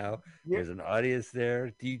right now? There's an audience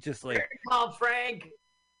there. Do you just, like... Call Frank!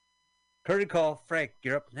 Curtain call, Frank,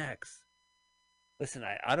 you're up next. Listen,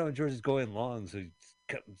 Otto and George is going long,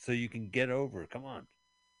 so you can get over. Come on.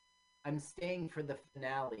 I'm staying for the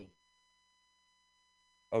finale.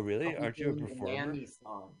 Oh, really? I'll be Aren't you a doing the performer? Nanny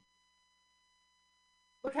song.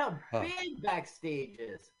 Look how big backstage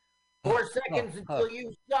is. 4 seconds until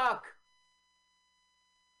you suck.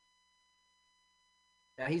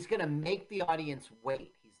 Now he's going to make the audience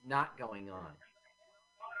wait. He's not going on.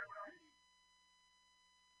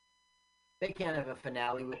 They can't have a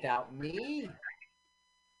finale without me.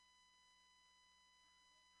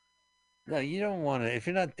 No, you don't want to. If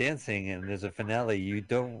you're not dancing and there's a finale, you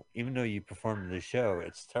don't, even though you performed the show,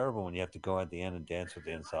 it's terrible when you have to go at the end and dance with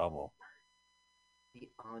the ensemble.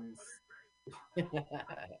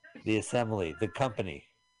 The assembly, the company.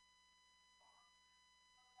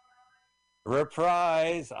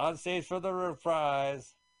 Reprise! On stage for the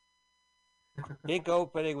reprise. Big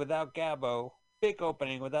opening without Gabbo. Big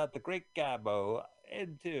opening without the great Gabbo.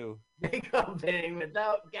 Into. Big opening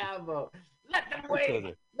without Gabbo. Let them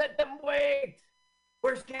wait! Let them wait!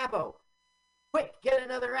 Where's Gabbo? Quick, get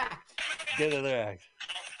another act. Get another act.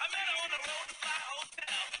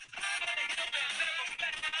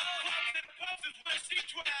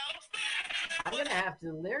 I'm going to have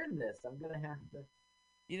to learn this. I'm going to have to.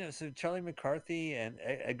 You know, so Charlie McCarthy and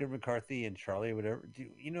Edgar McCarthy and Charlie, whatever.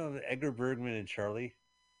 You know Edgar Bergman and Charlie?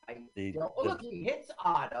 Look, he hits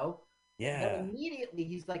Otto. Yeah. And immediately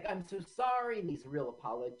he's like, I'm so sorry. And he's real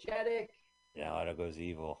apologetic. Yeah, Otto goes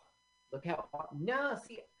evil. Look how. No,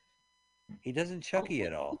 see. He doesn't Chucky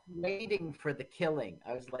at all. Waiting for the killing.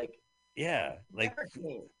 I was like. Yeah, like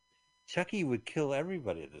Chucky would kill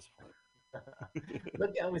everybody at this point.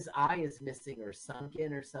 Look how his eye is missing or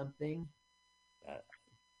sunken or something.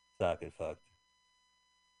 Socket fucked.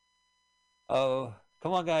 Oh,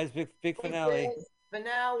 come on, guys! Big finale.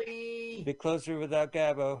 Finale. Bit closer without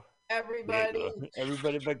Gabbo. Everybody.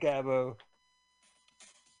 Everybody but Gabbo.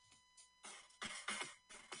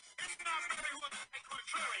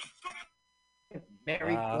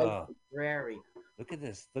 Very Wow. Prairie. Look at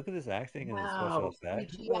this! Look at this acting and Wow, the special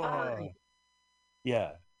effects. CGI.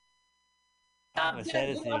 Yeah. Stop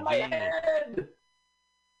dancing on my head.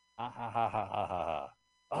 Ha ha ha ha ha ha.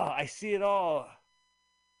 Oh, I see it all.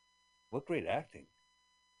 What great acting.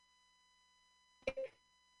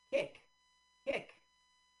 Kick.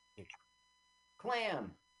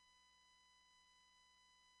 Clam.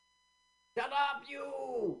 stop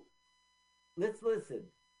you. Let's listen.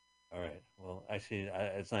 All right. Well, actually,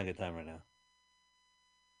 it's not a good time right now.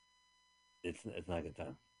 It's not a good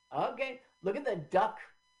time. Okay. Look at the duck,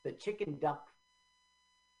 the chicken duck.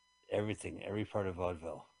 Everything, every part of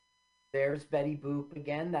vaudeville. There's Betty Boop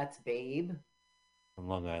again. That's Babe. From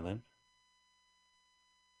Long Island.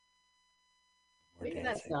 Maybe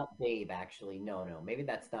that's not Babe, actually. No. Maybe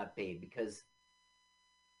that's not Babe because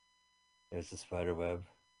there's the spider web.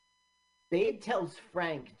 Babe tells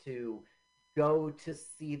Frank to go to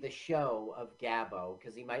see the show of Gabbo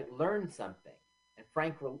because he might learn something. And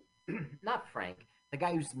Frank, not Frank, the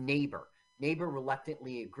guy who's neighbor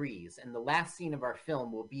reluctantly agrees. And the last scene of our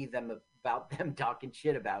film will be about them talking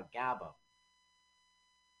shit about Gabbo.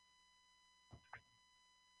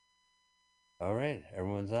 All right,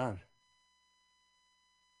 everyone's on.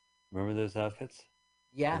 Remember those outfits?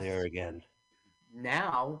 Yes. There again.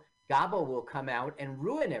 Now, Gabbo will come out and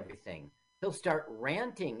ruin everything. He'll start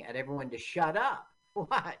ranting at everyone to shut up.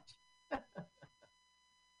 Watch.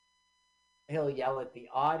 He'll yell at the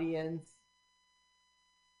audience.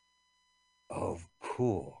 Oh,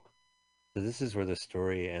 cool. So this is where the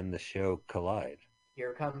story and the show collide.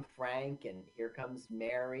 Here come Frank and here comes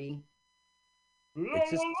Mary.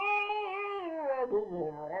 It's just...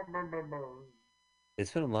 They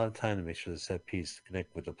spent a lot of time to make sure the set piece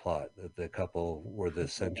connect with the plot. That the couple were the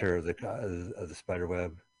center of the spider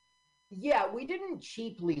web. Yeah, we didn't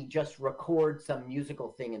cheaply just record some musical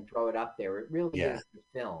thing and throw it up there. It really is the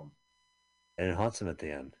film. And it haunts them at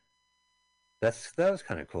the end. That was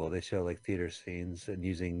kind of cool. They show like theater scenes and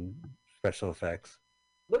using special effects.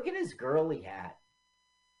 Look at his girly hat.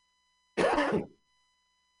 Get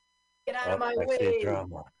out of my way!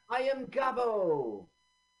 Drama. I am Gabbo.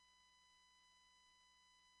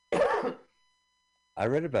 I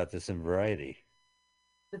read about this in Variety.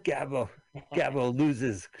 Gabbo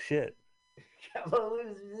loses shit. Gabbo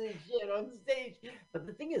loses his shit on stage. But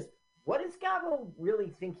the thing is, what does Gabbo really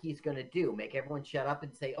think he's going to do? Make everyone shut up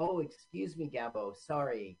and say, "Oh, excuse me, Gabbo.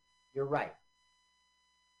 Sorry, you're right.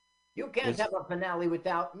 You can't have a finale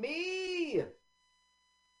without me."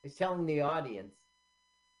 He's telling the audience.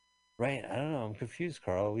 Right. I don't know. I'm confused,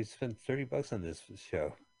 Carl. We spent $30 on this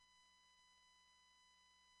show.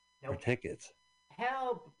 For tickets.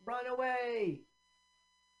 Help! Run away!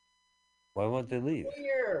 Why won't they leave?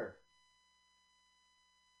 Here!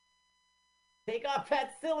 Take off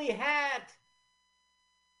that silly hat!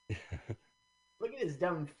 Look at his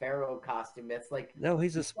dumb pharaoh costume. That's like... No,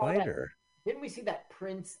 he's a spider. Didn't we see that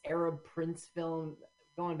Arab Prince film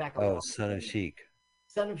going back a Oh, long Son of Sheik.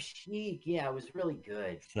 Son of Sheik. Yeah, it was really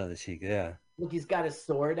good. Son of Sheik, yeah. Look, he's got his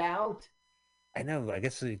sword out. I know. I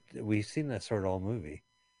guess we've seen that sort of all movie.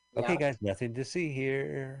 Okay, guys, nothing to see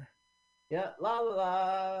here. Yeah, la la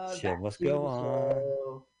la. Show must go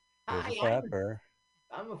on. There's a flapper.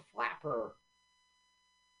 I'm a flapper.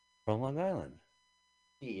 From Long Island.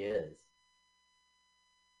 He is.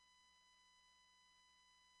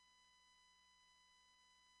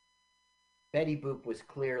 Betty Boop was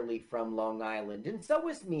clearly from Long Island, and so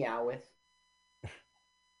was Meowth.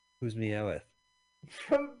 Who's Meowth?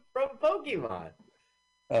 From Pokemon.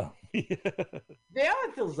 Oh,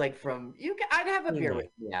 Meowth feels like from you. I'd have a beer with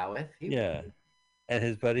Meowth. Yeah, and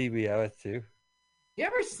his buddy Meowth too. You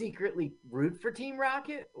ever secretly root for Team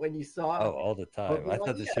Rocket when you saw? Oh, all the time. Pokemon? I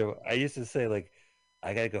thought the show. I used to say like,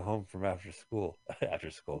 I gotta go home from after school.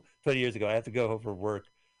 20 years ago, I have to go home from work.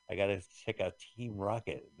 I gotta check out Team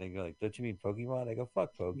Rocket. They go like, "Don't you mean Pokemon?" I go,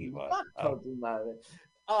 "Fuck Pokemon." Fuck Pokemon.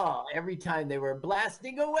 Oh, every time they were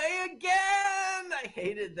blasting away again. I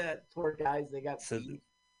hated that. Poor guys. They got beat.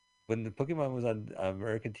 When the Pokemon was on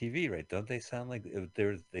American TV, right? Don't they sound like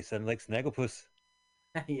they sound like Snagglepuss?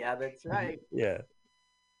 Yeah, that's right. Yeah.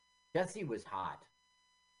 Jessie was hot.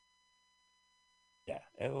 Yeah,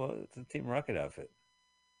 well, it's a Team Rocket outfit.